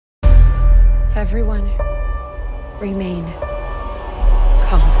everyone remain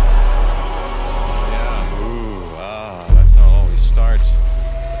calm. Yeah, that's how it always starts.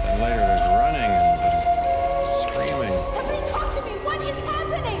 But then later there's running and screaming. Somebody talk to me! What is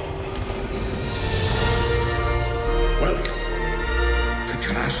happening? Welcome to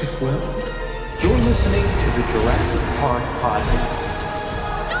Jurassic World. You're listening to the Jurassic Park podcast.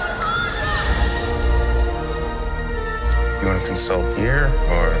 You want to consult here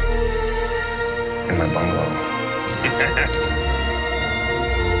or in my bungalow?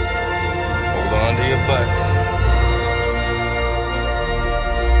 Hold on to your butts.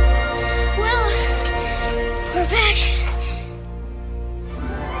 Well, we're back.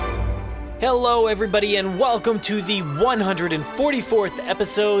 Hello, everybody, and welcome to the 144th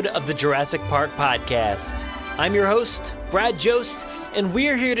episode of the Jurassic Park podcast. I'm your host, Brad Jost, and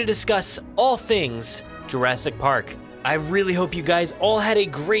we're here to discuss all things Jurassic Park. I really hope you guys all had a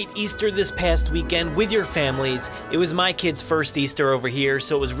great Easter this past weekend with your families. It was my kid's first Easter over here,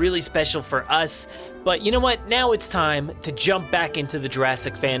 so it was really special for us. But you know what? Now it's time to jump back into the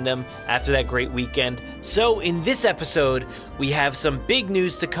Jurassic fandom after that great weekend. So in this episode, we have some big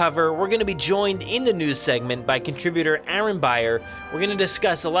news to cover. We're going to be joined in the news segment by contributor Aaron Beyer. We're going to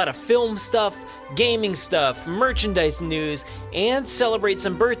discuss a lot of film stuff, gaming stuff, merchandise news, and celebrate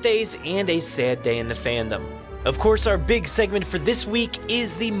some birthdays and a sad day in the fandom. Of course, our big segment for this week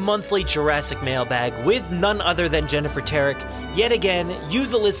is the monthly Jurassic Mailbag with none other than Jennifer Terek. Yet again, you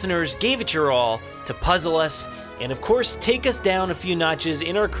the listeners gave it your all to puzzle us and of course take us down a few notches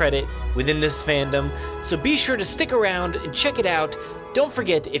in our credit within this fandom. So be sure to stick around and check it out. Don't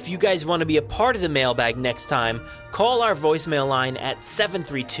forget, if you guys want to be a part of the mailbag next time, call our voicemail line at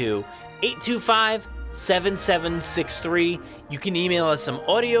 732-825-7763. You can email us some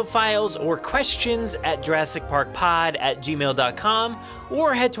audio files or questions at JurassicParkPod@gmail.com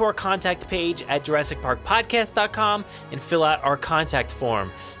or head to our contact page at JurassicParkPodcast.com and fill out our contact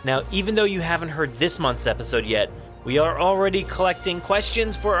form. Now, even though you haven't heard this month's episode yet, we are already collecting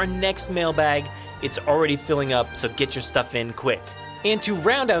questions for our next mailbag. It's already filling up, so get your stuff in quick. And to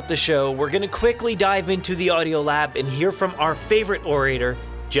round out the show, we're going to quickly dive into the audio lab and hear from our favorite orator,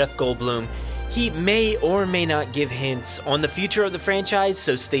 Jeff Goldblum. He may or may not give hints on the future of the franchise,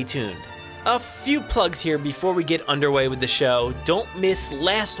 so stay tuned. A few plugs here before we get underway with the show. Don't miss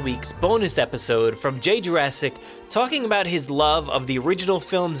last week's bonus episode from Jay Jurassic talking about his love of the original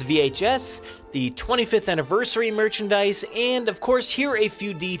film's VHS, the 25th anniversary merchandise, and of course hear a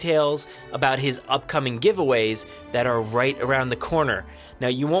few details about his upcoming giveaways that are right around the corner. Now,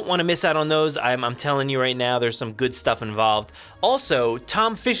 you won't want to miss out on those. I'm telling you right now, there's some good stuff involved. Also,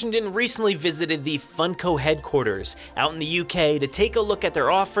 Tom Fishenden recently visited the Funko headquarters out in the UK to take a look at their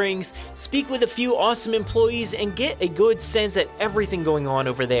offerings, speak with a few awesome employees, and get a good sense at everything going on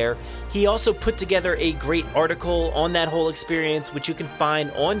over there. He also put together a great article on that whole experience, which you can find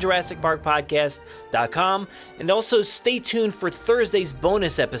on JurassicParkPodcast.com. And also stay tuned for Thursday's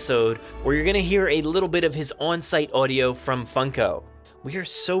bonus episode, where you're going to hear a little bit of his on-site audio from Funko. We are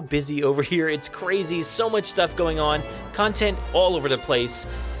so busy over here, it's crazy, so much stuff going on, content all over the place.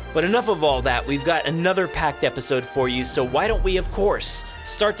 But enough of all that, we've got another packed episode for you, so why don't we, of course,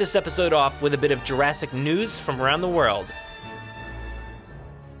 start this episode off with a bit of Jurassic news from around the world.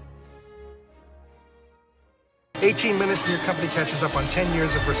 18 minutes and your company catches up on 10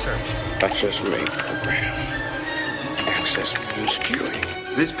 years of research. Access rate program. Access new security.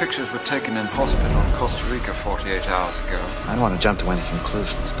 These pictures were taken in hospital in Costa Rica 48 hours ago. I don't want to jump to any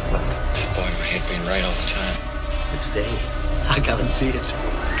conclusions, but look. Boy, my head being right all the time. But today, I guarantee it.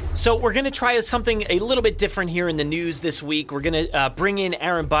 So we're going to try something a little bit different here in the news this week. We're going to bring in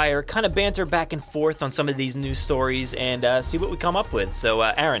Aaron Beyer, kind of banter back and forth on some of these news stories and see what we come up with. So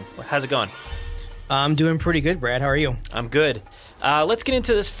Aaron, how's it going? I'm doing pretty good, Brad. How are you? I'm good. Let's get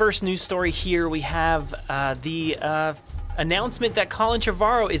into this first news story here. We have the announcement that Colin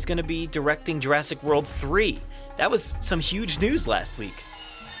Trevorrow is going to be directing Jurassic World 3. That was some huge news last week.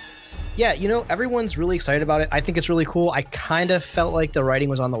 Yeah, you know, everyone's really excited about it. I think it's really cool. I kind of felt like the writing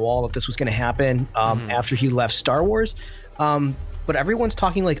was on the wall that this was going to happen after he left Star Wars. But everyone's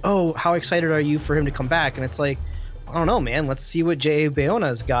talking like, oh, how excited are you for him to come back? And it's like, I don't know, man. Let's see what J.A.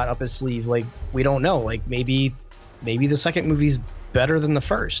 Bayona's got up his sleeve. Like, we don't know. Like, maybe the second movie's better than the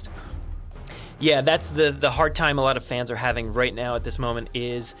first. Yeah, that's the hard time a lot of fans are having right now at this moment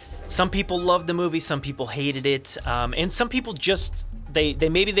is some people loved the movie, some people hated it, and some people just, they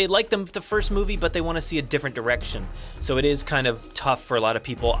maybe they liked the first movie, but they want to see a different direction. So it is kind of tough for a lot of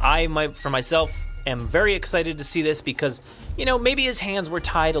people. For myself, am very excited to see this because, maybe his hands were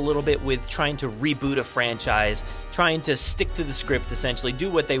tied a little bit with trying to reboot a franchise, trying to stick to the script, essentially, do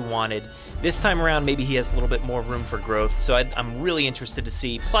what they wanted. This time around, maybe he has a little bit more room for growth, so I'm really interested to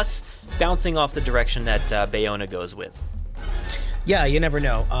see, plus bouncing off the direction that Bayona goes with. Yeah, you never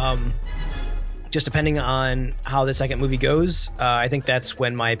know. Just depending on how the second movie goes, I think that's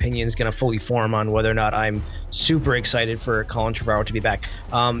when my opinion is going to fully form on whether or not I'm super excited for Colin Trevorrow to be back.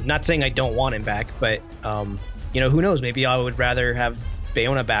 Not saying I don't want him back, but who knows? Maybe I would rather have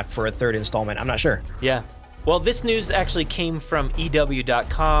Bayona back for a third installment. I'm not sure. Yeah. Well, this news actually came from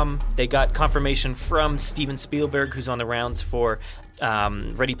EW.com. They got confirmation from Steven Spielberg, who's on the rounds for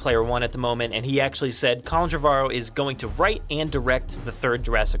Ready Player One at the moment, and he actually said Colin Trevorrow is going to write and direct the third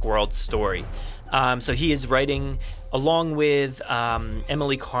Jurassic World story. So he is writing along with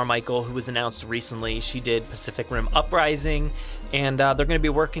Emily Carmichael, who was announced recently. She did Pacific Rim Uprising, and they're going to be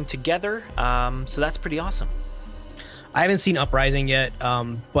working together. So that's pretty awesome. I haven't seen Uprising yet,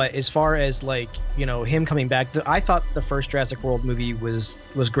 but as far as him coming back, I thought the first Jurassic World movie was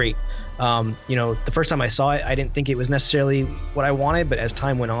great. The first time I saw it, I didn't think it was necessarily what I wanted, but as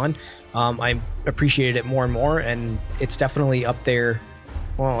time went on, I appreciated it more and more, and it's definitely up there.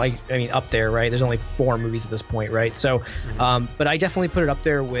 Well, up there, right? There's only 4 movies at this point, right? So, but I definitely put it up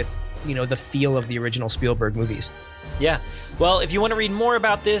there with the feel of the original Spielberg movies. Yeah. Well, if you want to read more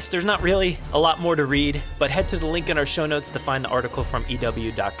about this, there's not really a lot more to read, but head to the link in our show notes to find the article from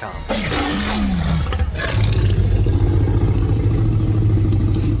EW.com.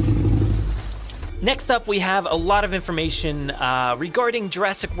 Next up, we have a lot of information regarding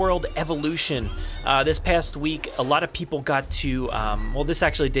Jurassic World Evolution. This past week, a lot of people got to, this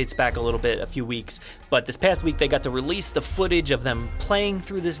actually dates back a little bit, a few weeks, but this past week they got to release the footage of them playing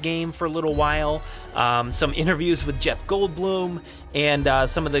through this game for a little while, some interviews with Jeff Goldblum, and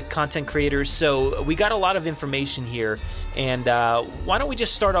some of the content creators. So we got a lot of information here, and why don't we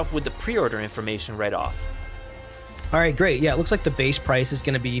just start off with the pre-order information right off? All right, great. Yeah, it looks like the base price is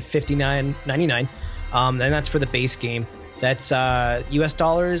going to be $59.99, and that's for the base game. That's US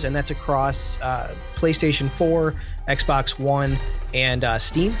dollars, and that's across PlayStation 4, Xbox One, and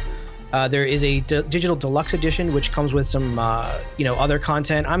Steam. There is a digital deluxe edition, which comes with some other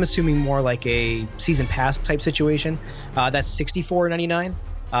content. I'm assuming more like a season pass type situation. That's $64.99.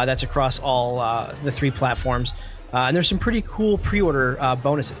 That's across all the 3 platforms, and there's some pretty cool pre-order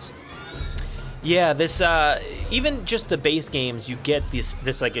bonuses. Yeah, this even just the base games, you get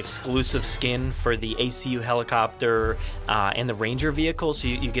this exclusive skin for the ACU helicopter and the Ranger vehicle, so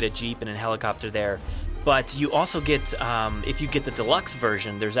you get a Jeep and a helicopter there. But you also get, if you get the deluxe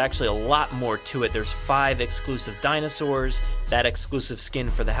version, there's actually a lot more to it. There's 5 exclusive dinosaurs, that exclusive skin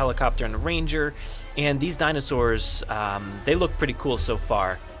for the helicopter and the Ranger, and these dinosaurs, they look pretty cool so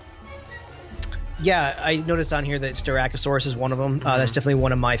far. Yeah, I noticed on here that Styracosaurus is one of them. That's definitely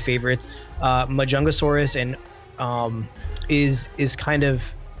one of my favorites. Majungasaurus is kind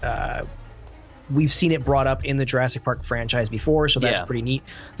of we've seen it brought up in the Jurassic Park franchise before, so that's pretty neat.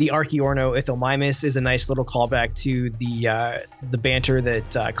 The Archaeornithomymus is a nice little callback to the banter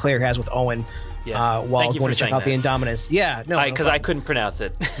that Claire has with Owen while going to check out the Indominus. Yeah, no, because I couldn't pronounce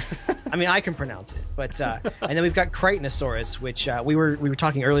it. I mean, I can pronounce it, but and then we've got Crichtonosaurus, which we were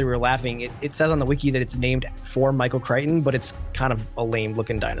talking earlier. We were laughing. It says on the wiki that it's named for Michael Crichton, but it's kind of a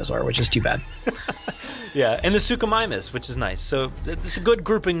lame-looking dinosaur, which is too bad. Yeah, and the Suchomimus, which is nice. So it's a good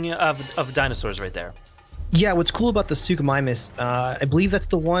grouping of dinosaurs right there. Yeah, what's cool about the Suchomimus, I believe that's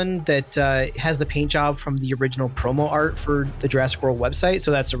the one that has the paint job from the original promo art for the Jurassic World website.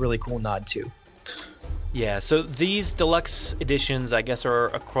 So that's a really cool nod too. Yeah, so these deluxe editions, I guess, are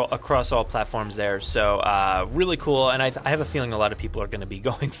across all platforms there. So really cool, and I have a feeling a lot of people are going to be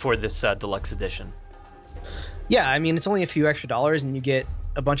going for this deluxe edition. Yeah, I mean, it's only a few extra dollars, and you get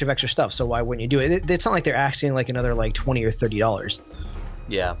a bunch of extra stuff. So why wouldn't you do it? It's not like they're asking like another like $20 or $30.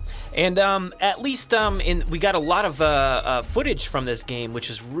 Yeah, and at least we got a lot of footage from this game, which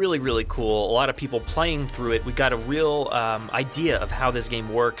is really, really cool. A lot of people playing through it. We got a real idea of how this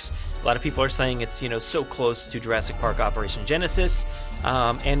game works. A lot of people are saying it's so close to Jurassic Park Operation Genesis,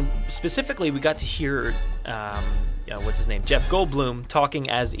 and specifically we got to hear what's his name, Jeff Goldblum, talking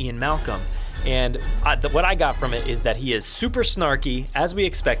as Ian Malcolm, and what I got from it is that he is super snarky, as we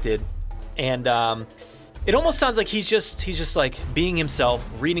expected, and it almost sounds like he's just like being himself,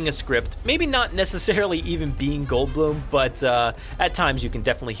 reading a script, maybe not necessarily even being Goldblum, but at times you can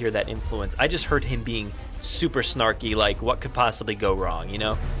definitely hear that influence. I just heard him being super snarky, like what could possibly go wrong,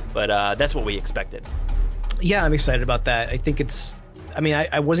 But that's what we expected. Yeah, I'm excited about that. I think it's I mean,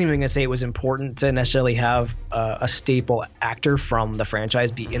 I wasn't even gonna say it was important to necessarily have a staple actor from the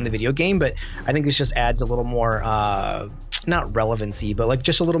franchise be in the video game, but I think this just adds a little more, not relevancy, but like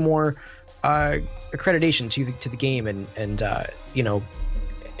just a little more accreditation to the game, and you know,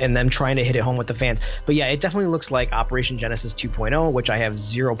 and them trying to hit it home with the fans. But yeah, it definitely looks like Operation Genesis 2.0, which I have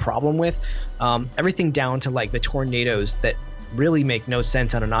zero problem with. Everything down to like the tornadoes that really make no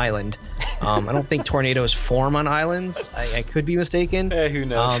sense on an island. I don't think tornadoes form on islands. I could be mistaken. Who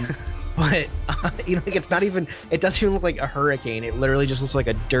knows? But you know, like it's not even. It doesn't even look like a hurricane. It literally just looks like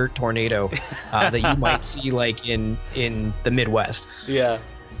a dirt tornado that you might see like in the Midwest. Yeah.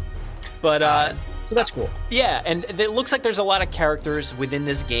 But so that's cool. Yeah, and it looks like there's a lot of characters within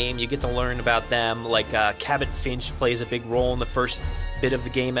this game. You get to learn about them. Like Cabot Finch plays a big role in the first bit of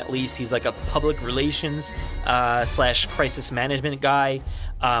the game, at least. He's like a public relations / crisis management guy.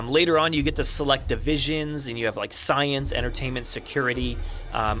 Later on, you get to select divisions, and you have like science, entertainment, security.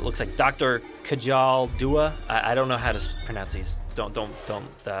 It looks like Dr. Kajal Dua. I don't know how to pronounce these. Don't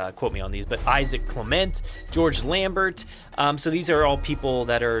quote me on these. But Isaac Clement, George Lambert. So these are all people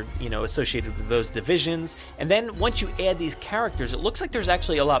that are, you know, associated with those divisions. And then once you add these characters, it looks like there's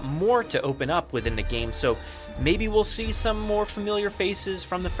actually a lot more to open up within the game. So maybe we'll see some more familiar faces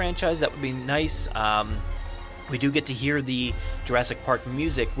from the franchise. That would be nice. We do get to hear the Jurassic Park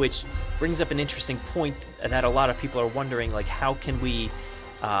music, which brings up an interesting point that a lot of people are wondering, like, how can we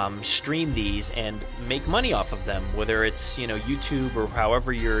stream these and make money off of them, whether it's, you know, YouTube or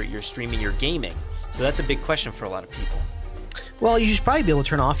however you're streaming your gaming. So that's a big question for a lot of people. Well, you should probably be able to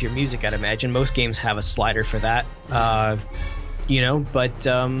turn off your music, I'd imagine. Most games have a slider for that. You know, but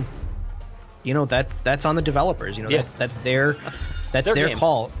you know, that's on the developers. You know, Yeah. that's their game.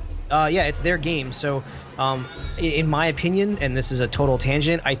 call. Yeah, it's their game. So, in my opinion, and this is a total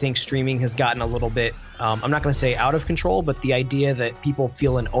tangent, I think streaming has gotten a little bit, I'm not going to say out of control, but the idea that people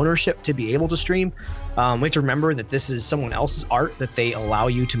feel an ownership to be able to stream. We have to remember that this is someone else's art that they allow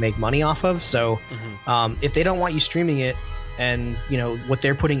you to make money off of. So, if they don't want you streaming it, and you know what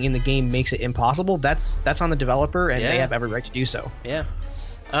they're putting in the game makes it impossible, that's on the developer, and they have every right to do so. Yeah.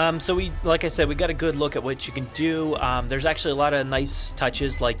 So like I said, we got a good look at what you can do. There's actually a lot of nice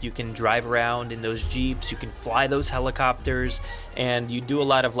touches, like you can drive around in those Jeeps, you can fly those helicopters, and you do a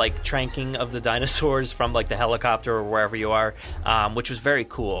lot of like tranking of the dinosaurs from like the helicopter or wherever you are, which was very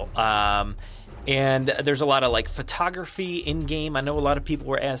cool. And there's a lot of like photography in game. I know a lot of people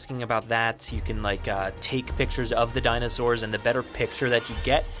were asking about that. You can like take pictures of the dinosaurs, and the better picture that you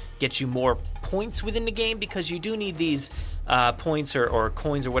get gets you more points within the game, because you do need these points or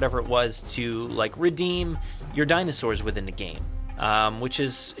coins or whatever it was to like redeem your dinosaurs within the game, which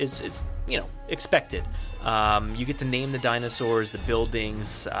is you know, expected. You get to name the dinosaurs, the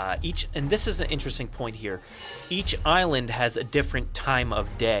buildings, each, and this is an interesting point here. Each island has a different time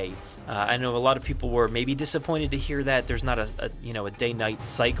of day. I know a lot of people were maybe disappointed to hear that there's not a you know, a day-night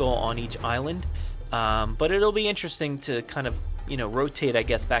cycle on each island, but it'll be interesting to kind of, you know, rotate, I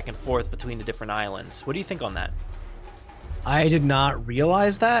guess, back and forth between the different islands. What do you think on that? I did not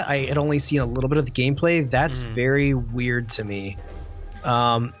realize that. I had only seen a little bit of the gameplay. That's very weird to me.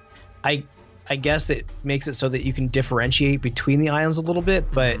 I guess it makes it so that you can differentiate between the islands a little bit,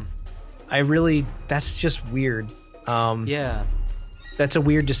 but that's just weird. Yeah. That's a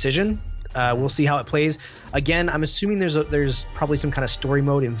weird decision. We'll see how it plays. Again, I'm assuming there's probably some kind of story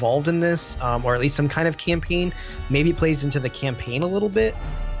mode involved in this, or at least some kind of campaign. Maybe it plays into the campaign a little bit.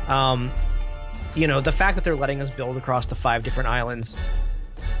 You know, the fact that they're letting us build across the 5 different islands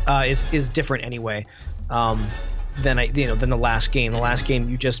is different anyway. Than the last game. The last game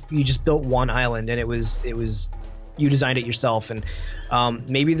you just built one island, and it was you designed it yourself, and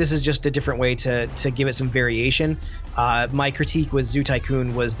maybe this is just a different way to give it some variation. My critique with Zoo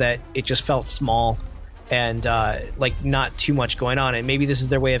Tycoon was that it just felt small and like not too much going on, and maybe this is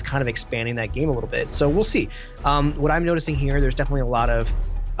their way of kind of expanding that game a little bit. So we'll see. What I'm noticing here, there's definitely a lot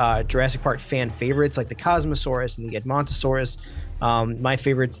of Jurassic Park fan favorites like the Cosmosaurus and the Edmontosaurus. My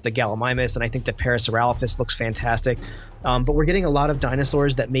favorite's the Gallimimus, and I think the Parasaurolophus looks fantastic. But we're getting a lot of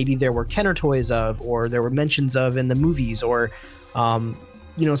dinosaurs that maybe there were Kenner toys of, or there were mentions of in the movies, or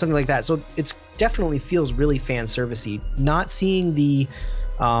you know, something like that. So it's definitely feels really fan servicey. Not seeing the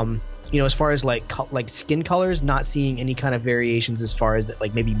you know, as far as like skin colors, not seeing any kind of variations as far as that,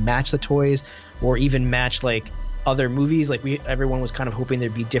 like maybe match the toys or even match like other movies. Like everyone was kind of hoping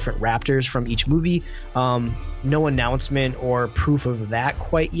there'd be different raptors from each movie. No announcement or proof of that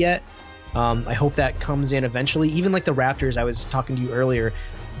quite yet. I hope that comes in eventually. Even like the raptors, I was talking to you earlier,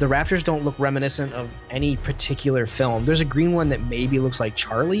 the raptors don't look reminiscent of any particular film. There's a green one that maybe looks like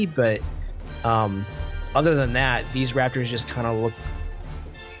Charlie, but other than that, these raptors just kind of look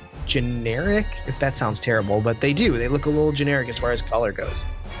generic, if that sounds terrible, but they do. They look a little generic as far as color goes.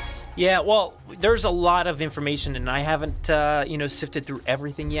 Yeah, well, there's a lot of information, and I haven't, sifted through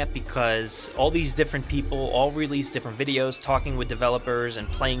everything yet because all these different people all released different videos talking with developers and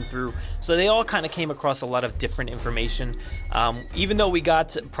playing through. So they all kind of came across a lot of different information. Even though we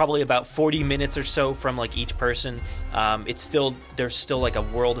got probably about 40 minutes or so from like each person, there's still like a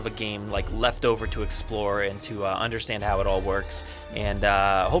world of a game like left over to explore and to understand how it all works. And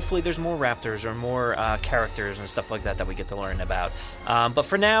hopefully there's more raptors or more characters and stuff like that we get to learn about. But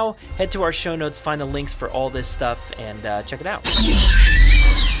for now, head to our show notes, find the links for all this stuff, and check it out.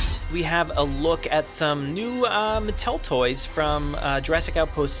 We have a look at some new Mattel toys from Jurassic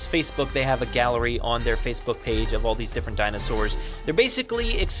Outpost's Facebook. They have a gallery on their Facebook page of all these different dinosaurs. They're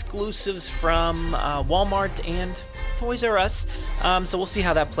basically exclusives from Walmart and Toys R Us, so we'll see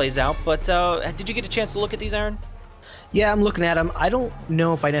how that plays out. But did you get a chance to look at these, Aaron? Yeah, I'm looking at them. I don't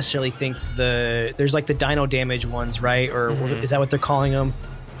know if I necessarily think there's like the dino damage ones, right? Or is that what they're calling them?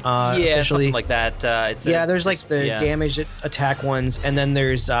 Something like that. There's like the damaged attack ones, and then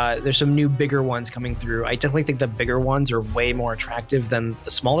there's some new bigger ones coming through. I definitely think the bigger ones are way more attractive than the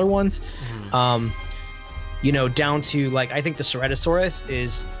smaller ones. Down to like, I think the Ceratosaurus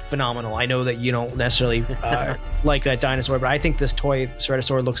is phenomenal. I know that you don't necessarily like that dinosaur, but I think this toy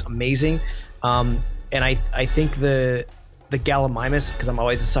Ceratosaur looks amazing. And I think the Gallimimus, because I'm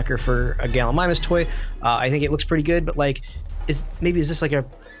always a sucker for a Gallimimus toy, I think it looks pretty good. But like, is this like a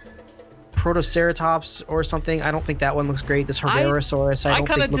Protoceratops or something? I don't think that one looks great. This Herbarosaurus, I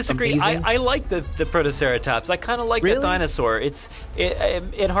kind of disagree. I like the Protoceratops. I kind of like the dinosaur. It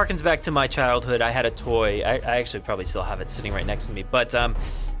harkens back to my childhood. I had a toy. I actually probably still have it sitting right next to me. But I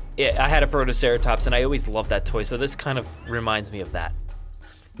had a Protoceratops, and I always loved that toy. So this kind of reminds me of that.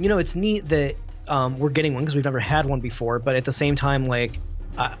 It's neat that we're getting one because we've never had one before. But at the same time, like,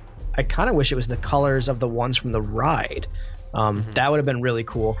 I kind of wish it was the colors of the ones from the ride. That would have been really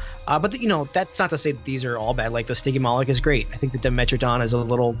cool. But that's not to say that these are all bad. Like the Stygimoloch is great. I think the Dimetrodon is a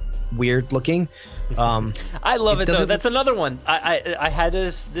little weird looking. I love it though. That's another one. I had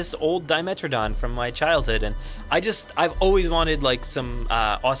this old Dimetrodon from my childhood, and I've always wanted like some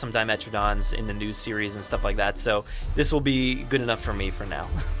awesome Dimetrodons in the new series and stuff like that. So this will be good enough for me for now.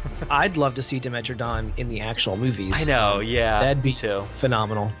 I'd love to see Dimetrodon in the actual movies. I know, yeah, that'd be too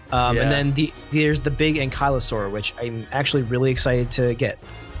phenomenal. And then there's the big Ankylosaur, which I'm actually really excited to get.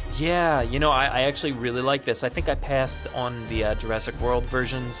 Yeah, I actually really like this. I think I passed on the Jurassic World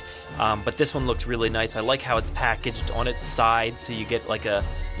versions, but this one looked really nice. I like how it's packaged on its side, so you get like a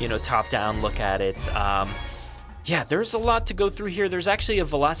top-down look at it. There's a lot to go through here. There's actually a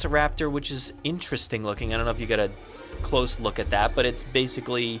Velociraptor, which is interesting looking. I don't know if you got a close look at that, but it's a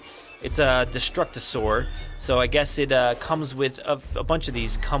Destructosaur. So I guess it comes with a bunch of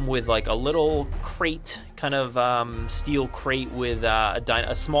these come with like a little crate, kind of steel crate with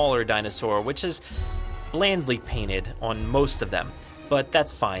a smaller dinosaur, which is blandly painted on most of them. But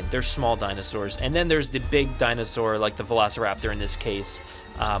that's fine. They're small dinosaurs. And then there's the big dinosaur, like the Velociraptor in this case.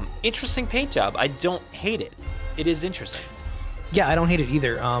 Interesting paint job. I don't hate it. It is interesting. Yeah, I don't hate it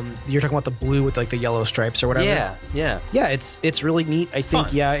either. You're talking about the blue with like the yellow stripes or whatever. Yeah. Yeah, it's really neat. I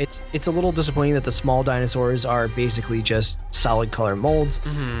think it's a little disappointing that the small dinosaurs are basically just solid color molds.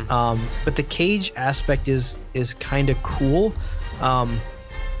 But the cage aspect is kind of cool.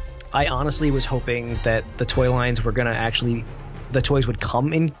 I honestly was hoping that the toy lines were gonna the toys would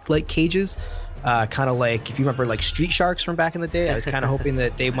come in like cages. Kind of like, if you remember like Street Sharks from back in the day, I was kind of hoping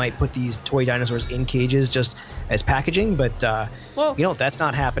that they might put these toy dinosaurs in cages just as packaging, but that's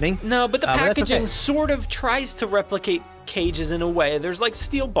not happening. No, but the packaging sort of tries to replicate cages in a way. There's like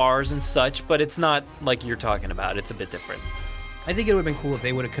steel bars and such, but it's not like you're talking about. It's a bit different. I think it would have been cool if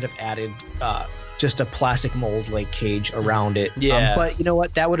they could have added just a plastic mold like cage around it. Yeah. But you know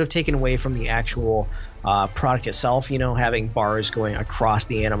what? That would have taken away from the actual product itself, having bars going across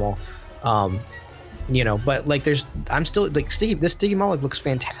the animal. But like I'm still like this Stygimoloch looks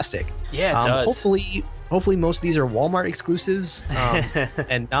fantastic. Yeah, it does. Hopefully most of these are Walmart exclusives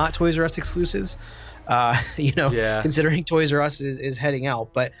and not Toys R Us exclusives. Considering Toys R Us is heading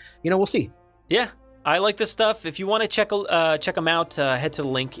out, but we'll see. Yeah, I like this stuff. If you want to check them out, head to the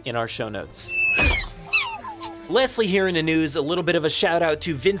link in our show notes. Lastly, here in the news, a little bit of a shout out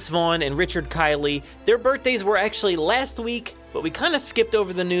to Vince Vaughn and Richard Kiley. Their birthdays were actually last week, but we kind of skipped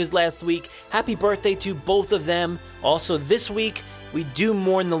over the news last week. Happy birthday to both of them. Also, this week, we do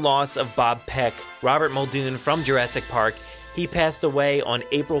mourn the loss of Bob Peck, Robert Muldoon from Jurassic Park. He passed away on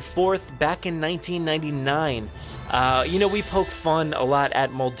April 4th back in 1999. We poke fun a lot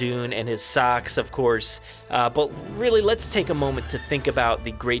at Muldoon and his socks, of course, but really let's take a moment to think about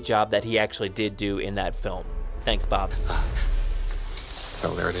the great job that he actually did do in that film. Thanks, Bob.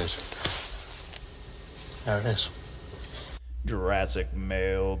 Oh, there it is. There it is. Jurassic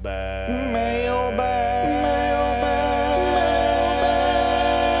Mailbag.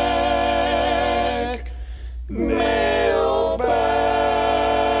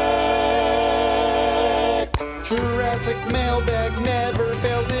 Jurassic Mailbag never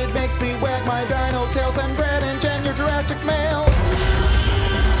fails. It makes me wag my dino tails. I'm Brad and Jen, your Jurassic Mail.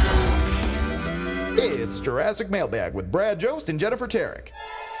 It's Jurassic Mailbag with Brad Jost and Jennifer Terek.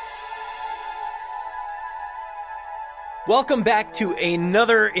 Welcome back to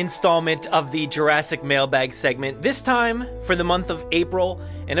another installment of the Jurassic Mailbag segment, this time for the month of April.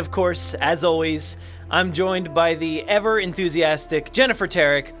 And of course, as always, I'm joined by the ever-enthusiastic Jennifer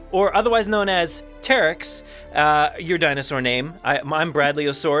Terek, or otherwise known as Terex, your dinosaur name. I'm Bradley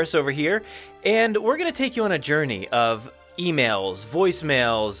Osaurus over here, and we're going to take you on a journey of emails,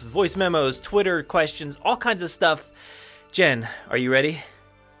 voicemails, voice memos, Twitter questions, all kinds of stuff. Jen, are you ready?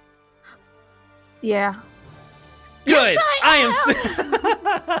 Yeah. Good. Yes,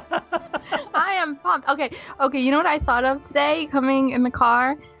 I am pumped. Okay. You know what I thought of today? Coming in the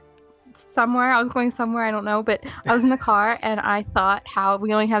car somewhere. I was going somewhere. I don't know, but I was in the car and I thought how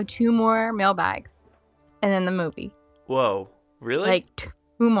we only have 2 more mailbags, and then the movie. Whoa! Really? Like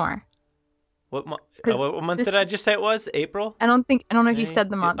 2 more. What month did I just say it was? April? I don't know if you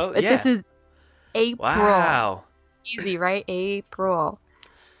said the month, but yeah. This is April. Wow. Easy, right? April.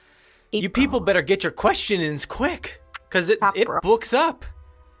 You people better get your question-ins quick, because it books up.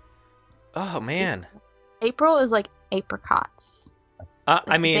 Oh, man. April is like apricots.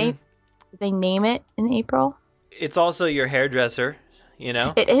 Did they name it in April? It's also your hairdresser, you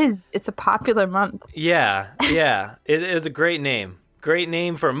know? It is. It's a popular month. Yeah. It is a great name. Great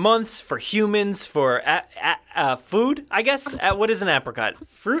name for months, for humans, for food, I guess. What is an apricot?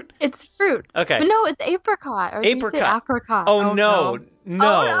 Fruit? It's fruit. Okay. But no, it's apricot. Or Apricot. You say apricot. Oh, no. Oh,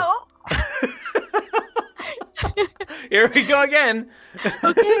 no. Here we go again.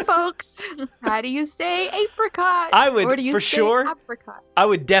 Okay, folks. How do you say apricot? I would, or do you for say sure, apricot? I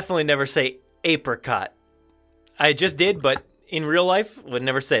would definitely never say apricot. I just did, but in real life, would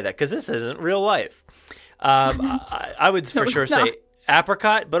never say that, because this isn't real life. I would for sure say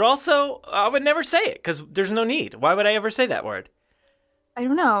apricot, but also I would never say it, because there's no need. Why would I ever say that word? I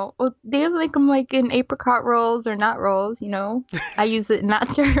don't know. Well, they like them like in apricot rolls or nut rolls, you know? I use it in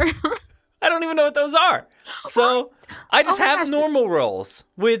that term. I don't even know what those are. So what? I just have normal rolls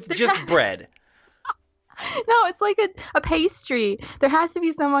with just bread. No, it's like a pastry. There has to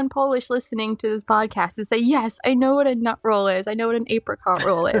be someone Polish listening to this podcast to say, yes, I know what a nut roll is. I know what an apricot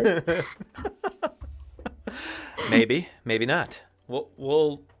roll is. Maybe not.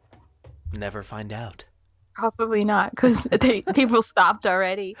 We'll never find out. Probably not, because people stopped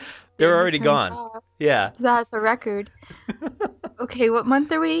already. They're already gone. Yeah. So that's a record. Okay, what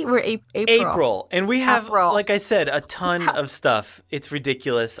month are we? We're April. April. And we have, like I said, a ton of stuff. It's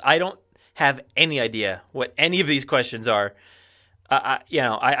ridiculous. I don't have any idea what any of these questions are.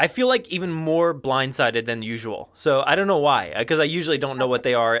 I feel like even more blindsided than usual. So I don't know why, because I usually don't know what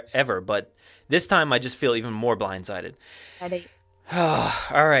they are ever. But this time I just feel even more blindsided.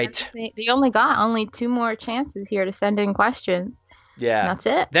 All right. They only got 2 more chances here to send in questions. Yeah. And that's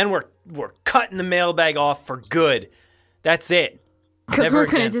it. Then we're cutting the mailbag off for good. That's it. Because we're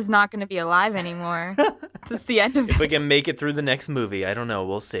just not going to be alive anymore. It's the end of it. If we can make it through the next movie, I don't know.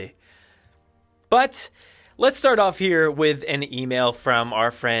 We'll see. But let's start off here with an email from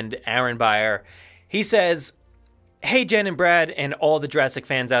our friend Aaron Beyer. He says, "Hey, Jen and Brad and all the Jurassic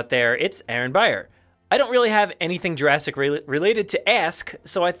fans out there, it's Aaron Beyer. I don't really have anything Jurassic related to ask,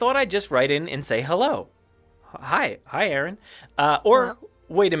 so I thought I'd just write in and say hello." Hi, Aaron. Hello.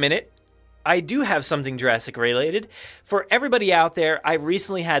 Wait a minute. I do have something Jurassic related. For everybody out there, I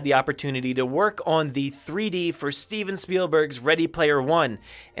recently had the opportunity to work on the 3D for Steven Spielberg's Ready Player One,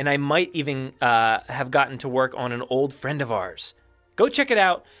 and I might even have gotten to work on an old friend of ours. Go check it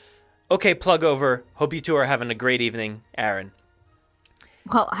out. Okay, plug over. Hope you two are having a great evening, Aaron.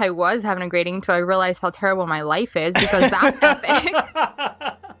 Well, I was having a great evening until I realized how terrible my life is, because that's epic.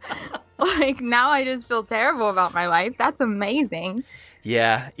 Like, now I just feel terrible about my life. That's amazing.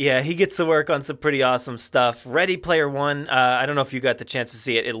 Yeah, he gets to work on some pretty awesome stuff. Ready Player One, I don't know if you got the chance to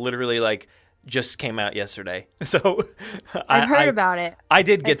see it. It literally, just came out yesterday. So I've heard about it. I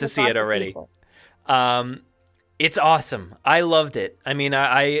did get to see it already. It's awesome. I loved it. I mean,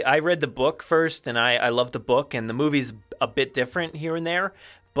 I read the book first, and I loved the book, and the movie's a bit different here and there.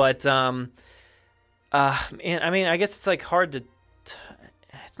 But, man, I mean, I guess it's like hard to...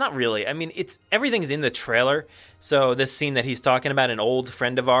 It's not really. I mean, everything's in the trailer. So this scene that he's talking about, an old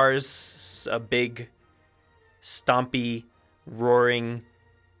friend of ours, a big, stompy, roaring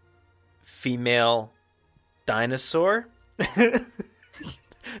female dinosaur.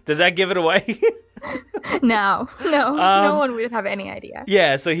 Does that give it away? No one would have any idea.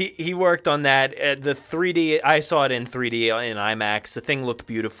 Yeah, so he worked on that. The 3D, I saw it in 3D in IMAX. The thing looked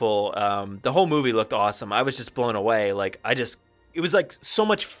beautiful. The whole movie looked awesome. I was just blown away. It was like so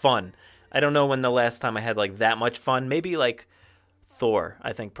much fun. I don't know when the last time I had like that much fun. Maybe like Thor,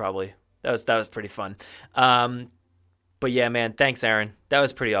 I think probably. That was pretty fun. But yeah, man, thanks, Aaron. That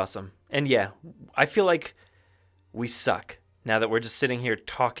was pretty awesome. And yeah, I feel like we suck now that we're just sitting here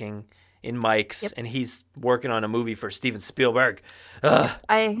talking in mics, and he's working on a movie for Steven Spielberg. Ugh.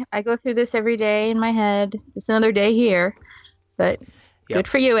 I go through this every day in my head. Just another day here. But good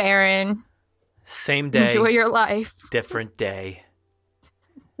for you, Aaron. Same day. Enjoy your life. Different day.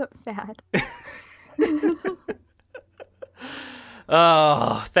 So sad.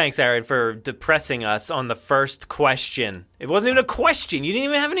 Oh, thanks, Aaron, for depressing us on the first question. It wasn't even a question. You didn't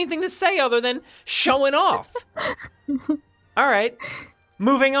even have anything to say other than showing off. All right.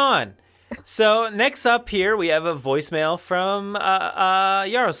 Moving on. So next up here, we have a voicemail from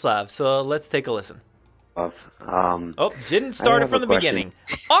Yaroslav. So let's take a listen. Didn't start it from the beginning.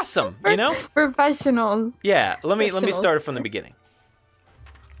 Awesome, you know? Professionals. Yeah, let me start it from the beginning.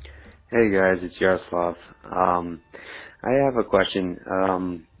 Hey guys, it's Yaroslav. I have a question.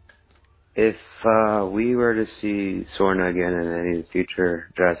 If we were to see Sorna again in any of the future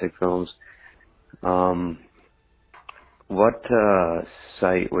Jurassic films, what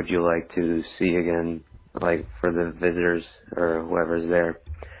site would you like to see again, like for the visitors or whoever's there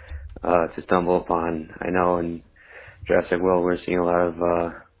to stumble upon? I know in Jurassic World we're seeing a lot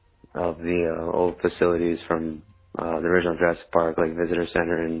of the old facilities from the original Jurassic Park, like Visitor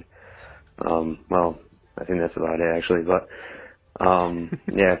Center, and well, I think that's about it actually. But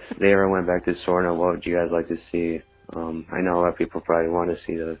yeah, if they ever went back to Sorna, what would you guys like to see? I know a lot of people probably want to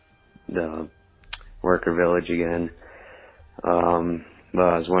see the worker village again. But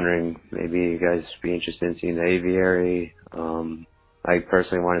I was wondering, maybe you guys would be interested in seeing the aviary. I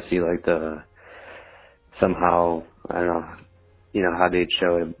personally want to see like somehow, I don't know, you know, how they'd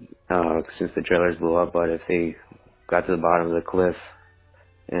show it, since the trailers blew up, but if they got to the bottom of the cliff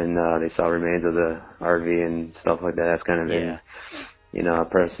and they saw remains of the RV and stuff like that, that's kind of been, you know, a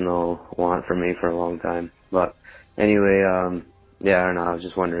personal want for me for a long time. But anyway, yeah, I don't know, I was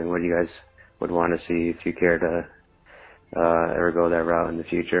just wondering what you guys would want to see if you care to ever go that route in the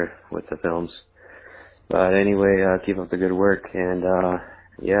future with the films. But anyway, keep up the good work, and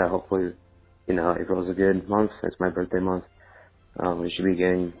yeah, hopefully, you know, April's a good month. It's my birthday month. We should be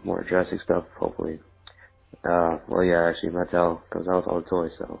getting more Jurassic stuff, hopefully. Well, yeah, actually, Mattel comes out with all the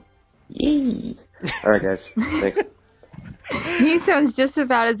toys, so yay! All right, guys, thanks. He sounds just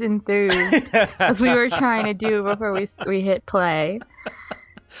about as enthused as we were trying to do before we hit play.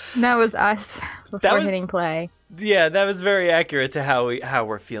 And that was us before hitting play. Yeah, that was very accurate to how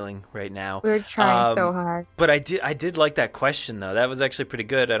we're feeling right now. We were trying so hard. But I did like that question though. That was actually pretty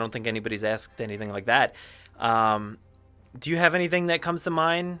good. I don't think anybody's asked anything like that. Do you have anything that comes to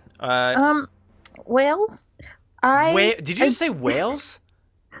mind? Whales. Did you just say whales?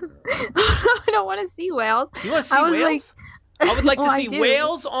 I don't want to see whales. You want to see whales? I would like to see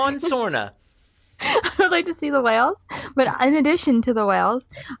whales on Sorna. I would like to see the whales, but in addition to the whales,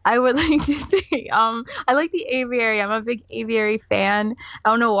 I would like to see, I like the aviary. I'm a big aviary fan.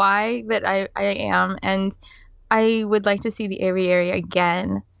 I don't know why, but I am, and I would like to see the aviary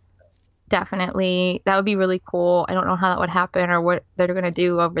again. Definitely. That would be really cool. I don't know how that would happen or what they're going to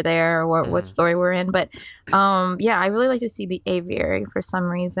do over there or what story we're in, but yeah, I really like to see the aviary for some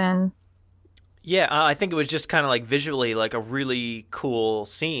reason. Yeah, I think it was just kind of like visually like a really cool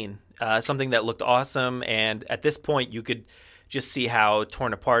scene. Something that looked awesome, and at this point you could just see how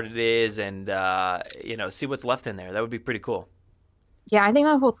torn apart it is and you know, see what's left in there. That would be pretty cool. Yeah, I think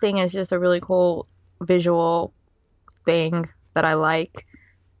that whole thing is just a really cool visual thing that I like.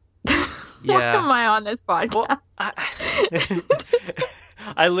 Yeah. Why am I on this podcast? Well,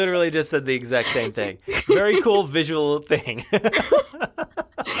 I literally just said the exact same thing. Very cool visual thing.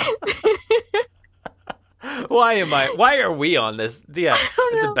 Why are we on this? Yeah,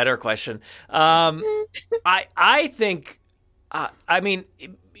 that's a better question. I think, I mean,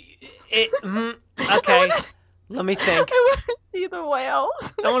 okay, let me think. I want to see the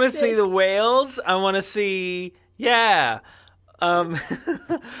whales. I want to see the whales. I want to see, yeah. As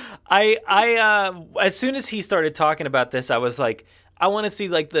soon as he started talking about this, I was like, I want to see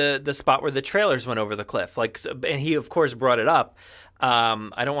like the spot where the trailers went over the cliff. Like, and he of course brought it up.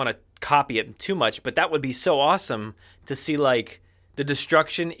 I don't want to copy it too much, but that would be so awesome to see like the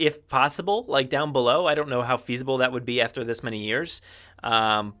destruction, if possible, like down below. I don't know how feasible that would be after this many years,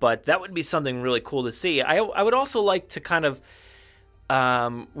 but that would be something really cool to see. I would also like to kind of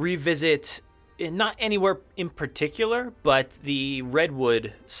revisit, not anywhere in particular, but the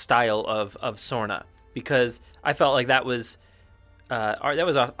redwood style of Sorna, because I felt like that was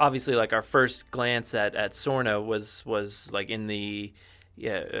obviously like our first glance at Sorna was like in the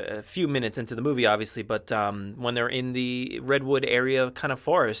a few minutes into the movie, obviously, but when they're in the redwood area kind of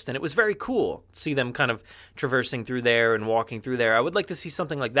forest, and it was very cool to see them kind of traversing through there and walking through there. I would like to see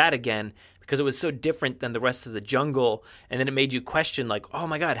something like that again, because it was so different than the rest of the jungle, and then it made you question like, oh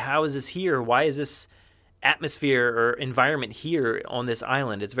my god, how is this here? Why is this atmosphere or environment here on this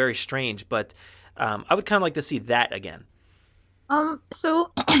island? It's very strange, but I would kind of like to see that again.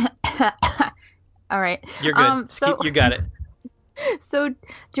 So all right, you're good. You got it. So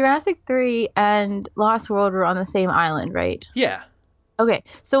Jurassic 3 and Lost World were on the same island, right? Yeah. Okay,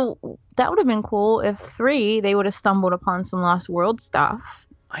 so that would have been cool if 3, they would have stumbled upon some Lost World stuff.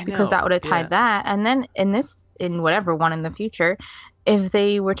 I know. Because that would have tied that. And then in whatever one in the future, if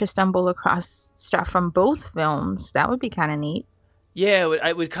they were to stumble across stuff from both films, that would be kind of neat. Yeah,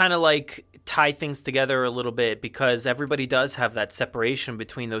 I would kind of like tie things together a little bit, because everybody does have that separation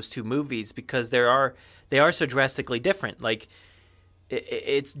between those two movies, because they are so drastically different. Like,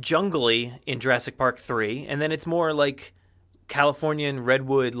 it's jungly in Jurassic Park 3, and then it's more like Californian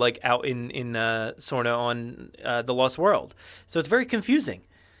redwood, like out in Sorna on the Lost World. So it's very confusing.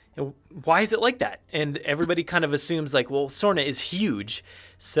 Why is it like that? And everybody kind of assumes like, well, Sorna is huge,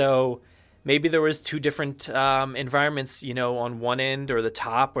 so maybe there was two different environments, on one end or the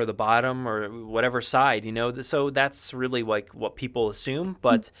top or the bottom or whatever side, So that's really like what people assume.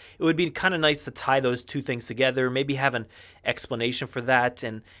 But it would be kind of nice to tie those two things together, maybe have an explanation for that.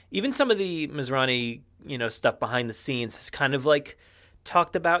 And even some of the Masrani, stuff behind the scenes is kind of like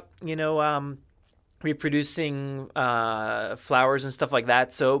talked about, reproducing flowers and stuff like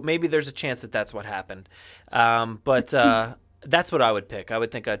that. So maybe there's a chance that that's what happened. But that's what I would pick.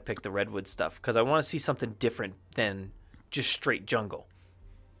 I'd pick the redwood stuff, because I want to see something different than just straight jungle.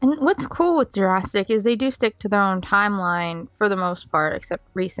 And what's cool with Jurassic is they do stick to their own timeline for the most part, except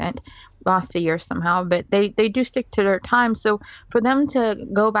recent. Lost a year somehow, but they do stick to their time. So for them to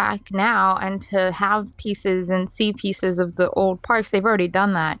go back now and to have pieces and see pieces of the old parks, they've already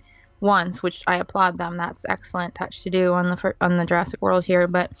done that once, which I applaud them. That's excellent touch to do on the Jurassic World here.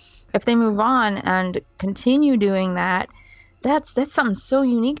 But if they move on and continue doing that, that's something so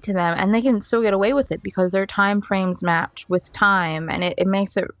unique to them, and they can still get away with it because their time frames match with time, and it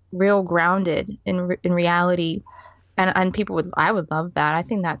makes it real grounded in reality. And I would love that. I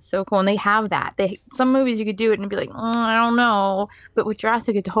think that's so cool, and they have that. Some movies you could do it and be like, I don't know, but with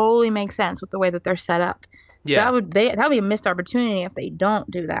Jurassic it totally makes sense with the way that they're set up. Yeah, so that would be a missed opportunity if they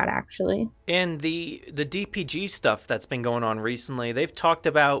don't do that, actually. And the DPG stuff that's been going on recently, they've talked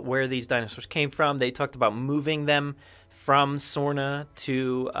about where these dinosaurs came from. They talked about moving them from Sorna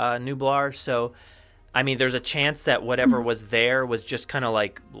to Nublar. So, I mean, there's a chance that whatever was there was just kind of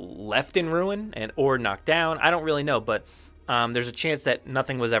like left in ruin or knocked down. I don't really know, but there's a chance that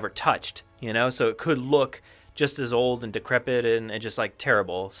nothing was ever touched, So it could look just as old and decrepit and just like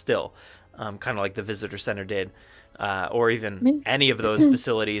terrible still. Kind of like the visitor center did, or even any of those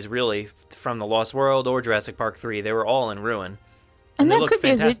facilities really from the Lost World or Jurassic Park 3. They were all in ruin, and they looked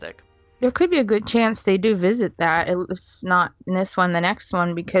fantastic. There could be a good chance they do visit that, if not in this one, the next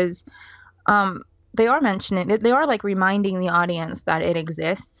one, because they are mentioning, they are like reminding the audience that it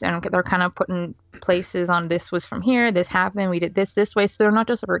exists, and they're kind of putting places on this was from here, this happened, we did this way, so they're not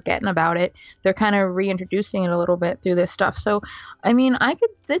just forgetting about it. They're kind of reintroducing it a little bit through this stuff. So, I mean,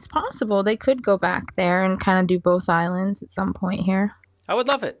 it's possible they could go back there and kind of do both islands at some point here. I would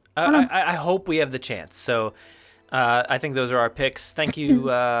love it. I hope we have the chance. So, I think those are our picks. Thank you,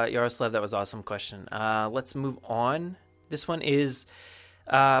 Yaroslav. That was an awesome question. Let's move on. This one is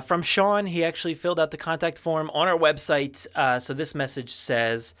from Sean. He actually filled out the contact form on our website. So this message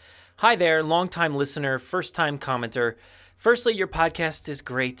says, "Hi there, longtime listener, first-time commenter. Firstly, your podcast is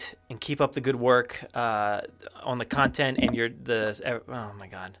great, and keep up the good work on the content and oh my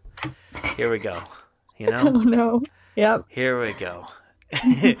God. Here we go. Oh no. Yep. Here we go.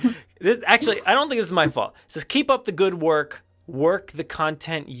 This actually, I don't think this is my fault. It says, keep up the good work the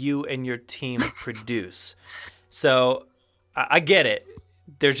content you and your team produce. So I get it.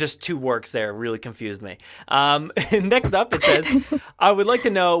 there's just two works there. Really confused me. Next up, it says, I would like to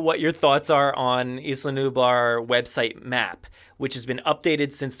know what your thoughts are on Isla Nublar website map, which has been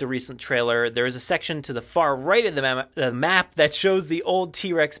updated since the recent trailer. There is a section to the far right of the map that shows the old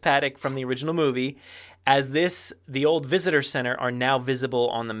T-Rex paddock from the original movie. As the old visitor center are now visible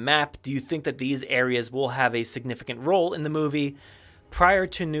on the map, do you think that these areas will have a significant role in the movie prior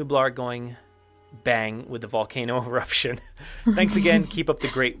to Nublar going bang with the volcano eruption? Thanks again. Keep up the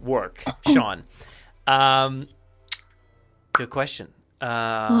great work, Sean. Good question.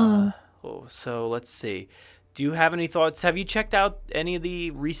 So let's see. Do you have any thoughts? Have you checked out any of the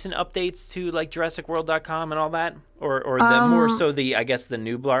recent updates to like JurassicWorld.com and all that, or the more so the the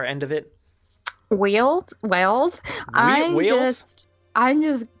Nublar end of it? Whales. Whales? I'm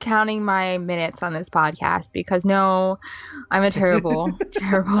just counting my minutes on this podcast because I'm a terrible,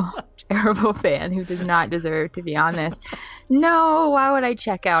 terrible fan who does not deserve to be on this. No, why would I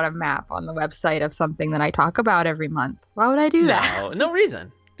check out a map on the website of something that I talk about every month? Why would I do that? No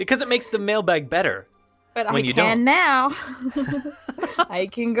reason. Because it makes the mailbag better. But when I you can don't. now. I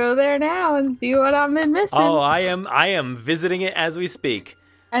can go there now and see what I've been missing. Oh, I am visiting it as we speak.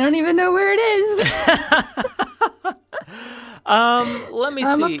 I don't even know where it is. Let me see.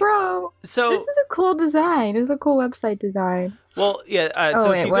 I'm a pro. So this is a cool design. This is a cool website design. Well, yeah.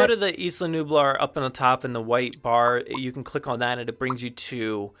 If you go to the Isla Nublar up on the top in the white bar, you can click on that, and it brings you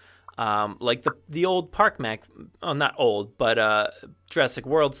to like the old park map. Oh, not old, but Jurassic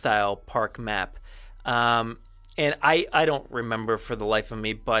World style park map. And I don't remember for the life of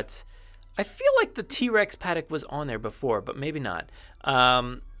me, but I feel like the T-Rex paddock was on there before, but maybe not.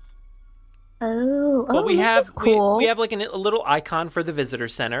 But we have cool. we have like a little icon for the visitor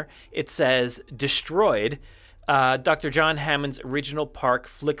center. It says destroyed. Dr. John Hammond's original park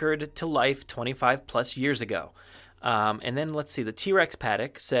flickered to life 25 plus years ago. And then let's see, the T-Rex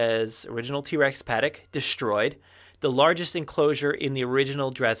paddock says original T-Rex paddock destroyed. The largest enclosure in the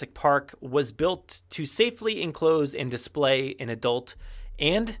original Jurassic Park was built to safely enclose and display an adult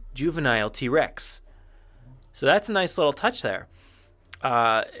and juvenile T-Rex. So that's a nice little touch there.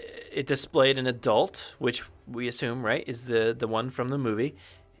 It displayed an adult, which we assume, right, is the one from the movie,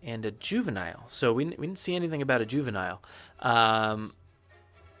 and a juvenile. So we didn't see anything about a juvenile. And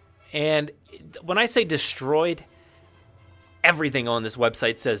when I say destroyed, everything on this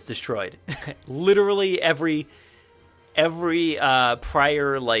website says destroyed. Literally every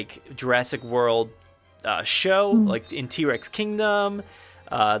prior like Jurassic World show, like in T-Rex Kingdom,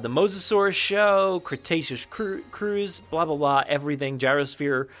 the Mosasaurus show, Cretaceous Cruise, blah blah blah, everything,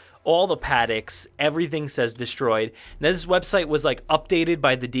 Gyrosphere, all the paddocks, everything says destroyed. Now this website was like updated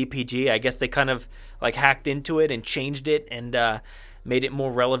by the DPG. I guess they kind of like hacked into it and changed it and made it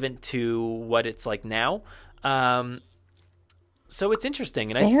more relevant to what it's like now. So it's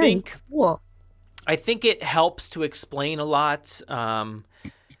interesting, and I think it helps to explain a lot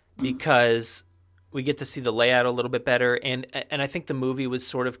because we get to see the layout a little bit better, and I think the movie was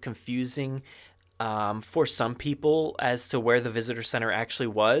sort of confusing for some people as to where the visitor center actually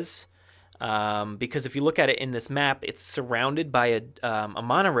was, because if you look at it in this map, it's surrounded by a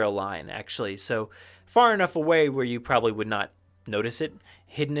monorail line actually, so far enough away where you probably would not notice it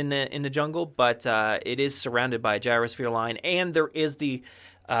hidden in the jungle, but it is surrounded by a gyrosphere line, and there is the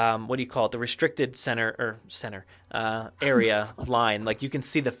what do you call it? The restricted area line. Like you can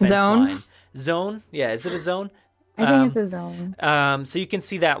see the fence line. Zone? Yeah, is it a zone? I think it's a zone. So you can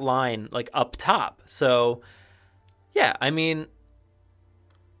see that line like up top. So yeah, I mean,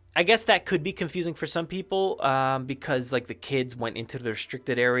 I guess that could be confusing for some people because like the kids went into the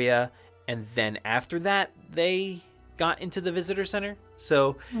restricted area and then after that they got into the visitor center.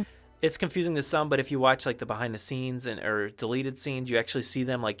 So it's confusing to some, but if you watch like the behind the scenes or deleted scenes, you actually see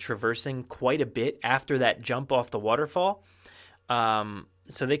them like traversing quite a bit after that jump off the waterfall.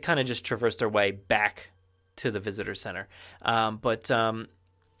 So they kind of just traverse their way back to the visitor center. But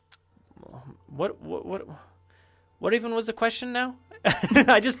what even was the question now?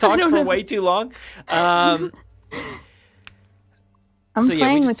 I just talked for way too long. I'm so yeah, we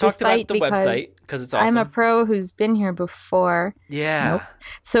playing just with talked the about site the website because it's awesome. I'm a pro who's been here before. Yeah. Nope.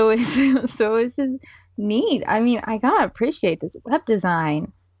 So this is neat. I mean, I gotta appreciate this web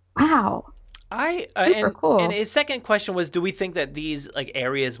design. Wow. Super cool. And his second question was, do we think that these like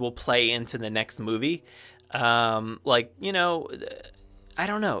areas will play into the next movie? Like, you know, I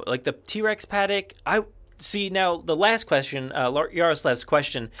don't know. Like the T-Rex paddock. I see now the last question, Yaroslav's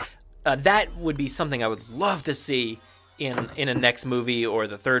question. That would be something I would love to see in a next movie or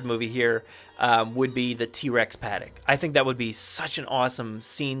the third movie here. Would be the T-Rex paddock. I think that would be such an awesome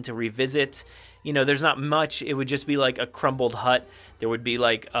scene to revisit there's not much. It would just be like a crumbled hut. There would be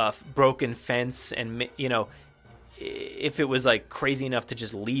like a broken fence, and if it was like crazy enough to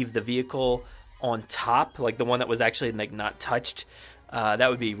just leave the vehicle on top, like the one that was actually like not touched, that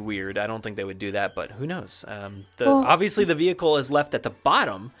would be weird. I don't think they would do that, but who knows? Obviously the vehicle is left at the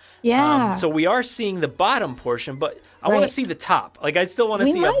bottom. Yeah. So we are seeing the bottom portion, but I want to see the top. Like I still want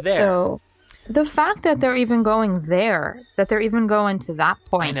to see up there. Though. The fact that they're even going there, that they're even going to that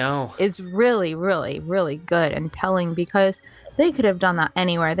point, I know, is really, really, really good and telling, because they could have done that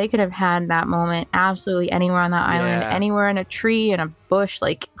anywhere. They could have had that moment absolutely anywhere on that island, anywhere in a tree, in a bush,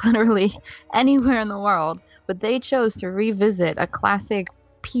 like literally anywhere in the world. But they chose to revisit a classic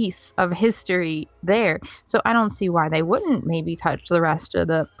piece of history there. So I don't see why they wouldn't maybe touch the rest of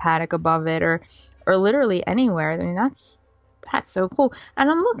the paddock above it, or literally anywhere. I mean, that's so cool. And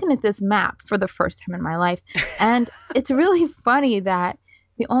I'm looking at this map for the first time in my life, and it's really funny that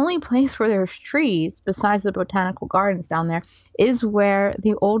the only place where there's trees besides the botanical gardens down there is where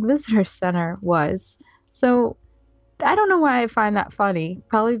the old visitor center was. So I don't know why I find that funny.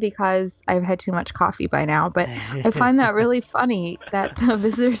 Probably because I've had too much coffee by now, but I find that really funny that the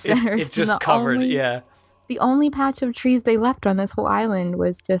visitor center it's just covered. The only patch of trees they left on this whole island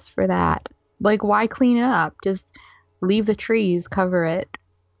was just for that. Like, why clean it up? Just leave the trees, cover it.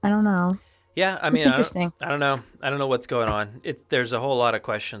 I don't know. Yeah, I mean, interesting. I don't know. I don't know what's going on. There's a whole lot of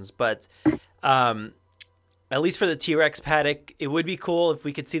questions, but at least for the T-Rex paddock, it would be cool if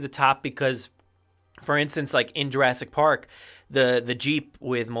we could see the top, because, for instance, like in Jurassic Park, the Jeep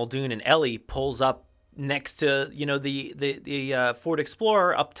with Muldoon and Ellie pulls up next to the Ford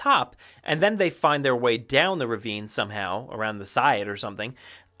Explorer up top, and then they find their way down the ravine somehow around the side or something.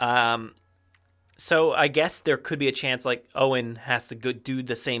 So I guess there could be a chance like Owen has to go do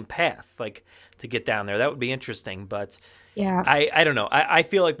the same path, like to get down there. That would be interesting, but yeah, I don't know. I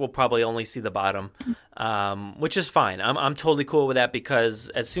feel like we'll probably only see the bottom, which is fine. I'm totally cool with that, because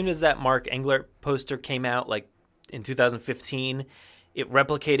as soon as that Mark Englert poster came out, like in 2015, it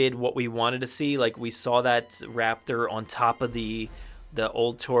replicated what we wanted to see. Like we saw that Raptor on top of the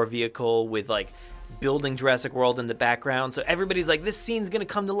old tour vehicle with like building Jurassic World in the background. So everybody's like, this scene's going to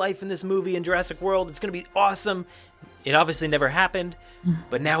come to life in this movie in Jurassic World. It's going to be awesome. It obviously never happened,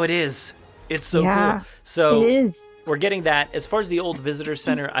 but now it is. It's so cool. So it is. We're getting that. As far as the old visitor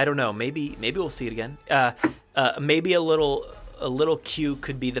center, I don't know. Maybe we'll see it again. Maybe a little cue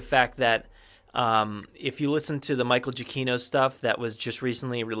could be the fact that if you listen to the Michael Giacchino stuff that was just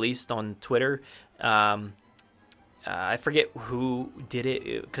recently released on Twitter, I forget who did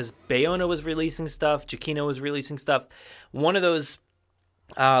it, because Bayona was releasing stuff, Giacchino was releasing stuff. One of those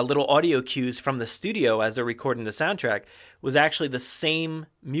little audio cues from the studio as they're recording the soundtrack was actually the same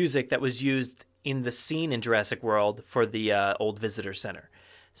music that was used in the scene in Jurassic World for the old visitor center.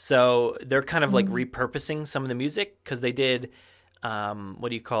 So they're kind of like repurposing some of the music, because they did, what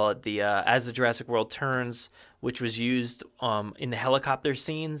do you call it, the As the Jurassic World Turns, which was used in the helicopter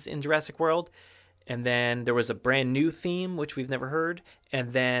scenes in Jurassic World. And then there was a brand new theme, which we've never heard,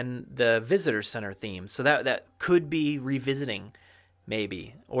 and then the visitor center theme. So that could be revisiting,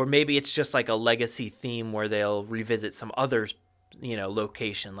 maybe. Or maybe it's just like a legacy theme where they'll revisit some other,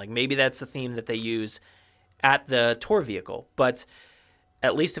 location. Like maybe that's the theme that they use at the tour vehicle. But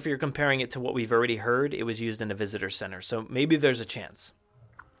at least if you're comparing it to what we've already heard, it was used in a visitor center. So maybe there's a chance.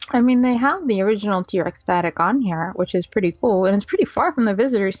 I mean, they have the original T-Rex paddock on here, which is pretty cool, and it's pretty far from the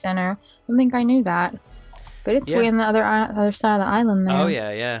visitor center. I don't think I knew that, but it's way on the other side of the island there. Oh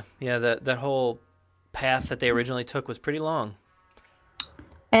yeah. That whole path that they originally took was pretty long.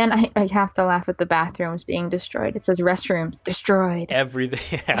 And I have to laugh at the bathrooms being destroyed. It says restrooms destroyed.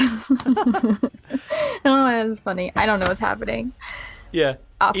 Everything. Yeah. Oh, that's funny. I don't know what's happening. Yeah.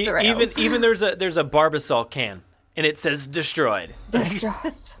 Off the rails. Even there's a Barbasol can, and it says destroyed.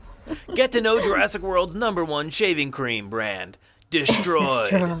 Destroyed. Get to know Jurassic World's #1 shaving cream brand.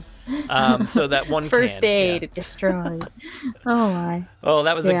 Destroyed. So that one First aid destroyed. Oh my. Oh,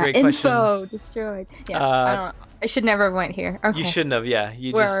 that was a great question. Info destroyed. Yeah. I should never have went here. Okay. You shouldn't have. Yeah.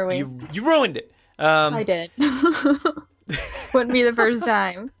 Where are we? You ruined it. I did. Wouldn't be the first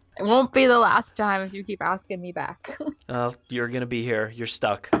time. It won't be the last time if you keep asking me back. You're gonna be here. You're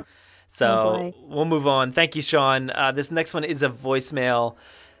stuck. So we'll move on. Thank you, Sean. This next one is a voicemail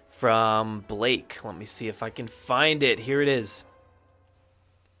from Blake. Let me see if I can find it. Here it is.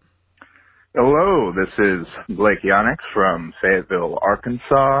 Hello, this is Blake Yonix from Fayetteville,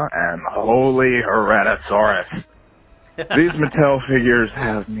 Arkansas, and holy Heretosaurus. These Mattel figures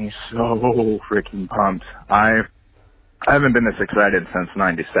have me so freaking pumped. I haven't been this excited since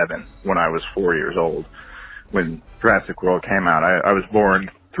 '97, when I was 4 years old, when Jurassic World came out. I was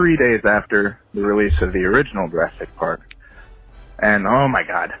born 3 days after the release of the original Jurassic Park. And oh my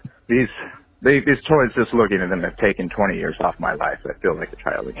God, these toys, just looking at them, have taken 20 years off my life. I feel like a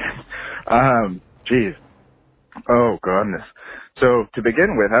child again. Geez. Oh, goodness. So, to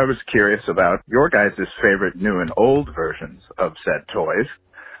begin with, I was curious about your guys' favorite new and old versions of said toys.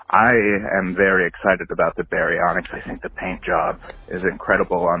 I am very excited about the Baryonyx. I think the paint job is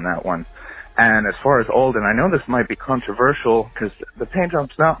incredible on that one. And as far as old, and I know this might be controversial because the paint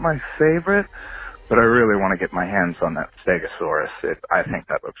job's not my favorite, but I really want to get my hands on that Stegosaurus. I think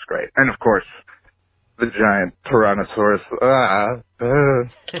that looks great. And of course, the giant Tyrannosaurus.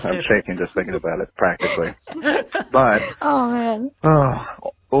 I'm shaking just thinking about it, practically. But oh man.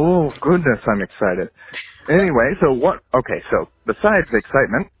 Oh goodness, I'm excited. Anyway, so besides the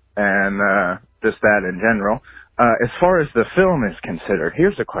excitement and just that in general, as far as the film is considered,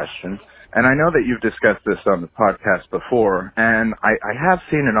 here's a question. And I know that you've discussed this on the podcast before, and I have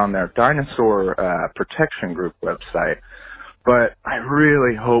seen it on their Dinosaur Protection Group website, but I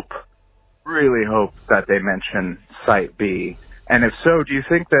really hope that they mention Site B. And if so, do you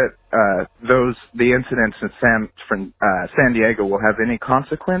think that the incidents in San Diego will have any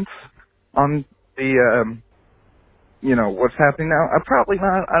consequence on the what's happening now? Probably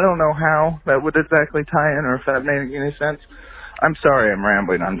not. I don't know how that would exactly tie in, or if that made any sense. I'm sorry, I'm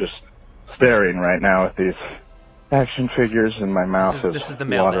rambling. I'm just staring right now at these action figures, and my mouth is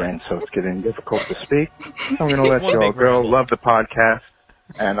watering, so it's getting difficult to speak. I'm going to let you all go. Love the podcast,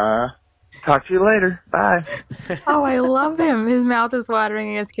 and talk to you later. Bye. Oh, I love him. His mouth is watering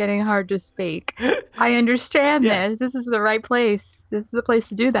and it's getting hard to speak. I understand this. This is the right place. This is the place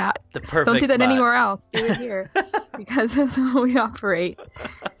to do that. The perfect Don't do that spot. anywhere else. Do it here. Because that's how we operate.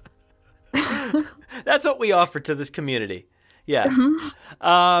 That's what we offer to this community. Yeah.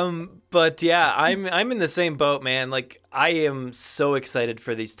 But yeah, I'm in the same boat, man. Like, I am so excited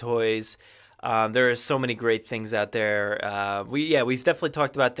for these toys. There are so many great things out there. We've definitely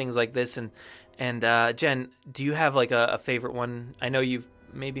talked about things like this. And Jen, do you have like a favorite one? I know you've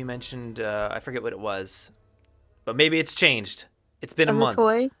maybe mentioned, I forget what it was, but maybe it's changed. It's been a month.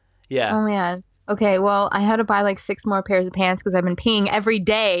 Toys? Yeah. Oh man. Okay, well, I had to buy like 6 more pairs of pants because I've been peeing every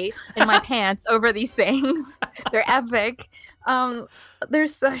day in my pants over these things. They're epic.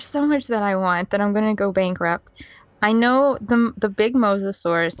 There's so much that I want that I'm going to go bankrupt. I know the big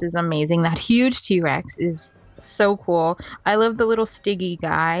Mosasaurus is amazing. That huge T-Rex is so cool. I love the little Stiggy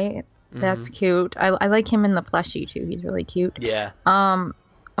guy. That's cute. I like him in the plushie too. He's really cute. Yeah.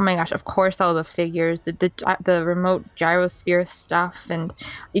 Oh my gosh, of course all the figures, the remote gyrosphere stuff, and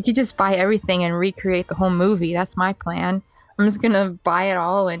you could just buy everything and recreate the whole movie. That's my plan. I'm just going to buy it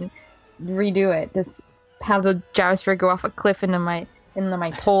all and redo it. Just have the gyrosphere go off a cliff into my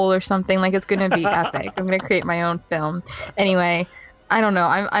pole or something. Like, it's going to be epic. I'm going to create my own film. Anyway, I don't know.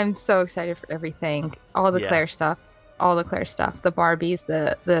 I'm so excited for everything. All the Claire stuff. The Barbies,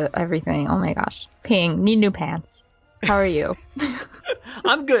 the everything. Oh my gosh. Ping, need new pants. How are you?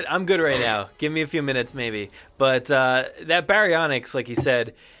 I'm good right now. Give me a few minutes maybe. But that Baryonyx, like you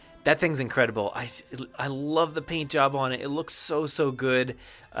said, that thing's incredible. I love the paint job on it. It looks so good.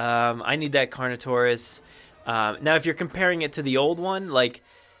 I need that Carnotaurus. Now, if you're comparing it to the old one, like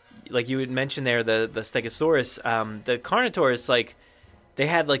you had mentioned there, the Stegosaurus, the Carnotaurus, like, they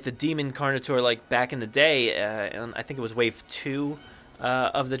had like the Demon Carnotaur like back in the day, and I think it was Wave 2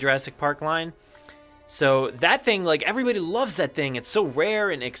 of the Jurassic Park line. So that thing, like, everybody loves that thing. It's so rare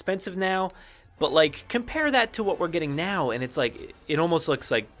and expensive now. But, like, compare that to what we're getting now, and it's like, it almost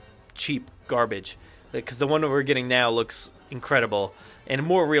looks like cheap garbage. Because the one that we're getting now looks incredible and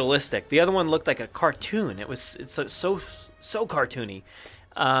more realistic. The other one looked like a cartoon. It's so cartoony.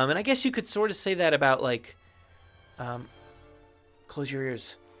 And I guess you could sort of say that about, like, close your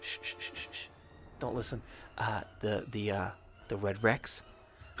ears. Shh. Don't listen. The Red Rex.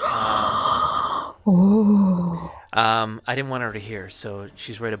 I didn't want her to hear, so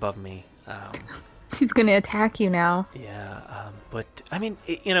she's right above me. She's gonna attack you now. Yeah, but I mean,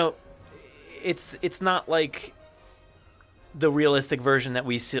 it's not like the realistic version that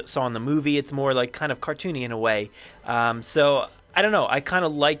we saw in the movie. It's more like kind of cartoony in a way. So I don't know. I kind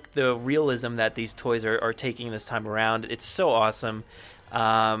of like the realism that these toys are taking this time around. It's so awesome.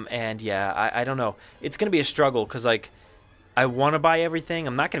 And yeah, I don't know. It's gonna be a struggle because, like, I want to buy everything.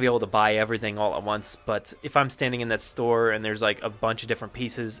 I'm not going to be able to buy everything all at once, but if I'm standing in that store and there's like a bunch of different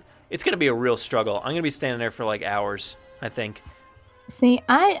pieces, it's going to be a real struggle. I'm going to be standing there for like hours, I think. See,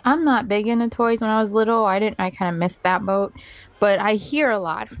 I'm not big into toys. When I was little, I kind of missed that boat. But I hear a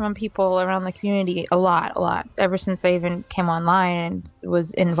lot from people around the community, a lot, ever since I even came online and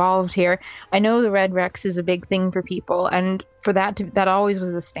was involved here. I know the Red Rex is a big thing for people, and for that always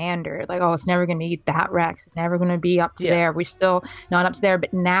was the standard. Like, oh, it's never going to be that Rex. It's never going to be up to there. We're still not up to there.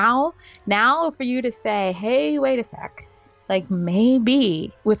 But now for you to say, hey, wait a sec. Like,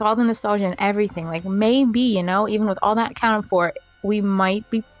 maybe, with all the nostalgia and everything, like, maybe, even with all that accounted for, we might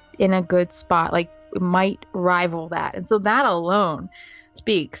be in a good spot. Like, we might rival that. And so that alone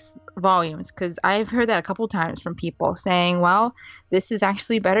speaks volumes, because I've heard that a couple times from people saying, well, this is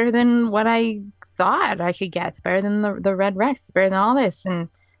actually better than what I thought I could get. It's better than the Red Rex. It's better than all this. And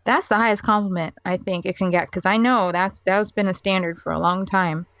that's the highest compliment I think it can get, because I know that's been a standard for a long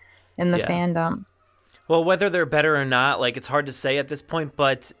time in the fandom. Well, whether they're better or not, like, it's hard to say at this point,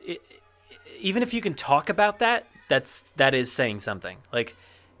 but even if you can talk about that is saying something. Like,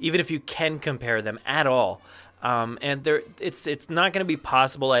 even if you can compare them at all. And it's not going to be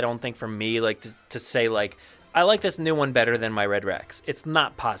possible, I don't think, for me, like, to say, like, I like this new one better than my Red Rex. It's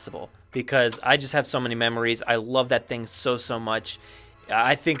not possible, because I just have so many memories. I love that thing so much.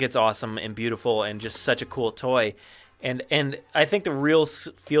 I think it's awesome and beautiful and just such a cool toy. And I think the real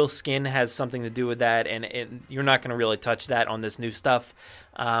feel skin has something to do with that, and you're not going to really touch that on this new stuff.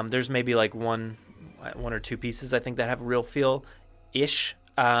 There's maybe like one or two pieces, I think, that have real feel-ish.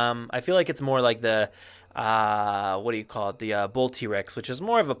 I feel like it's more like the, what do you call it? The Bull T-Rex, which is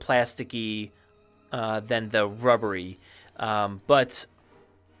more of a plasticky than the rubbery. But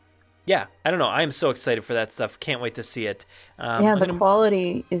yeah, I don't know. I am so excited for that stuff. Can't wait to see it. The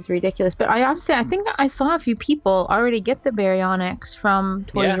quality is ridiculous. But I think I saw a few people already get the Baryonyx from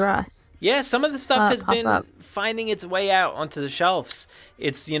Toys R Us. Yeah, some of the stuff has been finding its way out onto the shelves.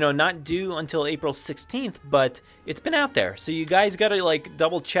 It's, not due until April 16th, but it's been out there. So you guys got to, like,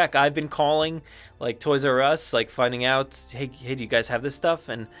 double check. I've been calling, like, Toys R Us, like, finding out, hey, do you guys have this stuff?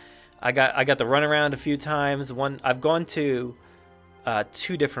 And I got the runaround a few times. I've gone to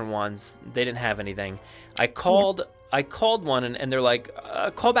two different ones. They didn't have anything. I called one, and they're like,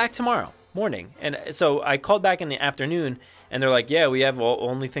 call back tomorrow morning. And so I called back in the afternoon, and they're like, yeah, we have the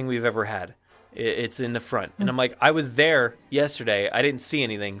only thing we've ever had. It's in the front. And I'm like, I was there yesterday. I didn't see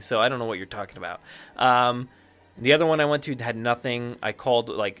anything, so I don't know what you're talking about. The other one I went to had nothing. I called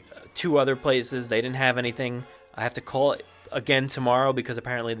like two other places. They didn't have anything. I have to call it again tomorrow because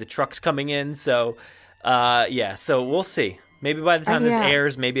apparently the truck's coming in. So, so we'll see. Maybe by the time this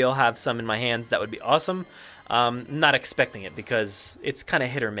airs, maybe I'll have some in my hands. That would be awesome. Not expecting it because it's kind of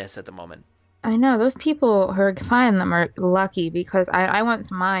hit or miss at the moment. I know. Those people who are finding them are lucky, because I went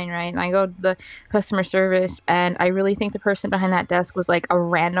to mine, right? And I go to the customer service, and I really think the person behind that desk was like a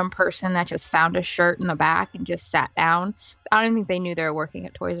random person that just found a shirt in the back and just sat down. I don't think they knew they were working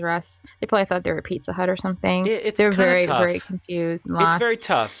at Toys R Us. They probably thought they were Pizza Hut or something. They're very, tough. very confused. And it's very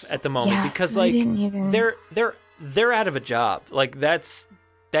tough at the moment because, like, they're out of a job. Like, that's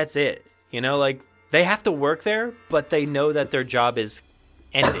it. Like, they have to work there, but they know that their job is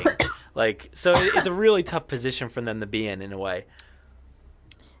ending. Like, so it's a really tough position for them to be in a way.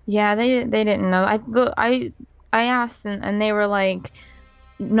 Yeah, they didn't know. I asked, and they were like,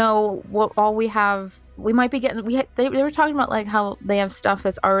 no, all we have, we might be getting, they were talking about, like, how they have stuff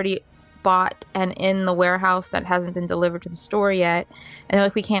that's already bought and in the warehouse that hasn't been delivered to the store yet. And they're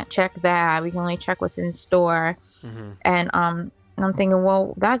like, we can't check that. We can only check what's in store. Mm-hmm. And I'm thinking,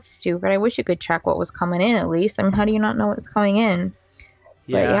 well, that's stupid. I wish you could check what was coming in at least. I mean, how do you not know what's coming in?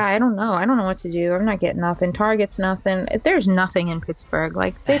 Yeah. But yeah, I don't know. I don't know what to do. I'm not getting nothing. Target's nothing. There's nothing in Pittsburgh.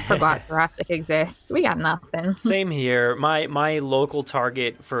 Like, they forgot Jurassic exists. We got nothing. Same here. My local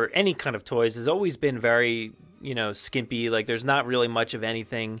Target for any kind of toys has always been very, skimpy. Like, there's not really much of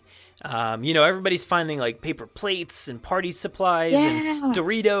anything. Everybody's finding, like, paper plates and party supplies and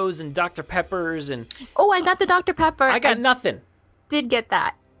Doritos and Dr. Peppers and... Oh, I got the Dr. Pepper. I got nothing. Did get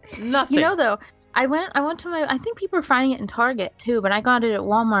that. Nothing. Though, I went to I think people are finding it in Target too, but I got it at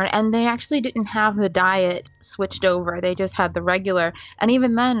Walmart, and they actually didn't have the diet switched over. They just had the regular, and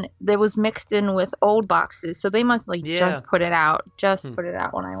even then, it was mixed in with old boxes, so they must just put it out. Put it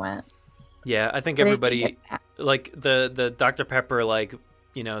out when I went. Yeah, I think everybody, like, the Dr. Pepper, like,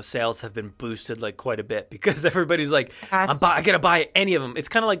 sales have been boosted, like, quite a bit, because everybody's like, I gotta buy any of them. It's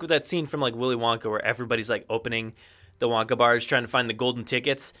kind of like that scene from, like, Willy Wonka where everybody's, like, opening the Wonka bars, trying to find the golden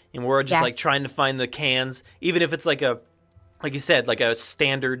tickets, and we're just like trying to find the cans, even if it's like you said, like a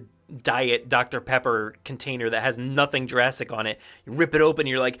standard diet Dr. Pepper container that has nothing Jurassic on it. You rip it open, and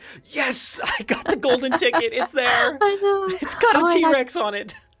you're like, yes, I got the golden ticket. It's there. I know. It's got a T-Rex on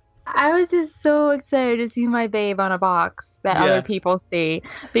it. I was just so excited to see my babe on a box that other people see,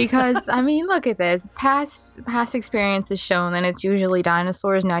 because I mean, look at this. Past experience has shown that it's usually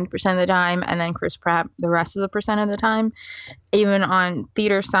dinosaurs 90% of the time, and then Chris Pratt the rest of the percent of the time, even on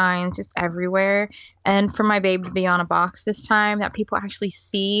theater signs, just everywhere. And for my babe to be on a box this time that people actually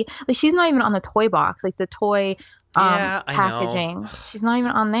see, like she's not even on the toy box, like the toy packaging. She's not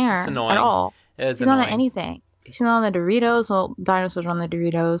even on there at all. She's not on anything. She's not on the Doritos. Well, dinosaurs are on the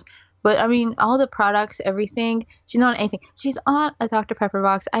Doritos. But, I mean, all the products, everything. She's not on anything. She's on a Dr. Pepper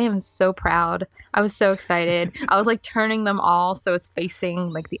box. I am so proud. I was so excited. I was, like, turning them all so it's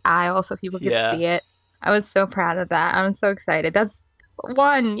facing, like, the aisle so people could see it. I was so proud of that. I'm so excited. That's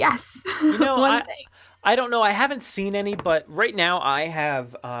one. Yes. You know, one thing. I don't know. I haven't seen any, but right now I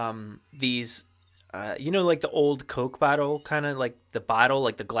have these... like the old Coke bottle, kind of like the bottle,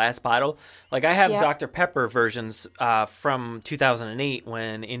 like the glass bottle. Like I have Dr. Pepper versions from 2008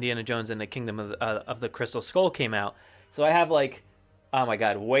 when Indiana Jones and the Kingdom of the Crystal Skull came out. So I have like, oh my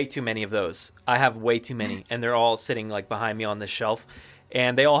God, way too many of those. I have way too many, and they're all sitting like behind me on this shelf.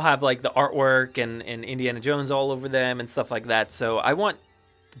 And they all have like the artwork and Indiana Jones all over them and stuff like that. So I want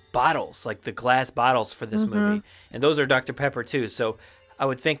bottles, like the glass bottles for this movie. And those are Dr. Pepper too. So I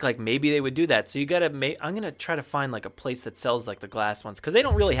would think like maybe they would do that. So you gotta I'm gonna try to find like a place that sells like the glass ones, because they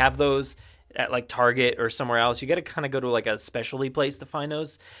don't really have those at like Target or somewhere else. You gotta kind of go to like a specialty place to find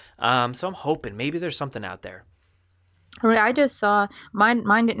those. So I'm hoping maybe there's something out there. I just saw mine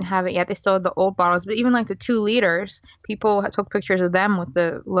didn't have it yet. They still had the old bottles, but even like the 2 liters, people took pictures of them with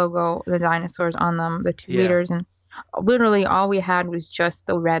the logo, the dinosaurs on them, the 2 liters, and literally all we had was just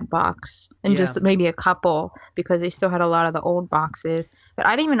the red box and just maybe a couple, because they still had a lot of the old boxes. But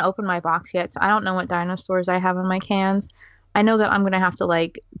I didn't even open my box yet, so I don't know what dinosaurs I have in my cans. I know that I'm gonna have to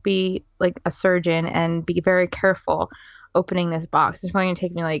like be like a surgeon and be very careful opening this box. It's probably gonna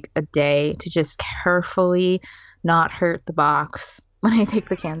take me like a day to just carefully not hurt the box when I take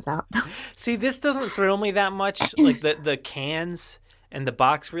the cans out. See, this doesn't thrill me that much, like the cans and the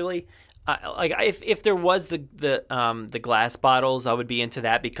box really. Like if there was the glass bottles, I would be into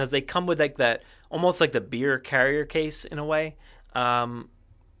that, because they come with like that almost like the beer carrier case in a way.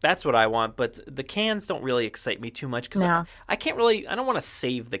 That's what I want, but the cans don't really excite me too much, because I can't really. I don't want to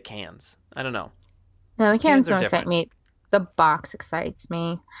save the cans. I don't know. No, the cans don't excite me. The box excites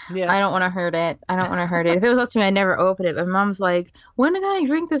me. Yeah. I don't want to hurt it. If it was up to me, I'd never open it. But Mom's like, "When can I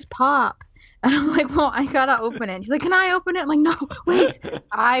drink this pop?" And I'm like, well, I gotta open it. She's like, can I open it? I'm like, no, wait,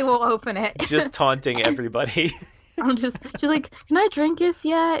 I will open it. Just taunting everybody. She's like, can I drink this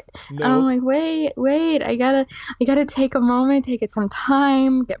yet? No. And I'm like, wait, I gotta take a moment, take it some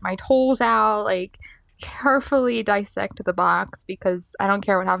time, get my tools out, like carefully dissect the box, because I don't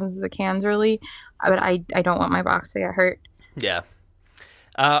care what happens to the cans really, but I don't want my box to get hurt. Yeah.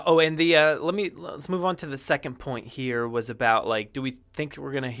 And let's move on to the second point here, was about like, do we think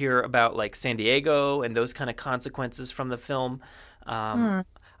we're going to hear about like San Diego and those kind of consequences from the film? I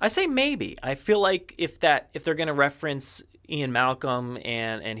say maybe. I feel like if they're going to reference Ian Malcolm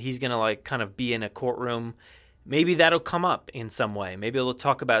and he's going to like kind of be in a courtroom, maybe that'll come up in some way. Maybe they'll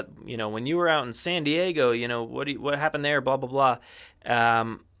talk about, when you were out in San Diego, what happened there, blah, blah, blah.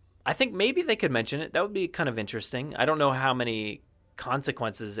 I think maybe they could mention it. That would be kind of interesting. I don't know how many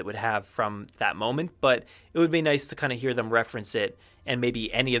consequences it would have from that moment, but it would be nice to kind of hear them reference it, and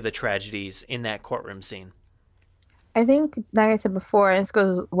maybe any of the tragedies in that courtroom scene. I think, like I said before, and this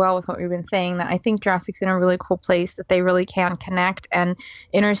goes well with what we've been saying, that I think Jurassic's in a really cool place that they really can connect and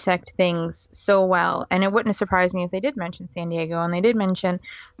intersect things so well. And it wouldn't surprise me if they did mention San Diego and they did mention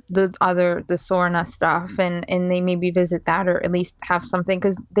the Sorna stuff, and they maybe visit that, or at least have something,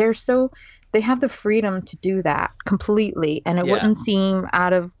 because they have the freedom to do that completely, and it wouldn't seem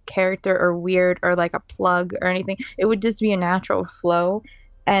out of character or weird or like a plug or anything. It would just be a natural flow,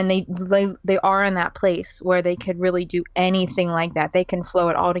 and they are in that place where they could really do anything like that. They can flow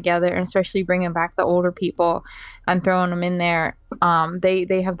it all together, and especially bringing back the older people and throwing them in there.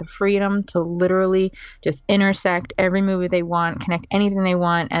 They have the freedom to literally just intersect every movie they want, connect anything they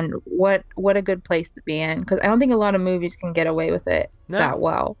want, and what a good place to be in, because I don't think a lot of movies can get away with it that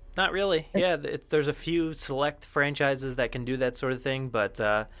well. Not really. Yeah, there's a few select franchises that can do that sort of thing, but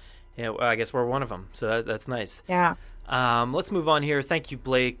I guess we're one of them, so that's nice. Yeah. Let's move on here. Thank you,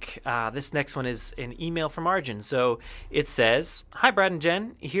 Blake. This next one is an email from Arjun. So it says, "Hi, Brad and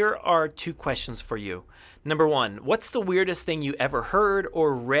Jen. Here are 2 questions for you. Number 1, what's the weirdest thing you ever heard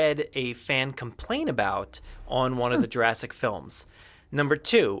or read a fan complain about on one of the Jurassic films? Number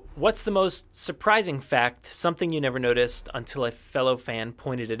 2, what's the most surprising fact, something you never noticed until a fellow fan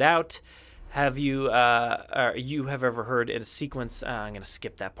pointed it out? have you you have ever heard in a sequence? I'm gonna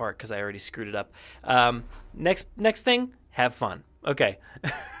skip that part because I already screwed it up. Next thing, have fun. Okay.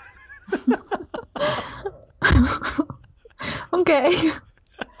 Okay.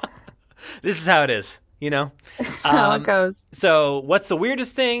 This is how it is, That's how it goes. So, what's the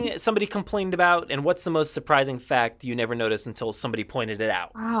weirdest thing somebody complained about, and what's the most surprising fact you never noticed until somebody pointed it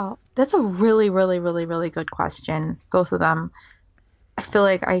out? Wow, that's a really, really, really, really good question. Both of them. I feel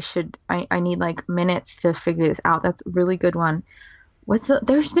like I need like minutes to figure this out. That's a really good one.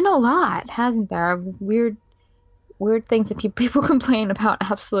 There's been a lot, hasn't there? Of weird things that people complain about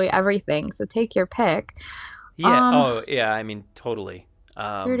absolutely everything. So take your pick. Yeah. I mean, totally.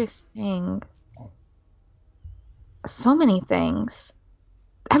 Weirdest thing. So many things.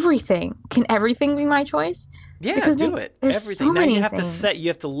 Everything. Can everything be my choice? Yeah, because do it. Everything. So now many you have things. you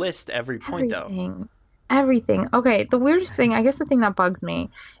have to list every point though. Everything. Okay, the weirdest thing, I guess the thing that bugs me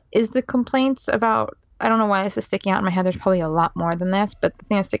is the complaints about, I don't know why this is sticking out in my head. There's probably a lot more than this, but the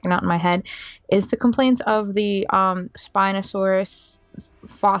thing that's sticking out in my head is the complaints of the Spinosaurus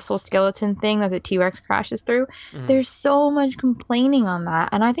fossil skeleton thing that the T-Rex crashes through. There's so much complaining on that,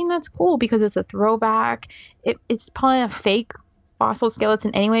 and I think that's cool because it's a throwback. It's probably a fake fossil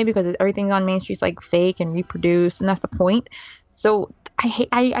skeleton anyway because everything on Main Street's like fake and reproduced, and that's the point. So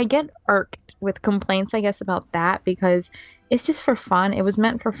I get irked with complaints, I guess, about that because it's just for fun. It was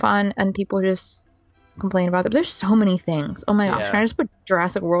meant for fun, and people just complain about it. There's so many things. Oh my gosh, can I just put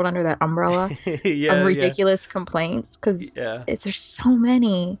Jurassic World under that umbrella of ridiculous complaints? Because there's so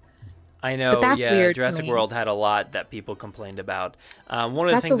many. I know. But that's weird. Jurassic World had a lot that people complained about. One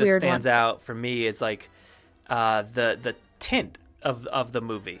of the things that stands out for me is like the tint of the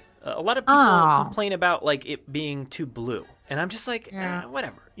movie. A lot of people complain about like it being too blue, and I'm just like,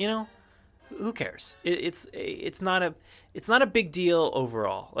 whatever, who cares? It's not a big deal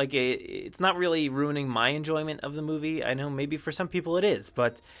overall. Like it's not really ruining my enjoyment of the movie. I know maybe for some people it is,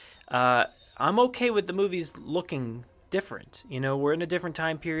 but I'm okay with the movies looking different. We're in a different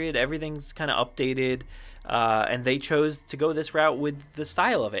time period. Everything's kind of updated, and they chose to go this route with the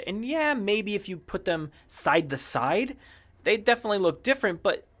style of it. And yeah, maybe if you put them side to side, they definitely look different.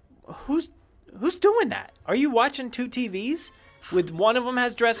 But who's doing that? Are you watching two TVs? With one of them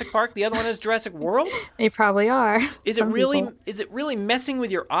has Jurassic Park, the other one has Jurassic World? They probably are. Is it really messing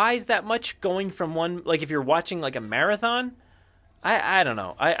with your eyes that much going from one, like if you're watching like a marathon? I don't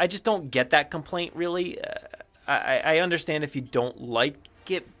know. I just don't get that complaint really. I understand if you don't like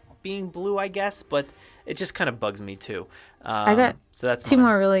it being blue, I guess, but it just kind of bugs me too. I got so that's two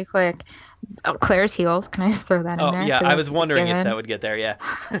more really quick. Claire's heels. Can I just throw that in there? Oh, yeah. I was wondering if that would get there. Yeah.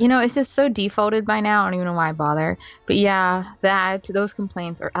 It's just so defaulted by now. I don't even know why I bother. But yeah, those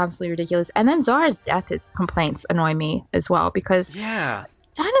complaints are absolutely ridiculous. And then Zara's death complaints annoy me as well because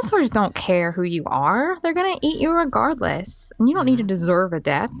dinosaurs don't care who you are. They're going to eat you regardless. And you don't need to deserve a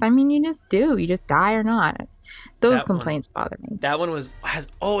death. I mean, you just do. You just die or not. Those complaints bother me. That one has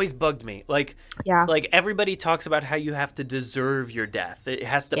always bugged me. Like everybody talks about how you have to deserve your death. It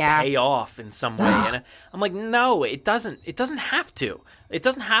has to pay off in some way. And I'm like, no, it doesn't. It doesn't have to. It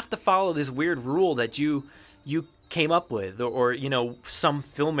doesn't have to follow this weird rule that you came up with, or some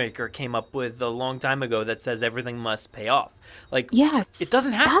filmmaker came up with a long time ago that says everything must pay off. Like, it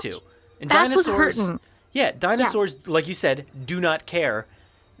doesn't have to. And dinosaurs, dinosaurs, like you said, do not care.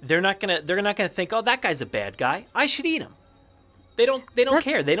 They're not gonna think, oh, that guy's a bad guy, I should eat him. They don't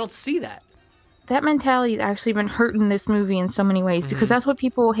care. They don't see that. That mentality has actually been hurting this movie in so many ways because that's what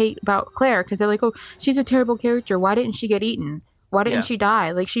people hate about Claire, because they're like, oh, she's a terrible character. Why didn't she get eaten? Why didn't she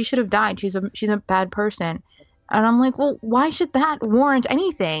die? Like, she should have died. She's a bad person. And I'm like, well, why should that warrant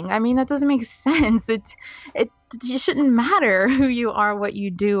anything? I mean, that doesn't make sense. It shouldn't matter who you are, what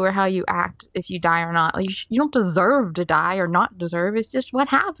you do, or how you act if you die or not. Like, you don't deserve to die or not deserve. It's just what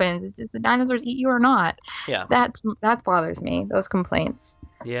happens. It's just the dinosaurs eat you or not. Yeah. That bothers me, those complaints.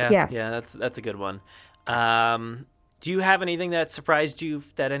 Yeah. Yes. Yeah, that's a good one. Do you have anything that surprised you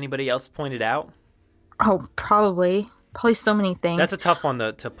that anybody else pointed out? Oh, probably so many things. That's a tough one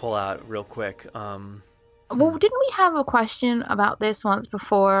to pull out real quick. Well, didn't we have a question about this once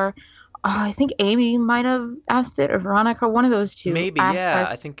before? I think Amy might have asked it, or Veronica, one of those two. Maybe, yeah.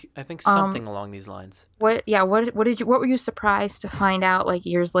 I think something along these lines. What were you surprised to find out like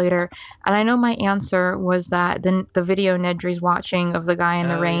years later? And I know my answer was that the video Nedry's watching of the guy in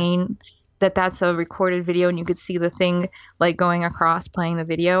the rain, that's a recorded video and you could see the thing like going across playing the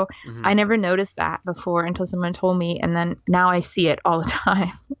video. Mm-hmm. I never noticed that before until someone told me, and then now I see it all the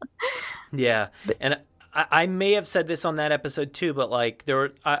time. Yeah, and I may have said this on that episode too, but like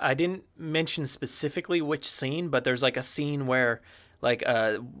I didn't mention specifically which scene, but there's like a scene where like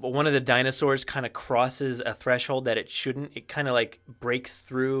one of the dinosaurs kind of crosses a threshold that it shouldn't. It kind of like breaks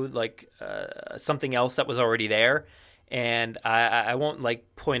through like something else that was already there. And I won't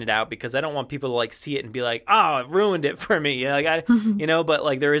like point it out because I don't want people to like see it and be like, oh, it ruined it for me. Like but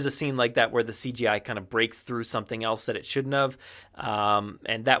like there is a scene like that where the CGI kind of breaks through something else that it shouldn't have.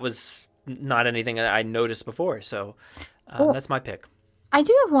 And that was not anything that I noticed before. So that's my pick. I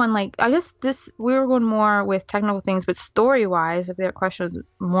do have one, like, I guess we were going more with technical things, but story-wise, if their question was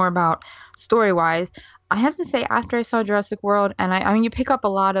more about story-wise, I have to say, after I saw Jurassic World, and I mean, you pick up a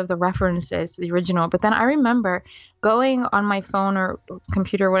lot of the references to the original, but then I remember going on my phone or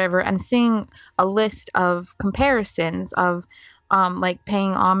computer or whatever and seeing a list of comparisons of, like,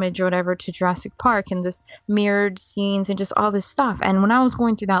 paying homage or whatever to Jurassic Park and this mirrored scenes and just all this stuff. And when I was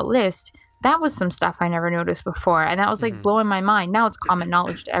going through that list, that was some stuff I never noticed before. And that was like blowing my mind. Now it's common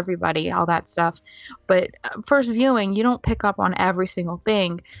knowledge to everybody, all that stuff. But first viewing, you don't pick up on every single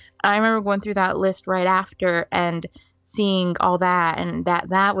thing. I remember going through that list right after and seeing all that. And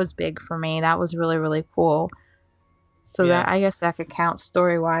that was big for me. That was really, really cool. So that I guess that could count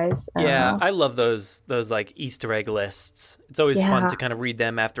story-wise. I love those like Easter egg lists. It's always fun to kind of read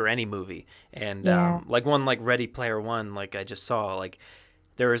them after any movie. And like one like Ready Player One, like I just saw, like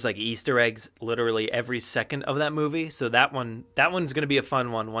there was like Easter eggs literally every second of that movie. So that one's going to be a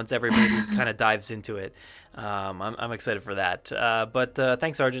fun one once everybody kind of dives into it. I'm excited for that. But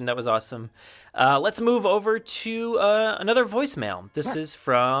thanks, Arjun. That was awesome. Let's move over to another voicemail. This is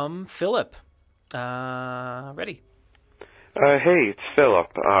from Philip. Ready? Hey, it's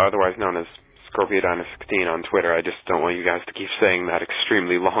Philip, otherwise known as Scorpiodina16 on Twitter. I just don't want you guys to keep saying that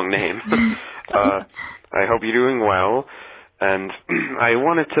extremely long name. I hope you're doing well. And I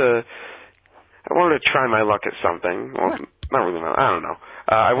wanted to try my luck at something. Well, not really. I don't know.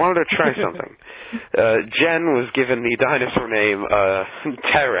 I wanted to try something. Jen was given the dinosaur name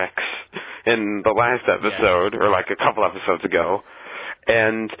Terek in the last episode, or like a couple episodes ago,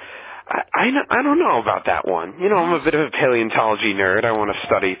 and I don't know about that one. You know, I'm a bit of a paleontology nerd. I want to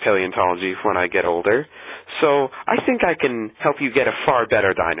study paleontology when I get older. So I think I can help you get a far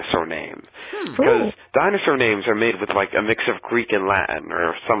better dinosaur name. Because dinosaur names are made with like a mix of Greek and Latin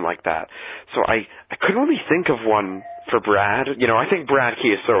or something like that. So I could only think of one for Brad. You know, I think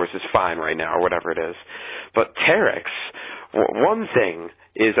Brachiosaurus is fine right now or whatever it is. But Terex, one thing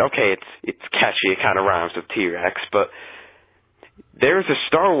is, okay, it's catchy, it kind of rhymes with T-Rex, but there's a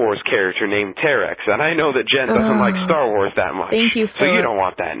Star Wars character named Terex, and I know that Jen doesn't like Star Wars that much. Thank you, Philip. So you don't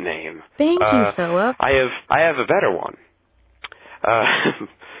want that name. Thank you, Philip. I have a better one.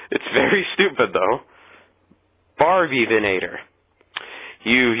 It's very stupid, though. Barbie Venator.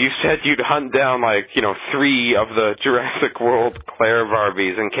 You said you'd hunt down, like, 3 of the Jurassic World Claire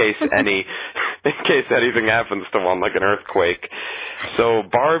Barbies in case anything happens to one, like an earthquake. So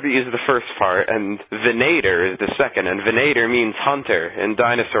Barbie is the first part, and Venator is the second, and Venator means hunter in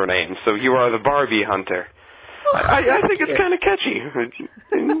dinosaur names, so you are the Barbie hunter. I think it's kind of catchy.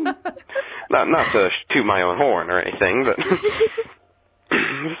 Not to toot my own horn or anything, but...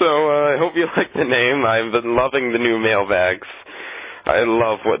 So I hope you like the name. I've been loving the new mailbags. I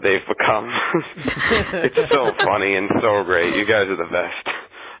love what they've become. It's so funny and so great. You guys are the best.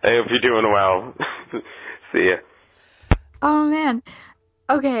 I hope you're doing well. See ya. Oh, man.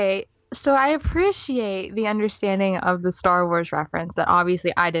 Okay, so I appreciate the understanding of the Star Wars reference that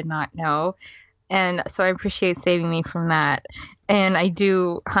obviously I did not know. And so I appreciate saving me from that. And I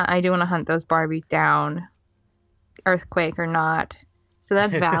do want to hunt those Barbies down, earthquake or not. So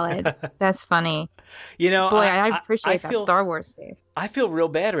that's valid. That's funny. Boy, I appreciate that Star Wars save. I feel real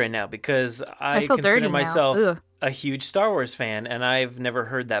bad right now because I consider myself a huge Star Wars fan, and I've never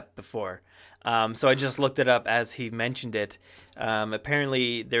heard that before. So I just looked it up as he mentioned it.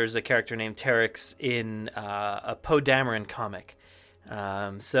 Apparently, there's a character named Terex in a Poe Dameron comic.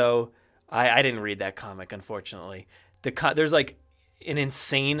 So I didn't read that comic, unfortunately. There's like an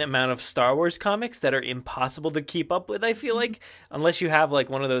insane amount of Star Wars comics that are impossible to keep up with, I feel like, unless you have like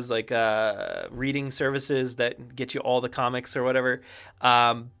one of those like reading services that get you all the comics or whatever.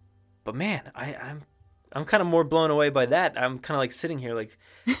 But man, I'm kind of more blown away by that. I'm kind of like sitting here like,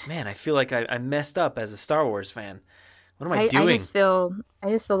 man, I feel like I messed up as a Star Wars fan. What am I doing? I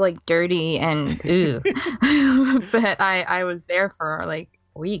just feel like dirty and ooh. But I was there for like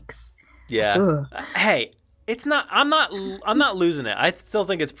weeks. Yeah. Ugh. Hey, I'm not losing it. I still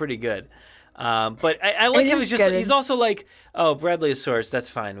think it's pretty good. But I like him. He's also like Oh, Bradleyosaurus, that's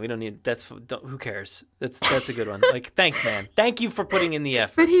fine. We don't need who cares? That's a good one. Like, thanks, man. Thank you for putting in the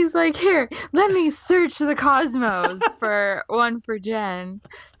effort. But he's like, here, let me search the cosmos for one for Jen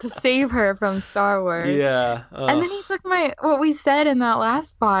to save her from Star Wars. Yeah. And then he took what we said in that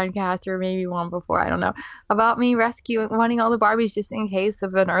last podcast, or maybe one before, I don't know, about me wanting all the Barbies just in case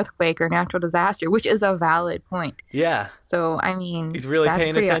of an earthquake or natural disaster, which is a valid point. Yeah. So, I mean, he's really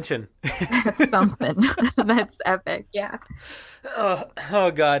paying attention. That's something. That's epic. Yeah.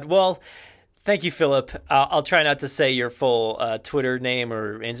 Oh, God. Well, thank you, Philip. I'll try not to say your full Twitter name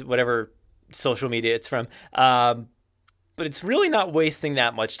or whatever social media it's from. But it's really not wasting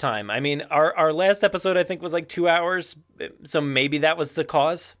that much time. I mean, our last episode, I think, was like 2 hours. So maybe that was the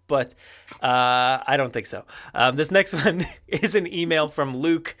cause. But I don't think so. This next one is an email from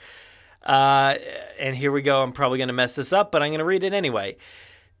Luke. And here we go. I'm probably going to mess this up, but I'm going to read it anyway.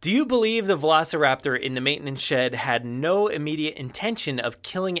 Do you believe the Velociraptor in the maintenance shed had no immediate intention of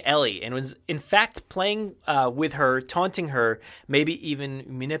killing Ellie and was in fact playing with her, taunting her, maybe even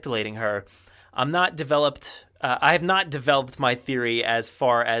manipulating her? I have not developed my theory as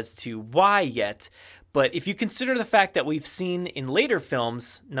far as to why yet, but if you consider the fact that we've seen in later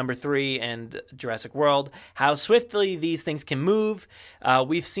films, number 3 and Jurassic World, how swiftly these things can move,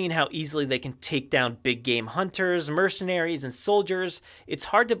 we've seen how easily they can take down big game hunters, mercenaries, and soldiers, it's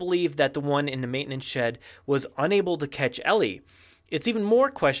hard to believe that the one in the maintenance shed was unable to catch Ellie. It's even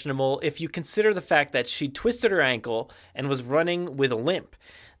more questionable if you consider the fact that she twisted her ankle and was running with a limp.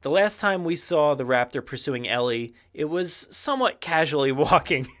 The last time we saw the raptor pursuing Ellie, it was somewhat casually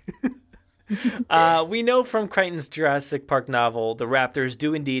walking. We know from Crichton's Jurassic Park novel, the raptors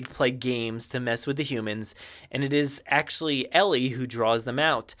do indeed play games to mess with the humans, and it is actually Ellie who draws them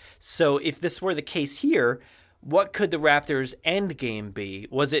out. So if this were the case here, what could the raptors' end game be?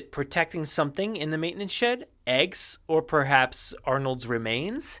 Was it protecting something in the maintenance shed? Eggs? Or perhaps Arnold's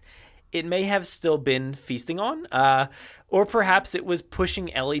remains? It may have still been feasting on. Or perhaps it was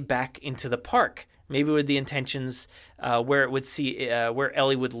pushing Ellie back into the park. Maybe with the intentions where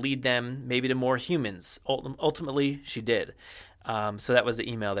Ellie would lead them, maybe to more humans. Ultimately, she did. So that was the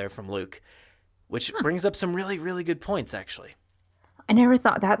email there from Luke, which brings up some really, really good points, actually. I never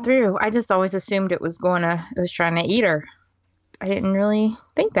thought that through. I just always assumed it was trying to eat her. I didn't really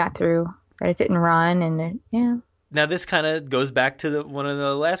think that through. That it didn't run yeah. Now, this kind of goes back to one of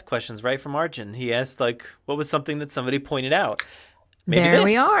the last questions, right, from Arjun. He asked, what was something that somebody pointed out? Maybe there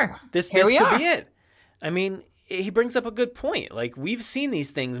we are. This could be it. I mean, he brings up a good point. Like, we've seen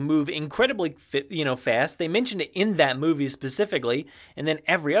these things move incredibly, fast. They mentioned it in that movie specifically, and then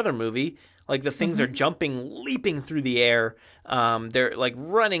every other movie, like the things are jumping, leaping through the air. They're like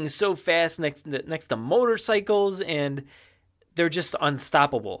running so fast next to motorcycles, and they're just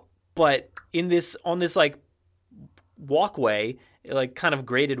unstoppable. But on this like walkway, like kind of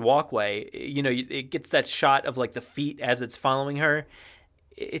graded walkway, it gets that shot of like the feet as it's following her.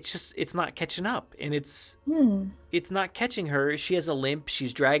 It's not catching up, and it's not catching her. She has a limp.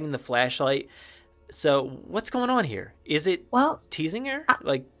 She's dragging the flashlight. So what's going on here? Is it teasing her?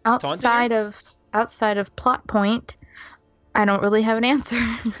 Like outside of plot point, I don't really have an answer.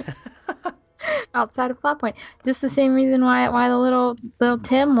 Outside of plot point, just the same reason why the little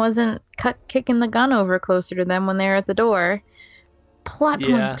Tim wasn't kicking the gun over closer to them when they were at the door. Plot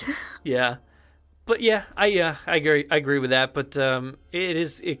point. Yeah. But yeah, I agree with that. But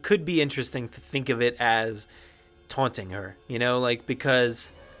it could be interesting to think of it as taunting her,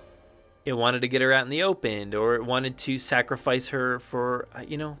 because it wanted to get her out in the open, or it wanted to sacrifice her for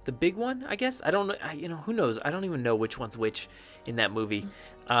the big one. I guess I don't know. Who knows? I don't even know which one's which in that movie.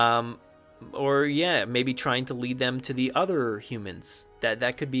 Or maybe trying to lead them to the other humans.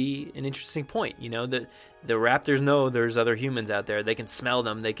 That could be an interesting point. The raptors know there's other humans out there. They can smell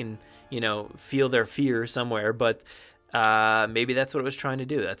them. They can feel their fear somewhere. But maybe that's what it was trying to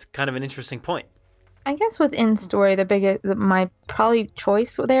do. That's kind of an interesting point. I guess within story, my probably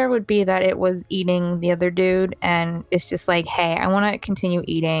choice there would be that it was eating the other dude, and it's just like, hey, I want to continue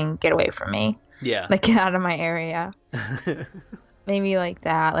eating. Get away from me. Yeah. Like, get out of my area. Maybe like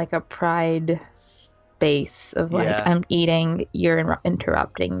that, like a pride space of like, I'm eating, you're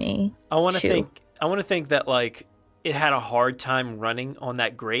interrupting me. I want to think that like it had a hard time running on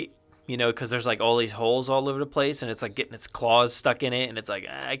that grate, because there's like all these holes all over the place, and it's like getting its claws stuck in it, and it's like,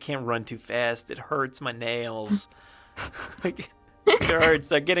 I can't run too fast. It hurts my nails. Like, it hurts.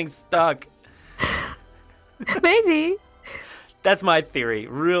 They're getting stuck. Maybe. That's my theory.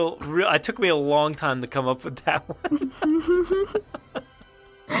 Real. It took me a long time to come up with that one.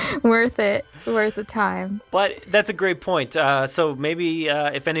 Worth it. Worth the time. But that's a great point. So maybe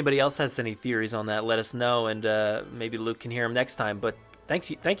if anybody else has any theories on that, let us know, and maybe Luke can hear them next time. But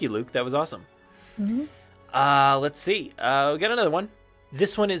thank you, Luke. That was awesome. Mm-hmm. Let's see. We got another one.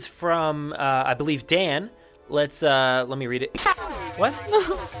 This one is from, I believe, Dan. Let me read it. What?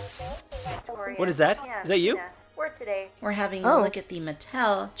 What is that? Is that you? We're having a look at the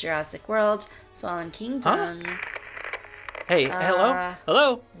Mattel Jurassic World Fallen Kingdom. Huh? Hey, hello?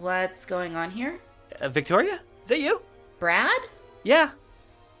 Hello? What's going on here? Victoria? Is that you? Brad? Yeah.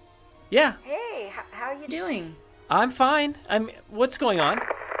 Yeah. Hey, how are you doing? I'm fine. What's going on?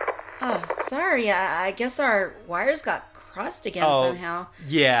 Oh, sorry. I guess our wires got crossed again somehow.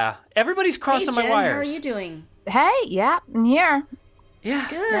 Yeah. Everybody's crossing Jen, my wires. How are you doing? Hey, yeah, I'm here. Yeah.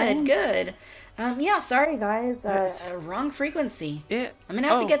 Good. Yeah, sorry guys. Wrong frequency. Yeah. I'm gonna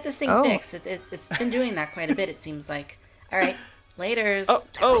have to get this thing fixed. It's been doing that quite a bit, it seems like. All right, laters.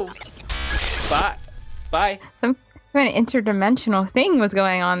 Bye. Some kind of interdimensional thing was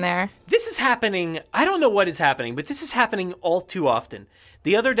going on there. This is happening. I don't know what is happening, but this is happening all too often.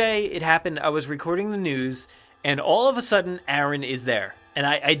 The other day, it happened. I was recording the news, and all of a sudden, Aaron is there, and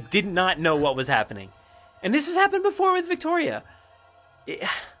I did not know what was happening. And this has happened before with Victoria.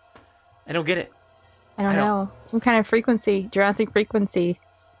 I don't get it. I don't know. Some kind of frequency. Jurassic frequency.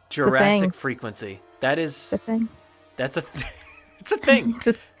 Jurassic frequency. That is the thing. That's it's a thing.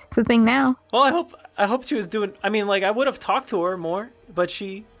 It's a thing now. Well, I hope she was doing. I mean, like I would have talked to her more, but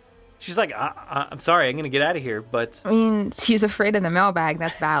she's like, I'm sorry, I'm gonna get out of here. But I mean, she's afraid of the mailbag.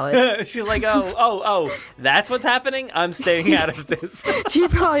 That's valid. She's like, oh, that's what's happening. I'm staying out of this. She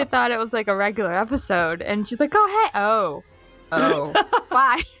probably thought it was like a regular episode, and she's like, oh,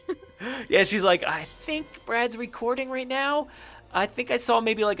 bye. Yeah, she's like, I think Brad's recording right now. I think I saw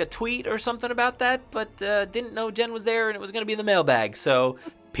maybe like a tweet or something about that, but didn't know Jen was there and it was going to be in the mailbag. So,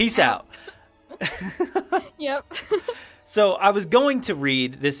 peace out. Yep. So, I was going to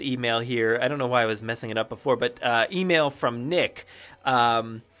read this email here. I don't know why I was messing it up before, but email from Nick.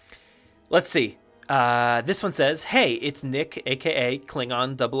 Let's see. This one says, hey, it's Nick, a.k.a.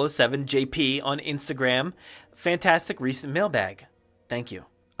 Klingon007 JP on Instagram. Fantastic recent mailbag. Thank you.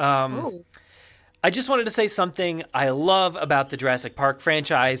 I just wanted to say something I love about the Jurassic Park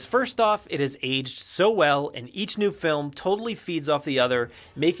franchise. First off, it has aged so well, and each new film totally feeds off the other,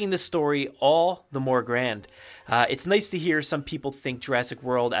 making the story all the more grand. It's nice to hear some people think Jurassic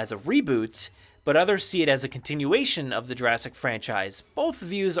World as a reboot, but others see it as a continuation of the Jurassic franchise. Both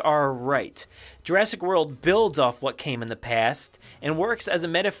views are right. Jurassic World builds off what came in the past and works as a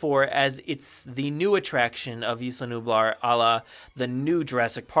metaphor as it's the new attraction of Isla Nublar a la the new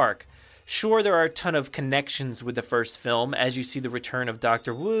Jurassic Park. Sure, there are a ton of connections with the first film, as you see the return of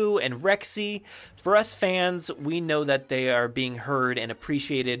Dr. Wu and Rexy. For us fans, we know that they are being heard and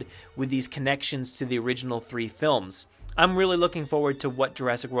appreciated with these connections to the original 3 films. I'm really looking forward to what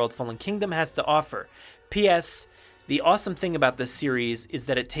Jurassic World Fallen Kingdom has to offer. P.S. The awesome thing about this series is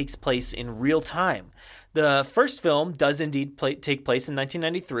that it takes place in real time. The first film does indeed take place in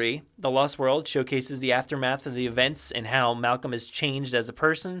 1993. The Lost World showcases the aftermath of the events and how Malcolm has changed as a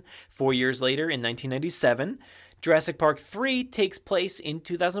person 4 years later in 1997. Jurassic Park 3 takes place in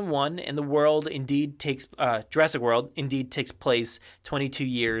 2001, and Jurassic World indeed takes place 22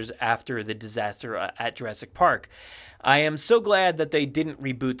 years after the disaster at Jurassic Park. I am so glad that they didn't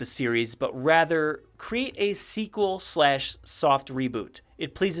reboot the series, but rather create a sequel/soft reboot.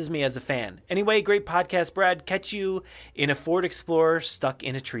 It pleases me as a fan. Anyway, great podcast, Brad. Catch you in a Ford Explorer stuck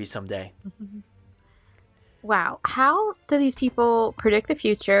in a tree someday. Wow. How do these people predict the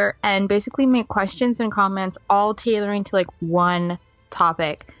future and basically make questions and comments all tailoring to like one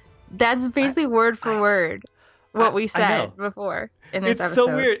topic? That's basically word for word what we said before in this episode. It's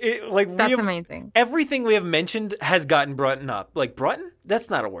so weird. That's amazing. Everything we have mentioned has gotten brought up. Like, brought?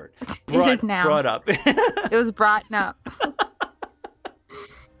 That's not a word. It is now. Brought up. It was brought up.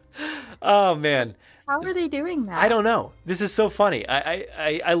 Oh, man. How are they doing that? I don't know. This is so funny.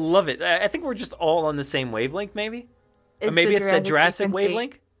 I love it. I think we're just all on the same wavelength, maybe? Maybe it's the Jurassic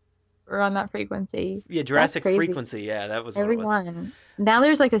wavelength? We're on that frequency. Yeah, Jurassic frequency. Yeah, that was everyone. What it was. Now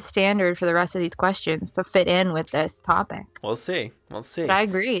there's like a standard for the rest of these questions to fit in with this topic. We'll see. But I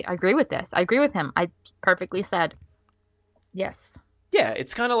agree. I agree with this. I agree with him. I perfectly said yes. Yeah,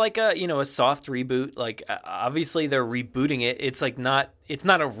 it's kind of like a soft reboot. Like obviously they're rebooting it. It's like it's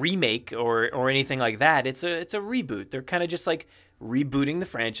not a remake or anything like that. It's a reboot. They're kind of just like rebooting the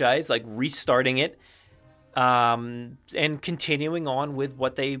franchise, like restarting it, and continuing on with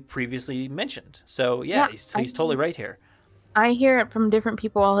what they previously mentioned. So yeah, he's totally right here. I hear it from different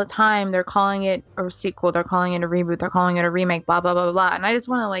people all the time. They're calling it a sequel. They're calling it a reboot. They're calling it a remake. Blah blah blah blah. Blah. And I just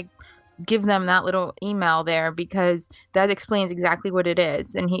want to like give them that little email there because that explains exactly what it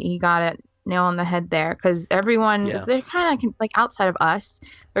is. And he got it nail on the head there because everyone they're kind of like outside of us.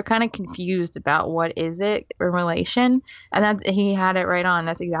 They're kind of confused about what is it in relation. And that he had it right on.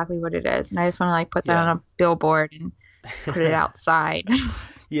 That's exactly what it is. And I just want to like put that on a billboard and put it outside.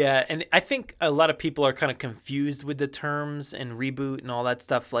 Yeah, and I think a lot of people are kind of confused with the terms and reboot and all that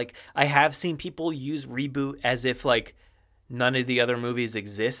stuff. Like, I have seen people use reboot as if, like, none of the other movies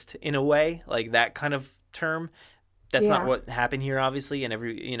exist in a way, like that kind of term. That's not what happened here, obviously, and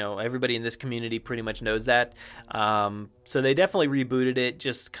everybody in this community pretty much knows that. So they definitely rebooted it,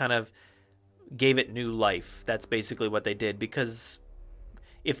 just kind of gave it new life. That's basically what they did, because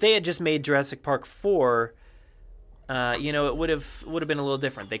if they had just made Jurassic Park 4... it would have been a little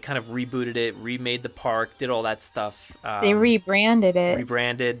different. They kind of rebooted it, remade the park, did all that stuff. They rebranded it.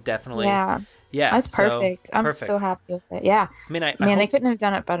 Rebranded, definitely. Yeah. That's perfect. I'm so happy with it. Yeah. I mean, they couldn't have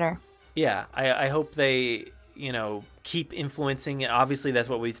done it better. Yeah, I hope they, keep influencing it. Obviously, that's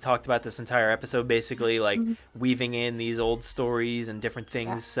what we've talked about this entire episode, basically, like weaving in these old stories and different things.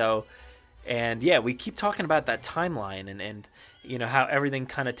 Yeah. So, and we keep talking about that timeline and how everything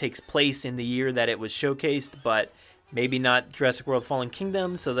kind of takes place in the year that it was showcased, but maybe not Jurassic World Fallen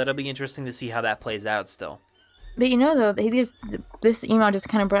Kingdom, so that'll be interesting to see how that plays out still. But though, this email just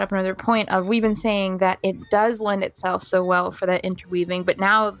kind of brought up another point of we've been saying that it does lend itself so well for that interweaving, but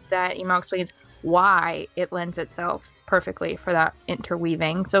now that email explains why it lends itself perfectly for that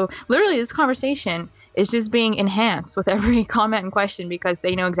interweaving. So literally this conversation is just being enhanced with every comment and question because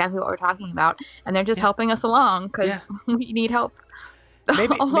they know exactly what we're talking about, and they're just helping us along because we need help.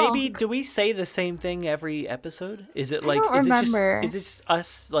 Maybe do we say the same thing every episode? Is it like is it just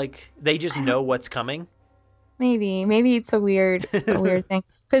us like they just know what's coming? Maybe it's a weird thing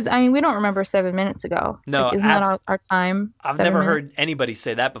because we don't remember 7 minutes ago. No, isn't that our time? I've never heard anybody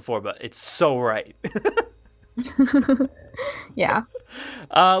say that before, but it's so right. Yeah.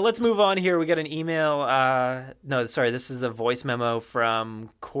 Let's move on here. We got an email. This is a voice memo from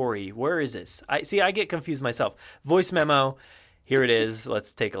Corey. Where is this? I get confused myself. Voice memo. Here it is.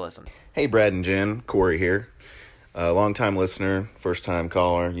 Let's take a listen. Hey, Brad and Jen. Corey here. Long-time listener, first-time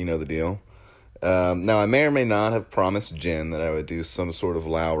caller. You know the deal. Now, I may or may not have promised Jen that I would do some sort of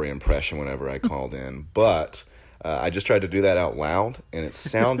Lowry impression whenever I called in, but I just tried to do that out loud, and it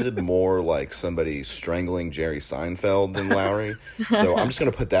sounded more like somebody strangling Jerry Seinfeld than Lowry. So I'm just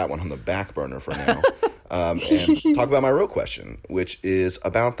going to put that one on the back burner for now and talk about my real question, which is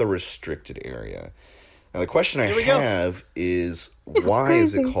about the restricted area. Now, the question I have is, why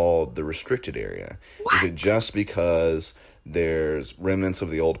is it called the restricted area? What? Is it just because there's remnants of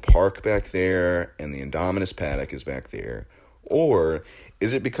the old park back there and the Indominus paddock is back there? Or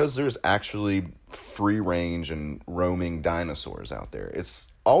is it because there's actually free-range and roaming dinosaurs out there? It's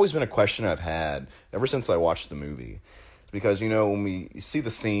always been a question I've had ever since I watched the movie. It's because, when we see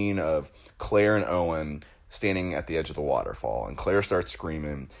the scene of Claire and Owen standing at the edge of the waterfall, and Claire starts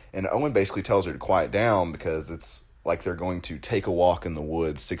screaming, and Owen basically tells her to quiet down because it's like they're going to take a walk in the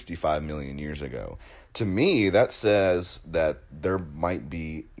woods 65 million years ago. To me, that says that there might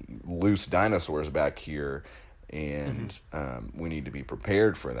be loose dinosaurs back here, and we need to be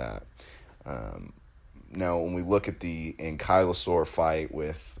prepared for that. Now, when we look at the ankylosaur fight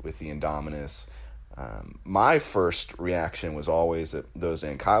with the Indominus, my first reaction was always that those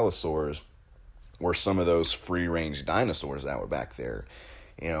ankylosaurs were some of those free-range dinosaurs that were back there.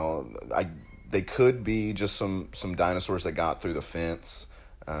 They could be just some dinosaurs that got through the fence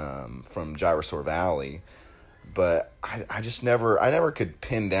from Gyrosaur Valley, but I never could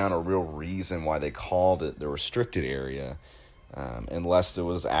pin down a real reason why they called it the restricted area, unless there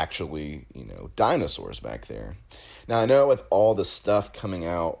was actually dinosaurs back there. Now, I know with all the stuff coming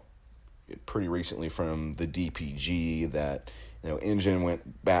out pretty recently from the DPG that InGen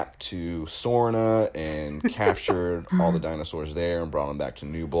went back to Sorna and captured all the dinosaurs there and brought them back to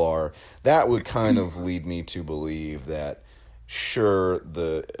Nublar. That would kind of lead me to believe that, sure,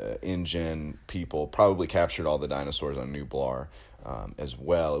 the InGen people probably captured all the dinosaurs on Nublar as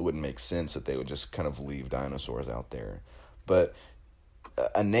well. It wouldn't make sense that they would just kind of leave dinosaurs out there. But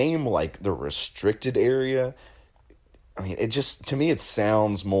a name like the restricted area, to me, it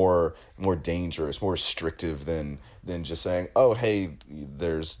sounds more dangerous, more restrictive than just saying, oh, hey,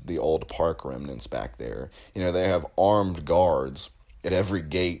 there's the old park remnants back there. They have armed guards at every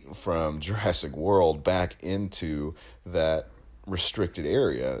gate from Jurassic World back into that restricted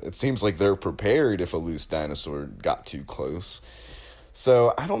area. It seems like they're prepared if a loose dinosaur got too close.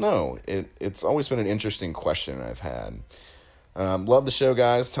 So, I don't know. It's always been an interesting question I've had. Love the show,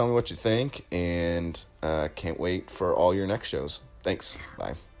 guys. Tell me what you think, and can't wait for all your next shows. Thanks.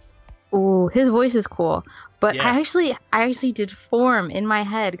 Bye. Ooh, his voice is cool. But Yeah. I actually did form in my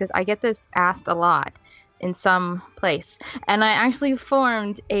head, because I get this asked a lot in some place. And I actually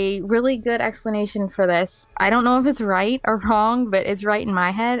formed a really good explanation for this. I don't know if it's right or wrong, but it's right in my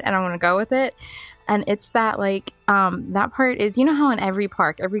head, and I'm going to go with it. And it's that, like, that part is, you know how in every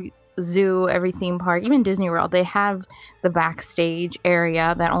park, every zoo, every theme park, even Disney World, they have the backstage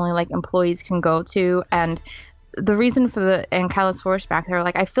area that only, like, employees can go to. And the reason for the Ankylosaurus back there,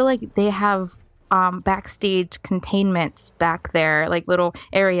 like, I feel like they have backstage containments back there, like little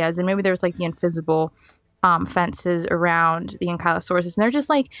areas, and maybe there's like the invisible fences around the Ankylosaurus, and they're just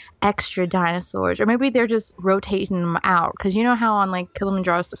like extra dinosaurs, or maybe they're just rotating them out, because you know how on like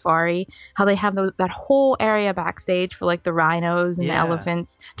Kilimanjaro Safari, how they have that whole area backstage for like the rhinos and the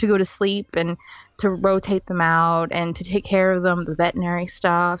elephants to go to sleep and to rotate them out and to take care of them, the veterinary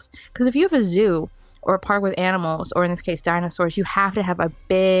stuff. Because if you have a zoo or a park with animals, or in this case dinosaurs, you have to have a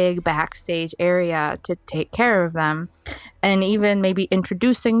big backstage area to take care of them, and even maybe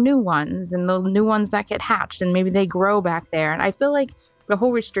introducing new ones, and the new ones that get hatched, and maybe they grow back there. And I feel like the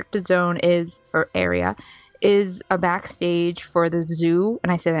whole restricted zone area is a backstage for the zoo,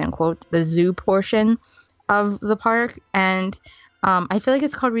 and I say that in quotes, the zoo portion of the park. And I feel like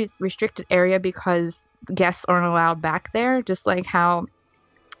it's called restricted area because guests aren't allowed back there, just like how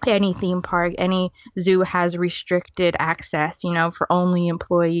any theme park, any zoo has restricted access, for only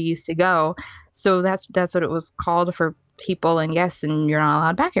employees to go. So that's what it was called for people and guests, and you're not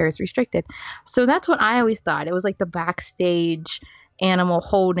allowed back here. It's restricted. So that's what I always thought. It was like the backstage animal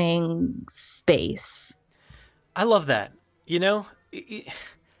holding space. I love that. It's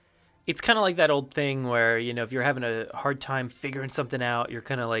kind of like that old thing where, if you're having a hard time figuring something out, you're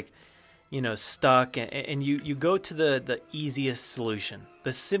kind of like, stuck, and you go to the easiest solution,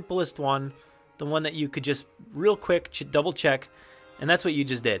 the simplest one, the one that you could just real quick double check, and that's what you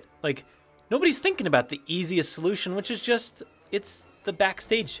just did. Like, nobody's thinking about the easiest solution, which is just, it's the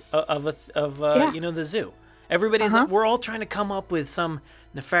backstage of the zoo. Everybody's we're all trying to come up with some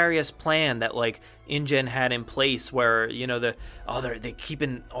nefarious plan that like InGen had in place where they're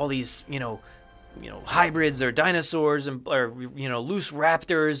keeping all these hybrids or dinosaurs or loose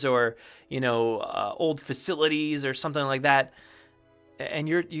raptors or old facilities or something like that, and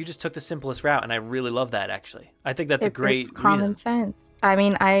you just took the simplest route, and I really love that. Actually, I think that's a great it's common sense. I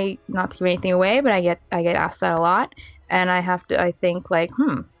mean, not to give anything away, but I get asked that a lot, and I think like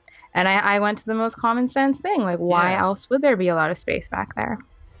and I went to the most common sense thing, like why else would there be a lot of space back there?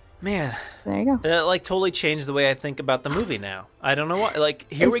 Man, so there you go. It like totally changed the way I think about the movie now. I don't know why.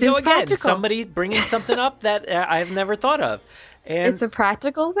 Like here we go again. Practical. Somebody bringing something up that I've never thought of. And it's a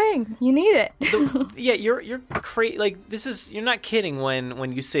practical thing. You need it. You're crazy. Like this is, you're not kidding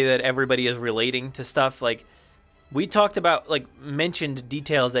when you say that everybody is relating to stuff. Like we talked about, like mentioned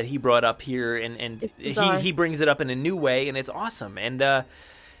details that he brought up here, and he brings it up in a new way, and it's awesome. And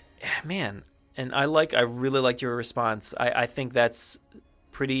man, and I really liked your response. I think that's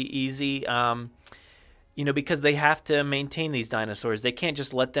pretty easy, because they have to maintain these dinosaurs. They can't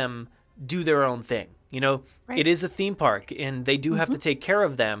just let them do their own thing. Right. It is a theme park, and they do have to take care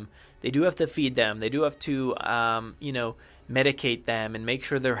of them. They do have to feed them. They do have to, medicate them and make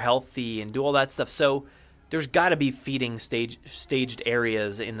sure they're healthy and do all that stuff. So there's got to be feeding staged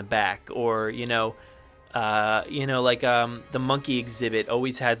areas in the back, or the monkey exhibit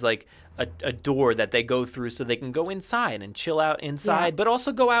always has like a door that they go through so they can go inside and chill out inside, but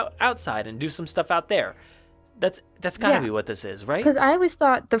also go outside and do some stuff out there. That's got to be what this is, right? Because I always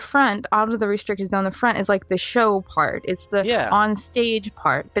thought the front, out of the restricted zone, the front is like the show part. It's the on stage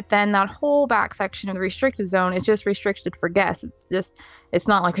part. But then that whole back section of the restricted zone is just restricted for guests. It's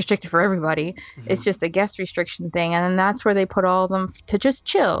not like restricted for everybody. Mm-hmm. It's just a guest restriction thing. And then that's where they put all of them to just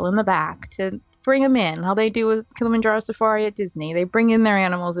chill in the back, to bring them in, how they do with Kilimanjaro Safari at Disney. They bring in their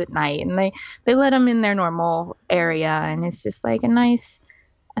animals at night, and they let them in their normal area, and it's just like a nice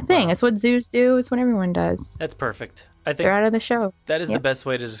thing. Wow. It's what zoos do. It's what everyone does. That's perfect. I think they're out of the show. That is the best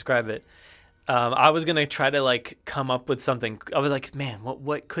way to describe it. I was gonna try to like come up with something. I was like, man,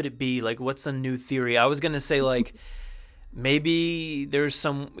 what could it be? Like, what's a new theory? I was gonna say like maybe there's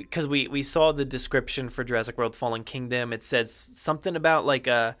some, because we saw the description for Jurassic World: Fallen Kingdom. It says something about like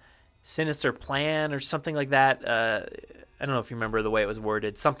a sinister plan or something like that. I don't know if you remember the way it was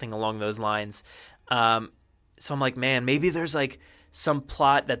worded, something along those lines. So I'm like, man, maybe there's like some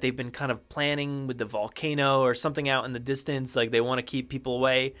plot that they've been kind of planning with the volcano or something out in the distance, like they want to keep people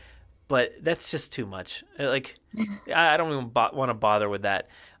away. but that's just too much. Like, I don't even want to bother with that.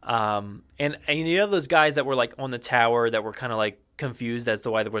 And you know those guys that were like on the tower that were kind of like confused as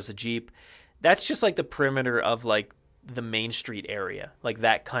to why there was a Jeep? That's just like the perimeter of like the Main Street area, like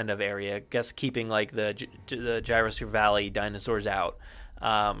that kind of area. I guess keeping like the Jurassic Valley dinosaurs out.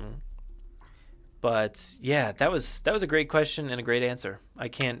 But yeah, that was a great question and a great answer. I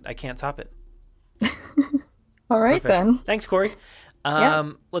can't top it. All right. Perfect. Then. Thanks, Corey.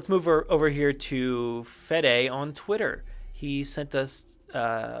 Let's move over here to Fede on Twitter. He sent us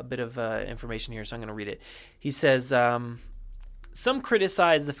a bit of information here, so I'm going to read it. He says, some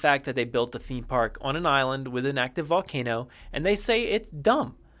criticize the fact that they built a theme park on an island with an active volcano, and they say it's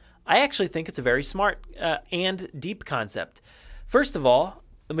dumb. I actually think it's a very smart and deep concept. First of all,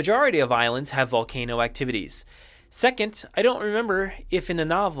 the majority of islands have volcano activities. Second, I don't remember if in the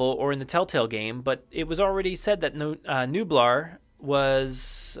novel or in the Telltale game, but it was already said that Nublar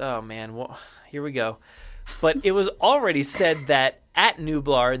was... Oh, man. Well, here we go. But it was already said that at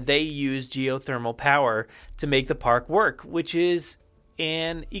Nublar, they used geothermal power to make the park work, which is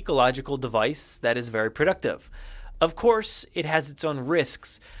an ecological device that is very productive. Of course, it has its own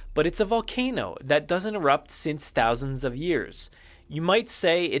risks, but it's a volcano that doesn't erupt since thousands of years. You might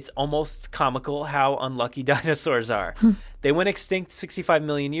say it's almost comical how unlucky dinosaurs are. They went extinct 65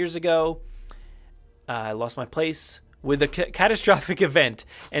 million years ago. I lost my place with a catastrophic event,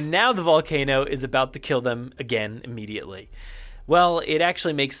 and now the volcano is about to kill them again immediately. Well, it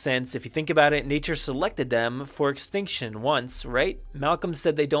actually makes sense if you think about it. Nature selected them for extinction once, right? Malcolm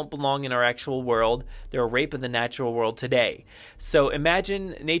said they don't belong in our actual world. They're a rape of the natural world today. So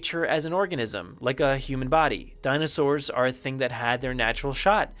imagine nature as an organism, like a human body. Dinosaurs are a thing that had their natural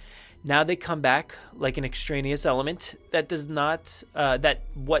shot. Now they come back like an extraneous element that does not, here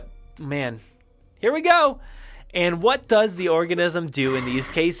we go. And what does the organism do in these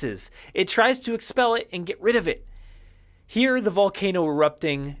cases? It tries to expel it and get rid of it. Here, the volcano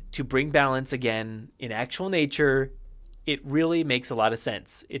erupting to bring balance again in actual nature, it really makes a lot of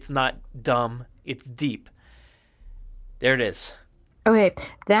sense. It's not dumb, it's deep. There it is. Okay,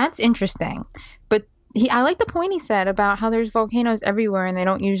 that's interesting. But I like the point he said about how there's volcanoes everywhere and they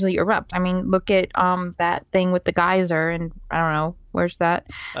don't usually erupt. I mean, look at that thing with the geyser, and I don't know, where's that?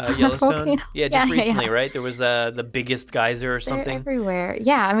 Yellowstone? Yeah, just recently, right? There was the biggest geyser or something. They're everywhere.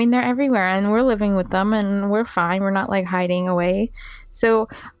 Yeah, I mean, they're everywhere, and we're living with them, and we're fine. We're not, like, hiding away. So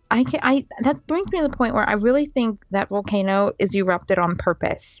that brings me to the point where I really think that volcano is erupted on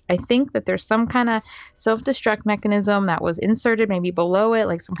purpose. I think that there's some kind of self-destruct mechanism that was inserted maybe below it,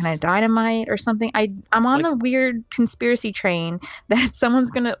 like some kind of dynamite or something. I'm on a weird conspiracy train that someone's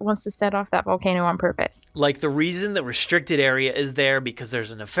wants to set off that volcano on purpose. Like the reason the restricted area is there because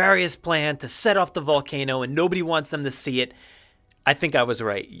there's a nefarious plan to set off the volcano and nobody wants them to see it. I think I was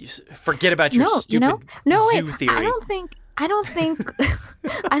right. Forget about your stupid zoo theory. I don't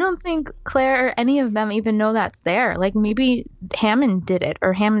think Claire or any of them even know that's there. Like maybe Hammond did it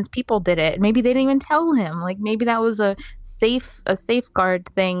or Hammond's people did it. Maybe they didn't even tell him. Like maybe that was a safeguard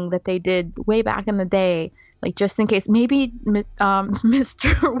thing that they did way back in the day. Like just in case. Maybe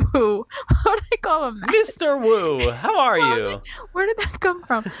Mr. Wu. What do I call him? Mr. Wu. How are you? Where did that come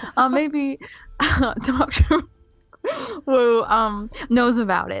from? Maybe Dr. Wu knows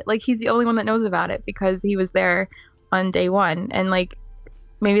about it. Like he's the only one that knows about it because he was there on day one, and like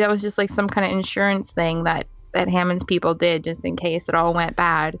maybe that was just like some kind of insurance thing that Hammond's people did just in case it all went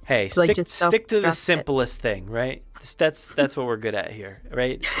bad. Hey, stick to the simplest thing, right? That's what we're good at here,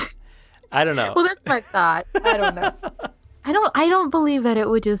 right? I don't know. Well, that's my thought. I don't know. I don't believe that it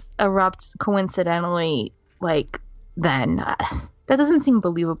would just erupt coincidentally like then. That doesn't seem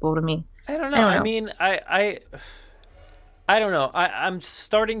believable to me. I don't know. I mean, I don't know. I'm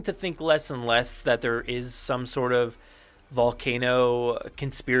starting to think less and less that there is some sort of volcano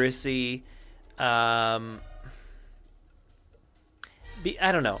conspiracy. I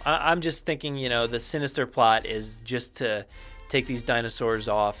don't know. I'm just thinking, the sinister plot is just to take these dinosaurs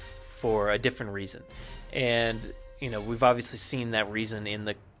off for a different reason. And, we've obviously seen that reason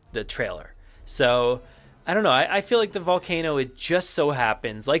in the trailer. So I don't know. I feel like the volcano, it just so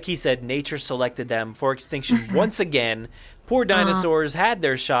happens, like he said, nature selected them for extinction once again. Poor dinosaurs had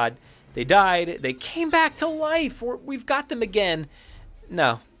their shot. They died. They came back to life. We've got them again.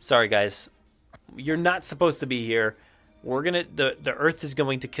 No, sorry guys. You're not supposed to be here. The Earth is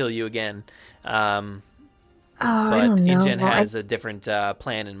going to kill you again. But I don't know. InGen has a different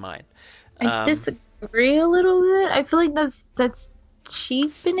plan in mind. I disagree a little bit. I feel like that's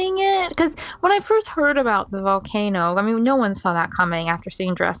cheapening it, because when I first heard about the volcano, I mean, no one saw that coming after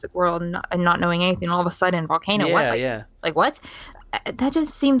seeing Jurassic World and not knowing anything. All of a sudden, volcano. Yeah, what? Like what? that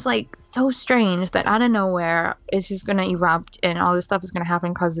just seems like so strange that out of nowhere it's just going to erupt and all this stuff is going to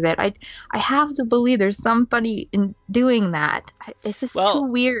happen because of it. I have to believe there's somebody in doing that. It's just too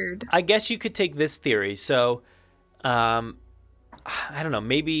weird. I guess you could take this theory. So, I don't know.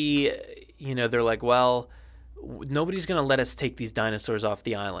 Maybe, they're like, well, nobody's going to let us take these dinosaurs off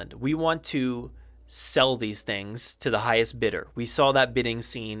the island. We want to sell these things to the highest bidder. We saw that bidding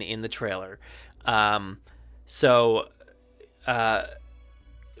scene in the trailer. So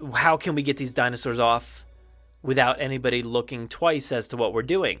how can we get these dinosaurs off without anybody looking twice as to what we're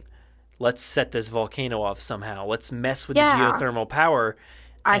doing? Let's set this volcano off somehow. Let's mess with the geothermal power.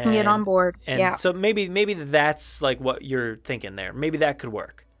 I can get on board. And so maybe that's like what you're thinking there. Maybe that could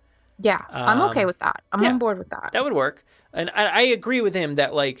work. Yeah, I'm okay with that. I'm on board with that. That would work. And I agree with him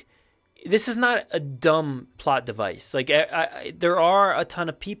that, like, this is not a dumb plot device. Like, there are a ton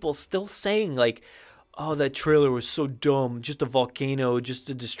of people still saying, like, oh, that trailer was so dumb. Just a volcano, just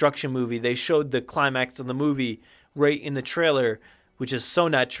a destruction movie. They showed the climax of the movie right in the trailer, which is so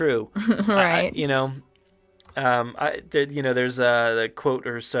not true. Right. There's a quote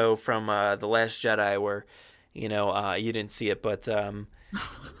or so from The Last Jedi where, you didn't see it, but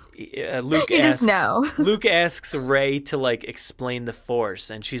Luke asks Rey to, like, explain the Force,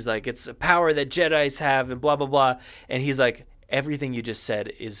 and she's like, it's a power that Jedis have, and blah blah blah, and he's like, everything you just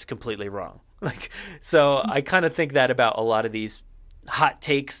said is completely wrong. Like, so I kind of think that about a lot of these hot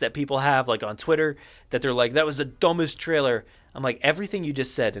takes that people have, like on Twitter, that they're like, that was the dumbest trailer. I'm like, everything you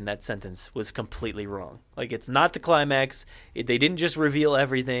just said in that sentence was completely wrong. Like, it's not the climax. They didn't just reveal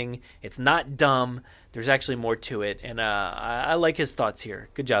everything. It's not dumb. There's actually more to it. And I like his thoughts here.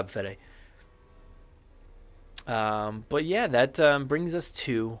 Good job, Fede. But yeah, that brings us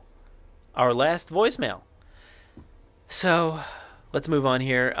to our last voicemail. So let's move on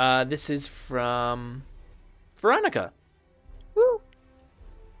here. This is from Veronica. Woo.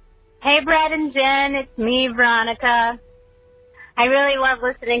 Hey, Brad and Jen. It's me, Veronica. I really love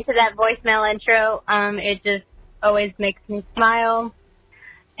listening to that voicemail intro. It just always makes me smile.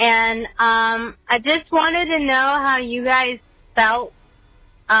 And I just wanted to know how you guys felt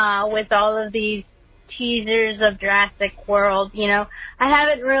with all of these teasers of Jurassic World. I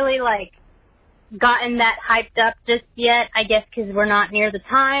haven't really, gotten that hyped up just yet, I guess because we're not near the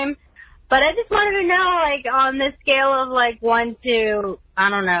time. But I just wanted to know, on the scale of, 1 to,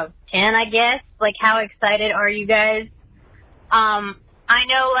 10, I guess, how excited are you guys? I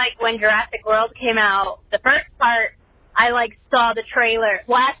know, when Jurassic World came out, the first part, I, saw the trailer.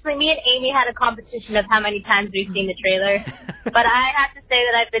 Well, actually, me and Amy had a competition of how many times we've seen the trailer. But I have to say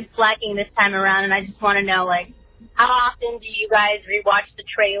that I've been slacking this time around, and I just want to know, how often do you guys rewatch the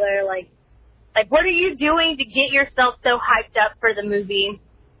trailer? What are you doing to get yourself so hyped up for the movie?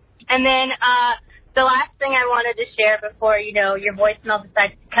 And then, the last thing I wanted to share before, your voicemail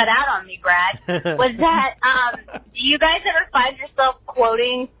decided to cut out on me, Brad, was that, do you guys ever find yourself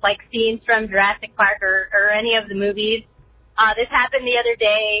quoting, scenes from Jurassic Park or any of the movies? This happened the other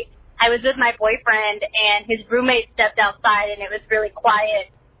day. I was with my boyfriend, and his roommate stepped outside, and it was really quiet.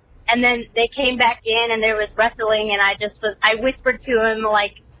 And then they came back in, and there was wrestling, and I whispered to him,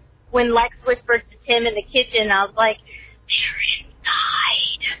 when Lex whispered to Tim in the kitchen, I was like, "Shh,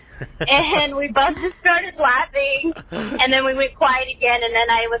 died." And we both just started laughing, and then we went quiet again, and then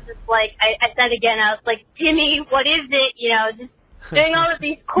I was just I said again, I was like, "Timmy, what is it?" Just doing all of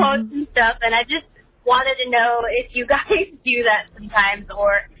these quotes and stuff, and I just wanted to know if you guys do that sometimes,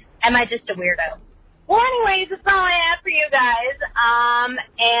 or am I just a weirdo? Well, anyways, that's all I have for you guys,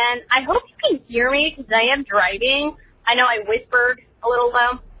 and I hope you can hear me, because I am driving. I know I whispered a little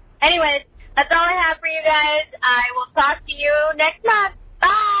low. Anyways, that's all I have for you guys. I will talk to you next month.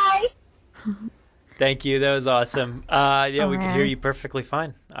 Bye! Thank you. That was awesome. We could hear you perfectly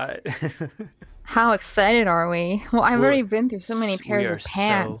fine. How excited are we? Well, I've already been through so many pairs of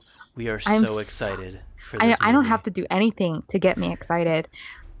pants. We are so excited for this I don't have to do anything to get me excited.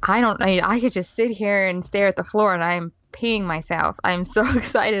 I could just sit here and stare at the floor, and I'm peeing myself. I'm so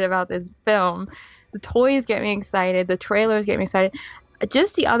excited about this film. The toys get me excited. The trailers get me excited.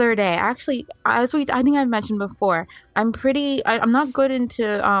 Just the other day, actually, I think I've mentioned before, I'm not good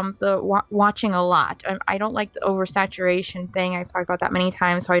into watching a lot. I don't like the oversaturation thing. I've talked about that many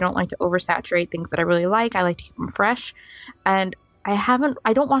times, so I don't like to oversaturate things that I really like. I like to keep them fresh. And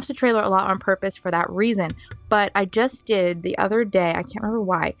I don't watch the trailer a lot on purpose for that reason. But I just did the other day, I can't remember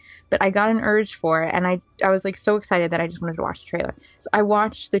why, but I got an urge for it, and I was so excited that I just wanted to watch the trailer. So I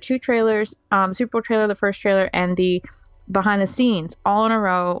watched the 2 trailers, the Super Bowl trailer, the first trailer, and the behind the scenes all in a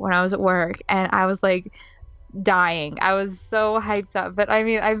row when I was at work, and I was dying. I was so hyped up, but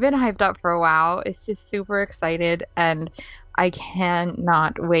I've been hyped up for a while. It's just super excited, and I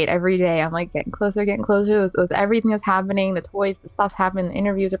cannot wait. Every day I'm like getting closer with everything that's happening, the toys, the stuff's happening, the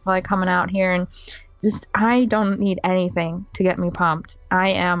interviews are probably coming out here, and just I don't need anything to get me pumped. I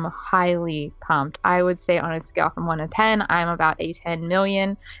am highly pumped. I would say on a scale from 1 to 10, I'm about a 10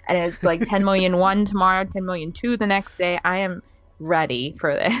 million, and it's like 10 million 1 tomorrow, 10 million 2 the next day. I am ready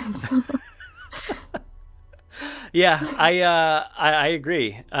for this. Yeah, I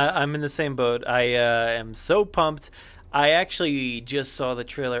agree. I'm in the same boat. I am so pumped. I actually just saw the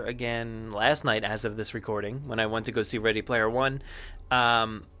trailer again last night as of this recording when I went to go see Ready Player One.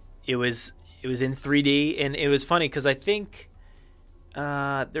 It was in 3D, and it was funny because I think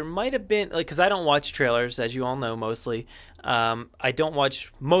there might have been, like, because I don't watch trailers, as you all know, mostly. I don't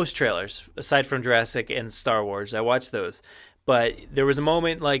watch most trailers, aside from Jurassic and Star Wars. I watch those. But there was a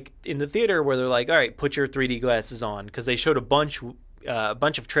moment, like, in the theater where they're like, all right, put your 3D glasses on, because they showed a bunch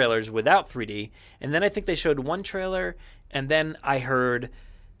of trailers without 3D, and then I think they showed one trailer, and then I heard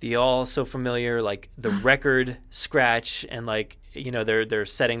the all so familiar, like, the record scratch, and, like, you know, they're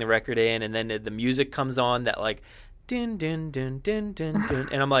setting the record in, and then the music comes on, that, like, dun dun dun dun dun dun,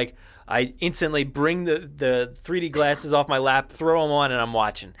 and I'm like, I instantly bring the 3D glasses off my lap, throw them on, and I'm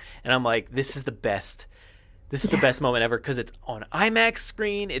watching, and I'm like, this is the best. This is the best moment ever because it's on IMAX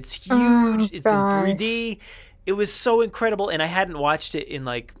screen. It's huge. It's in 3D. It was so incredible, and I hadn't watched it in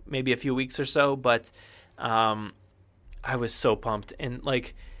like maybe a few weeks or so, but I was so pumped, and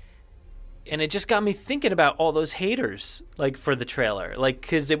it just got me thinking about all those haters, like, for the trailer, like,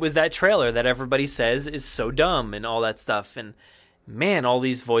 because it was that trailer that everybody says is so dumb and all that stuff, and man, all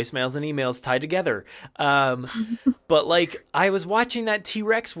these voicemails and emails tied together. But like, I was watching that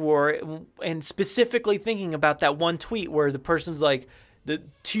T-Rex war and specifically thinking about that one tweet where the person's like,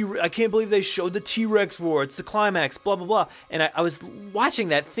 I can't believe they showed the T-Rex roar. It's the climax, blah, blah, blah. And I was watching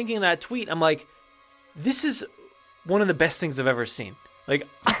that, thinking of that tweet. I'm like, this is one of the best things I've ever seen. Like,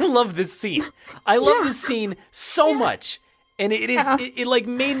 I love this scene. I love this scene so much. And it like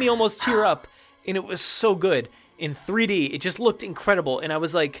made me almost tear up. And it was so good. In 3D, it just looked incredible. And I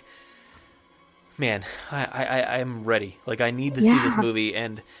was like, man, I'm ready. Like, I need to see this movie.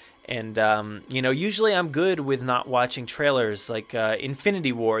 And you know, usually I'm good with not watching trailers. Like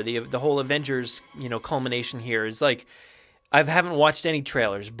Infinity War, the whole Avengers, you know, culmination here is like, I haven't watched any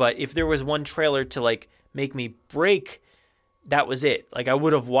trailers, but if there was one trailer to like make me break, that was it. Like, I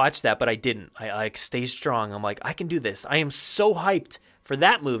would have watched that, but I didn't. I like stay strong. I'm like, I can do this. I am so hyped for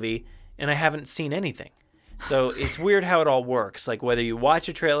that movie, and I haven't seen anything. So it's weird how it all works. Like, whether you watch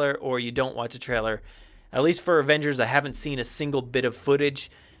a trailer or you don't watch a trailer, at least for Avengers, I haven't seen a single bit of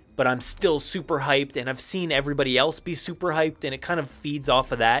footage, but I'm still super hyped, and I've seen everybody else be super hyped, and it kind of feeds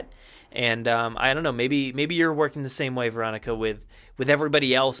off of that. And I don't know, maybe you're working the same way, Veronica, with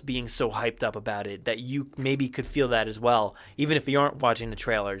everybody else being so hyped up about it, that you maybe could feel that as well, even if you aren't watching the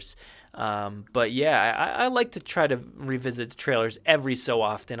trailers. But yeah, I like to try to revisit the trailers every so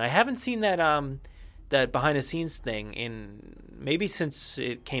often. I haven't seen that behind the scenes thing in maybe since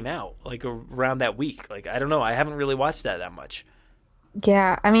it came out, like around that week. Like, I don't know, I haven't really watched that much.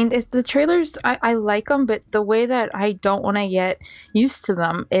 Yeah, I mean, the trailers, I like them, but the way that I don't want to get used to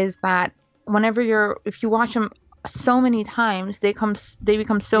them is that if you watch them so many times, they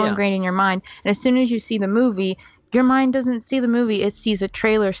become so ingrained in your mind, and as soon as you see the movie, your mind doesn't see the movie, it sees a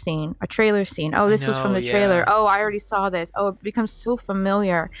trailer scene. Oh, this was from the trailer. Oh, I already saw this. Oh, it becomes so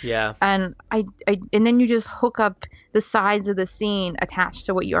familiar. Yeah. And and then you just hook up the sides of the scene attached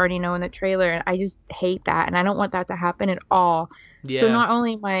to what you already know in the trailer, and I just hate that, and I don't want that to happen at all. Yeah. So not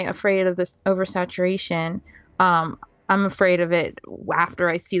only am I afraid of this oversaturation, I'm afraid of it after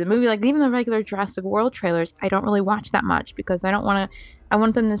I see the movie. Like, even the regular Jurassic World trailers, I don't really watch that much because I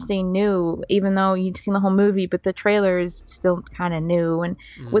want them to stay new, even though you've seen the whole movie, but the trailer is still kind of new. And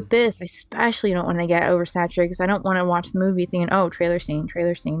with this, I especially don't want to get oversaturated because I don't want to watch the movie thinking, oh, trailer scene,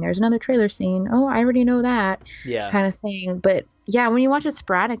 there's another trailer scene. Oh, I already know that kind of thing. But yeah, when you watch it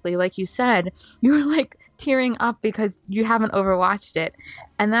sporadically, like you said, you're like tearing up because you haven't overwatched it.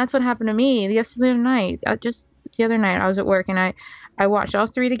 And that's what happened to me the other night. Just the other night, I was at work and I watched all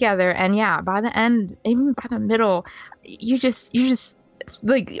three together. And yeah, by the end, even by the middle, you just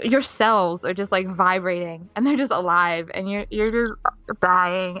like, your cells are just like vibrating and they're just alive, and you're just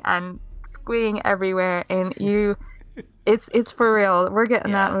dying and squeeing everywhere, and it's for real. We're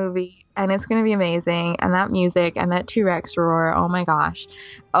getting that movie, and it's gonna be amazing. And that music and that T-Rex roar, oh my gosh,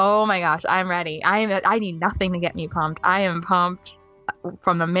 I'm ready. I need nothing to get me pumped. I am pumped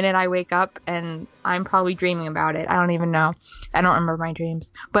from the minute I wake up, and I'm probably dreaming about it. I don't even know. I don't remember my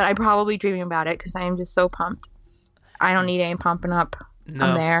dreams, but I'm probably dreaming about it because I am just so pumped. I don't need any pumping up. No.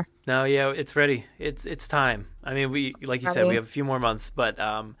 I'm there. No, yeah, it's ready. It's time. I mean, we like you said, we have a few more months, but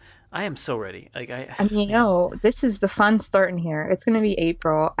I am so ready. Like this is the fun starting here. It's going to be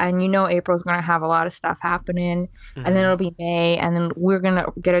April, and April's going to have a lot of stuff happening, and then it'll be May, and then we're going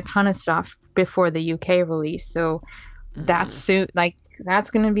to get a ton of stuff before the UK release. So that's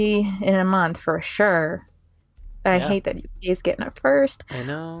going to be in a month for sure. And I hate that UK is getting it first. I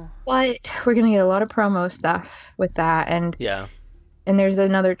know. But we're going to get a lot of promo stuff with that, and there's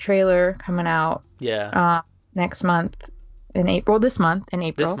another trailer coming out next month. This month in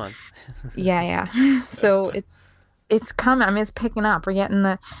April. This month. yeah. So it's coming. I mean, it's picking up. We're getting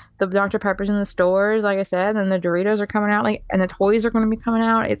the Dr. Peppers in the stores, like I said, and the Doritos are coming out, and the toys are going to be coming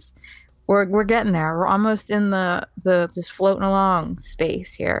out. We're getting there. We're almost in the just floating along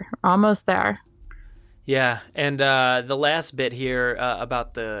space here. Almost there. Yeah, and the last bit here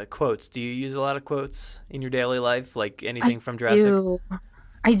about the quotes. Do you use a lot of quotes in your daily life, like anything from Jurassic?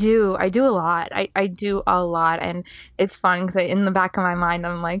 I do a lot. I do a lot, and it's fun because in the back of my mind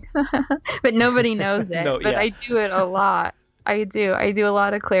I'm like, but nobody knows it. I do it a lot. I do a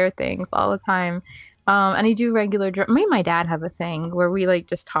lot of Claire things all the time, and I do regular. Me and my dad have a thing where we like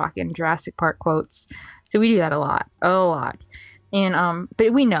just talk in Jurassic Park quotes, so we do that a lot. And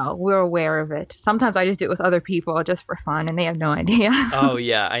but we're aware of it. Sometimes I just do it with other people just for fun, and they have no idea. Oh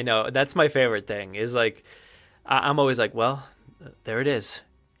yeah, I know. That's my favorite thing. Is like, I'm always like, well, there it is.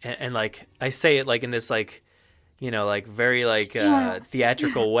 And like I say it like in this like, like very like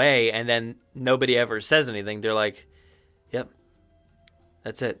theatrical way, and then nobody ever says anything. They're like, "Yep,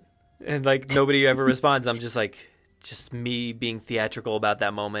 that's it," and like nobody ever responds. I'm just like, just me being theatrical about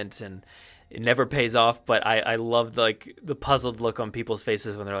that moment, and it never pays off. But I love like the puzzled look on people's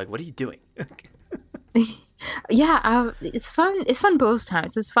faces when they're like, "What are you doing?" It's fun. It's fun both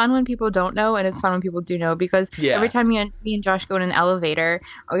times. It's fun when people don't know, and it's fun when people do know, because every time me and Josh go in an elevator,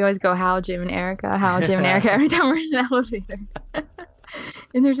 we always go, "How Jim and Erica, how Jim and Erica," every time we're in an elevator.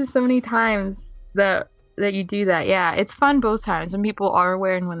 And there's just so many times that you do that. Yeah, it's fun both times when people are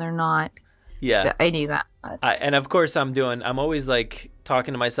aware and when they're not. Yeah, I do that. And of course I'm always like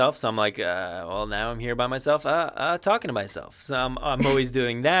talking to myself. So I'm like, well, now I'm here by myself, talking to myself. So I'm always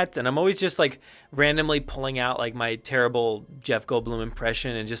doing that. And I'm always just like randomly pulling out like my terrible Jeff Goldblum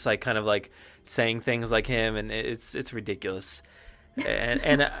impression and just like kind of like saying things like him. And it's ridiculous.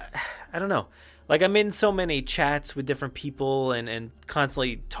 And I don't know. Like I'm in so many chats with different people and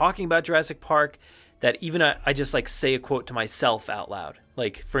constantly talking about Jurassic Park that even I just like say a quote to myself out loud,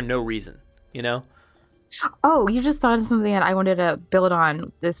 like for no reason. Oh, you just thought of something that I wanted to build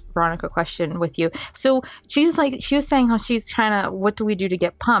on this Veronica question with you. So she was saying how she's trying to, what do we do to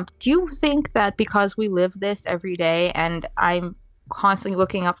get pumped? Do you think that because we live this every day and I'm constantly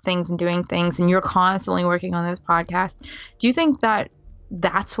looking up things and doing things and you're constantly working on this podcast, do you think that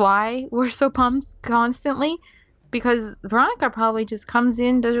that's why we're so pumped constantly? Because Veronica probably just comes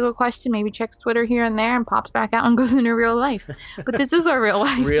in, does a little question, maybe checks Twitter here and there, and pops back out and goes into real life. But this is our real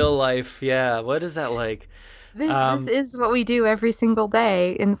life. Real life, yeah. What is that like? This is what we do every single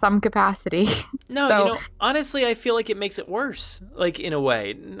day in some capacity. No, honestly, I feel like it makes it worse. Like in a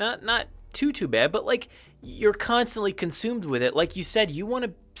way, not too bad, but like you're constantly consumed with it. Like you said, you want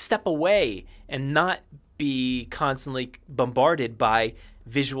to step away and not be constantly bombarded by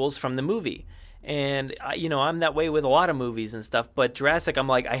visuals from the movie. And, I'm that way with a lot of movies and stuff. But Jurassic, I'm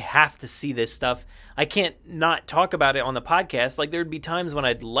like, I have to see this stuff. I can't not talk about it on the podcast. Like, there'd be times when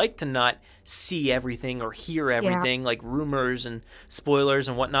I'd like to not see everything or hear everything, like rumors and spoilers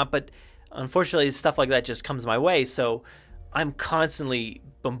and whatnot. But unfortunately, stuff like that just comes my way. So I'm constantly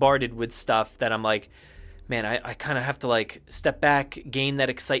bombarded with stuff that I'm like, man, I kind of have to, like, step back, gain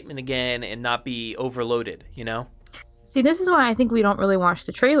that excitement again, and not be overloaded, See, this is why I think we don't really watch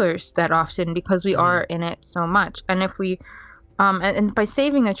the trailers that often, because we are in it so much. And if we, and by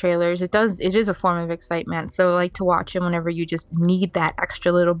saving the trailers, it is a form of excitement. So like to watch them whenever you just need that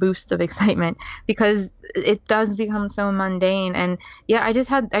extra little boost of excitement, because it does become so mundane. And yeah, I just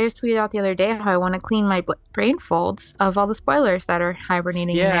tweeted out the other day how I want to clean my brain folds of all the spoilers that are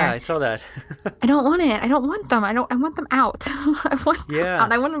hibernating in there. Yeah, I saw that. I don't want it. I don't want them. I want them out. I want them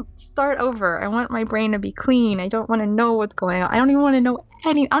out. I want to start over. I want my brain to be clean. I don't want to know what's going on. I don't even want to know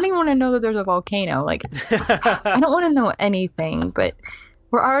I don't even want to know that there's a volcano. Like, I don't want to know anything, but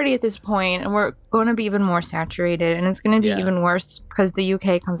we're already at this point and we're going to be even more saturated, and it's going to be even worse because the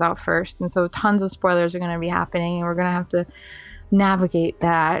UK comes out first. And so tons of spoilers are going to be happening, and we're going to have to navigate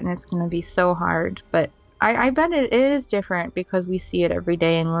that, and it's going to be so hard. But I bet it is different because we see it every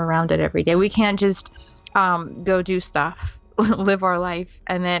day and we're around it every day. We can't just go do stuff live our life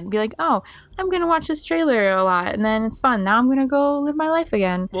and then be like, oh, I'm going to watch this trailer a lot and then it's fun. Now I'm going to go live my life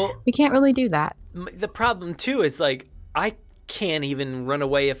again. Well, we can't really do that. The problem too is like, I can't even run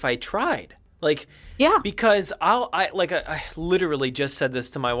away if I tried. Like, yeah, because I literally just said this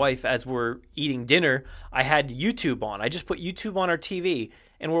to my wife as we're eating dinner. I had YouTube on. I just put YouTube on our TV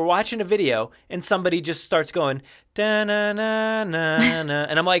and we're watching a video and somebody just starts going, da na na na na.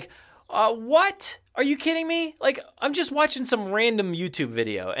 And I'm like, what? Are you kidding me? Like, I'm just watching some random YouTube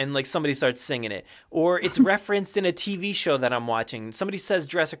video and like somebody starts singing it, or it's referenced in a TV show that I'm watching. Somebody says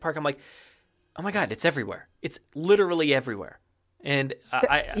Jurassic Park. I'm like, oh my God, it's everywhere. It's literally everywhere. And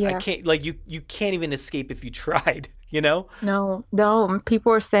I can't, like, you can't even escape if you tried, you know? No.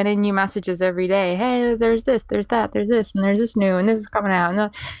 People are sending you messages every day. Hey, there's this, there's that, there's this, and there's this new, and this is coming out.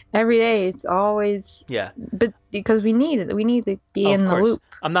 And every day it's always, but because we need it. We need to be in the loop.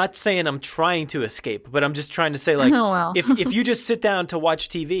 I'm not saying I'm trying to escape, but I'm just trying to say, like, if you just sit down to watch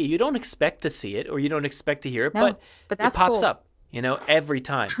TV, you don't expect to see it or you don't expect to hear it, but it pops up, you know, every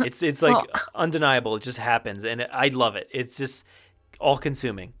time. It's like undeniable. It just happens. And I love it. It's just all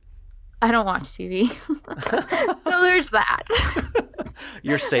consuming. I don't watch TV. So there's that.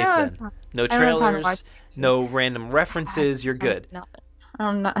 You're safe then. No trailers, no random references. You're good. Nothing.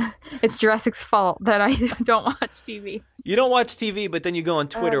 I'm not. It's Jurassic's fault that I don't watch TV. You don't watch TV, but then you go on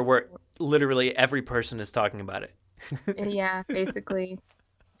Twitter where literally every person is talking about it. Yeah, basically.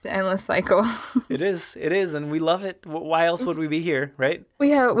 It's an endless cycle. It is, and we love it. Why else would we be here, right?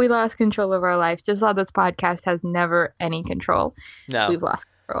 We lost control of our lives. Just how this podcast has never any control. No. We've lost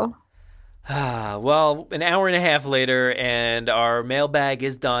control. Well, an hour and a half later, and our mailbag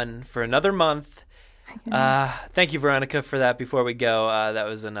is done for another month. Thank you, Veronica, for that. Before we go, that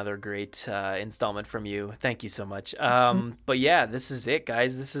was another great installment from you. Thank you so much. But yeah, this is it,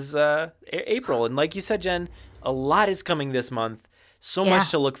 guys. This is April, and like you said, Jen, a lot is coming this month. So much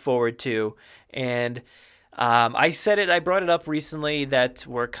to look forward to. And I brought it up recently that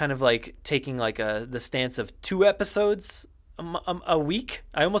we're kind of like taking like the stance of 2 episodes a week.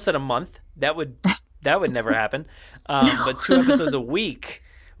 I almost said a month. That would never happen. But 2 episodes a week,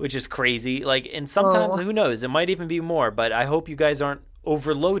 which is crazy. Like, and sometimes, who knows, it might even be more, but I hope you guys aren't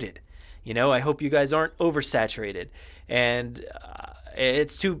overloaded. You know, I hope you guys aren't oversaturated. And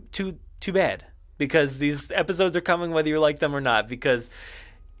it's too bad. Because these episodes are coming whether you like them or not, because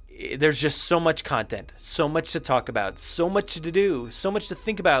there's just so much content, so much to talk about, so much to do, so much to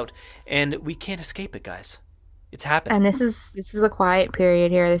think about, and we can't escape it, guys. It's happening. And this is a quiet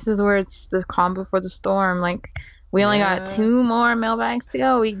period here. This is where it's the calm before the storm. Like, we only got 2 more mailbags to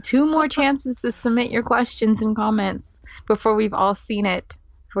go. 2 more chances to submit your questions and comments before we've all seen it,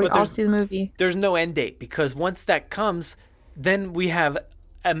 before we all see the movie. There's no end date, because once that comes, then we have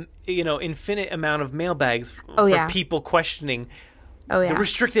infinite amount of mailbags for people questioning the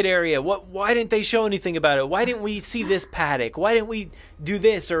restricted area. Why didn't they show anything about it? Why didn't we see this paddock? Why didn't we do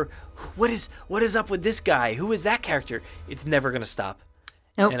this? Or what is up with this guy? Who is that character? It's never going to stop.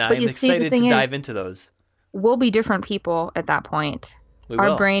 Nope, and I'm excited to dive into those. We'll be different people at that point.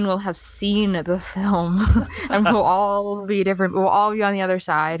 Our brain will have seen the film and we'll all be different. We'll all be on the other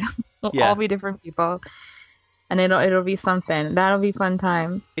side. We'll all be different people. And it'll be something. That'll be fun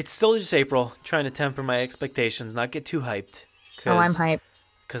time. It's still just April. Trying to temper my expectations, not get too hyped. Oh, I'm hyped.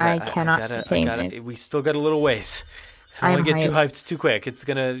 Because I cannot contain it. We still got a little ways. I don't want to get too hyped too quick. It's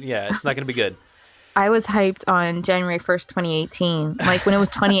not gonna be good. I was hyped on January 1st, 2018. Like when it was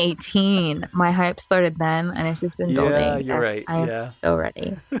 2018, my hype started then, and it's just been building. Yeah, you're right. I'm so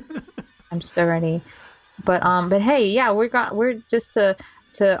ready. I'm so ready. But hey, yeah, we're just to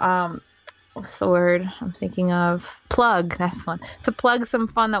what's the word I'm thinking of? Plug. That's one. To plug some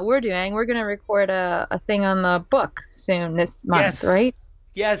fun that we're doing. We're going to record a thing on the book soon this month, right?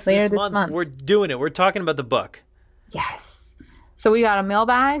 Yes, Later this month. We're doing it. We're talking about the book. Yes. So we got a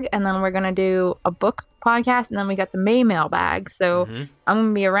mailbag, and then we're going to do a book podcast, and then we got the May mailbag. So I'm going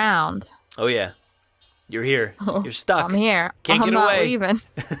to be around. Oh, yeah. You're here. You're stuck. I'm here. Can't get away. I'm not leaving.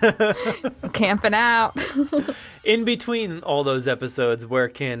 I'm camping out. In between all those episodes, where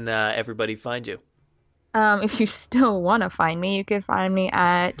can everybody find you? If you still want to find me, you can find me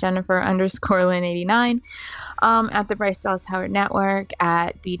at Jennifer_Lynn89, at the Bryce Dallas Howard Network,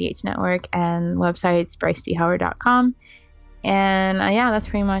 at BDH Network, and websites BryceDHoward.com. And that's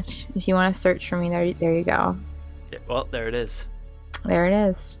pretty much, if you want to search for me, there you go. Yeah, well, there it is. There it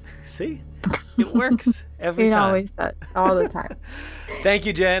is. See? It works every time. It always does, all the time. Thank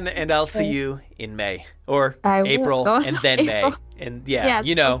you, Jen, and I'll see you in May. Or April, and then April. May. And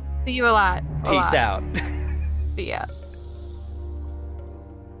you know. See you a lot. Peace out. See ya.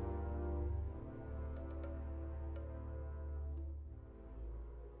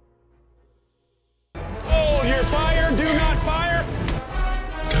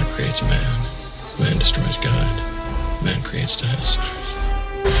 those dinosaurs.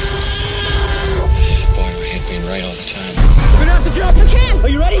 Boy, I hate being right all the time. We're gonna have to jump again! Are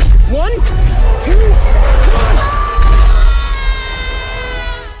you ready? 1, 2, come on!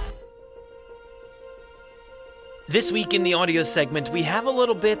 This week in the audio segment, we have a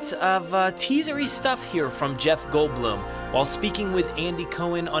little bit of teasery stuff here from Jeff Goldblum. While speaking with Andy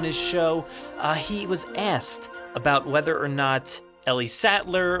Cohen on his show, he was asked about whether or not Ellie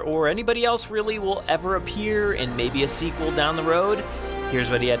Sattler or anybody else really will ever appear in maybe a sequel down the road. Here's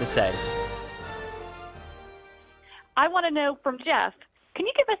what he had to say. I want to know from Jeff, can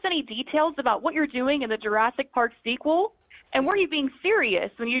you give us any details about what you're doing in the Jurassic Park sequel? And were you being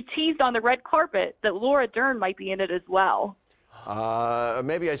serious when you teased on the red carpet that Laura Dern might be in it as well?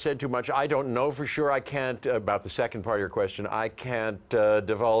 Maybe I said too much. I don't know for sure. I can't, about the second part of your question, I can't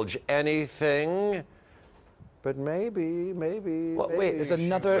divulge anything. But maybe. Well, wait, there's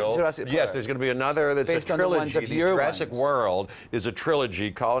another Jurassic Park. Yes, there's going to be another that's based a trilogy. on the ones of The your Jurassic ones. World is a trilogy.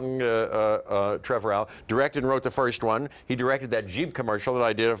 Colin Trevorrow directed and wrote the first one. He directed that Jeep commercial that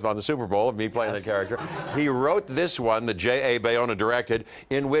I did on the Super Bowl of me playing the character. He wrote this one that J.A. Bayona directed,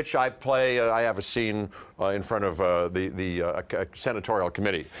 in which I play, I have a scene in front of the senatorial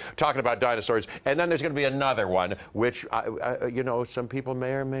committee talking about dinosaurs. And then there's going to be another one, which, some people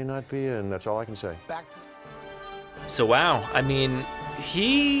may or may not be in. That's all I can say. So wow, I mean,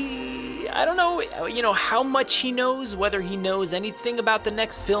 I don't know, how much he knows, whether he knows anything about the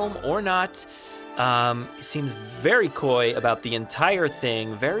next film or not. He seems very coy about the entire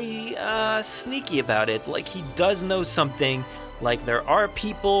thing, very sneaky about it, like he does know something, like there are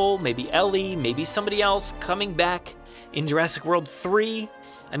people, maybe Ellie, maybe somebody else coming back in Jurassic World 3.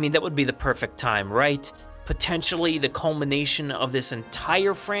 I mean, that would be the perfect time, right? Potentially the culmination of this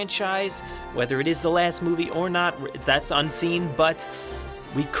entire franchise, whether it is the last movie or not, that's unseen, but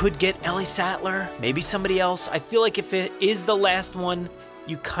we could get Ellie Sattler, maybe somebody else. I feel like if it is the last one,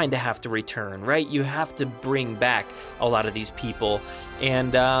 you kind of have to return, right? You have to bring back a lot of these people.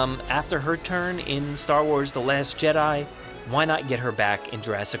 And after her turn in Star Wars The Last Jedi, why not get her back in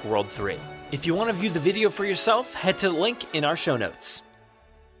Jurassic World 3? If you want to view the video for yourself, head to the link in our show notes.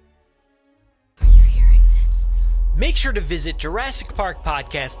 Make sure to visit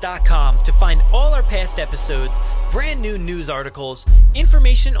JurassicParkPodcast.com to find all our past episodes, brand new news articles,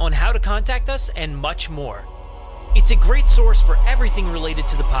 information on how to contact us, and much more. It's a great source for everything related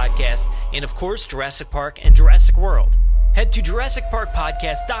to the podcast, and of course, Jurassic Park and Jurassic World. Head to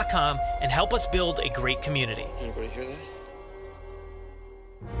JurassicParkPodcast.com and help us build a great community. Anybody hear that?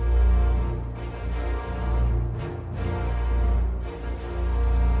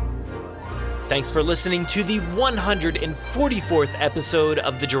 Thanks for listening to the 144th episode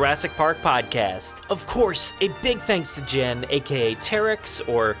of the Jurassic Park Podcast. Of course, a big thanks to Jen, aka Terek,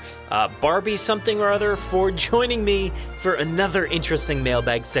 or Barbie something or other, for joining me for another interesting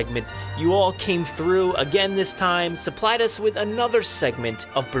mailbag segment. You all came through again this time, supplied us with another segment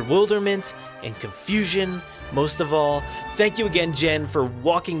of bewilderment and confusion. Most of all, thank you again, Jen, for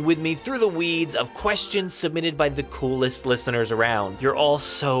walking with me through the weeds of questions submitted by the coolest listeners around. You're all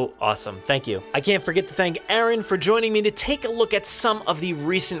so awesome. Thank you. I can't forget to thank Aaron for joining me to take a look at some of the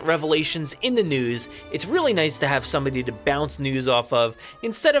recent revelations in the news. It's really nice to have somebody to bounce news off of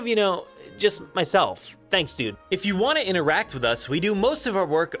instead of, just myself. Thanks, dude. If you want to interact with us, we do most of our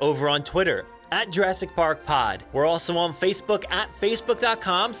work over on Twitter at Jurassic Park Pod. We're also on Facebook at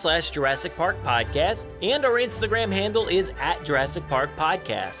facebook.com/Jurassic Park Podcast, and our Instagram handle is at Jurassic Park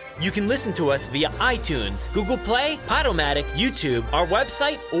Podcast. You can listen to us via iTunes, Google Play, Podomatic, YouTube, our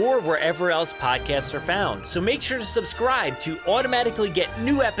website, or wherever else podcasts are found. So make sure to subscribe to automatically get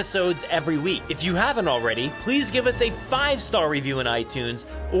new episodes every week. If you haven't already, please give us a 5-star review in iTunes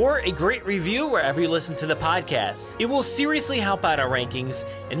or a great review wherever you listen to the podcast. It will seriously help out our rankings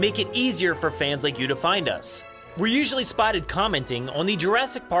and make it easier for fans like you to find us. We're usually spotted commenting on the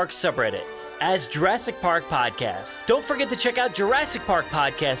Jurassic Park subreddit as Jurassic Park Podcast. Don't forget to check out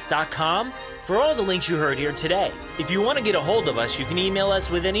JurassicParkPodcast.com for all the links you heard here today. If you want to get a hold of us, you can email us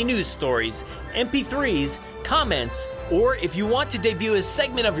with any news stories, MP3s, comments, or if you want to debut a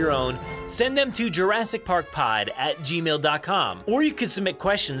segment of your own, send them to JurassicParkPod@gmail.com. Or you can submit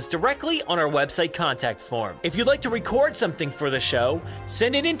questions directly on our website contact form. If you'd like to record something for the show,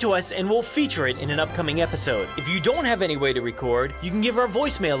 send it in to us and we'll feature it in an upcoming episode. If you don't have any way to record, you can give our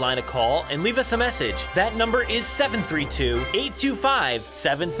voicemail line a call and leave us a message. That number is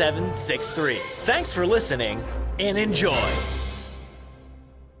 732-825-7763. Thanks for listening and enjoy.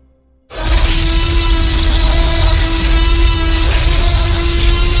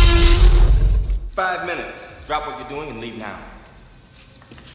 5 minutes. Drop what you're doing and leave now.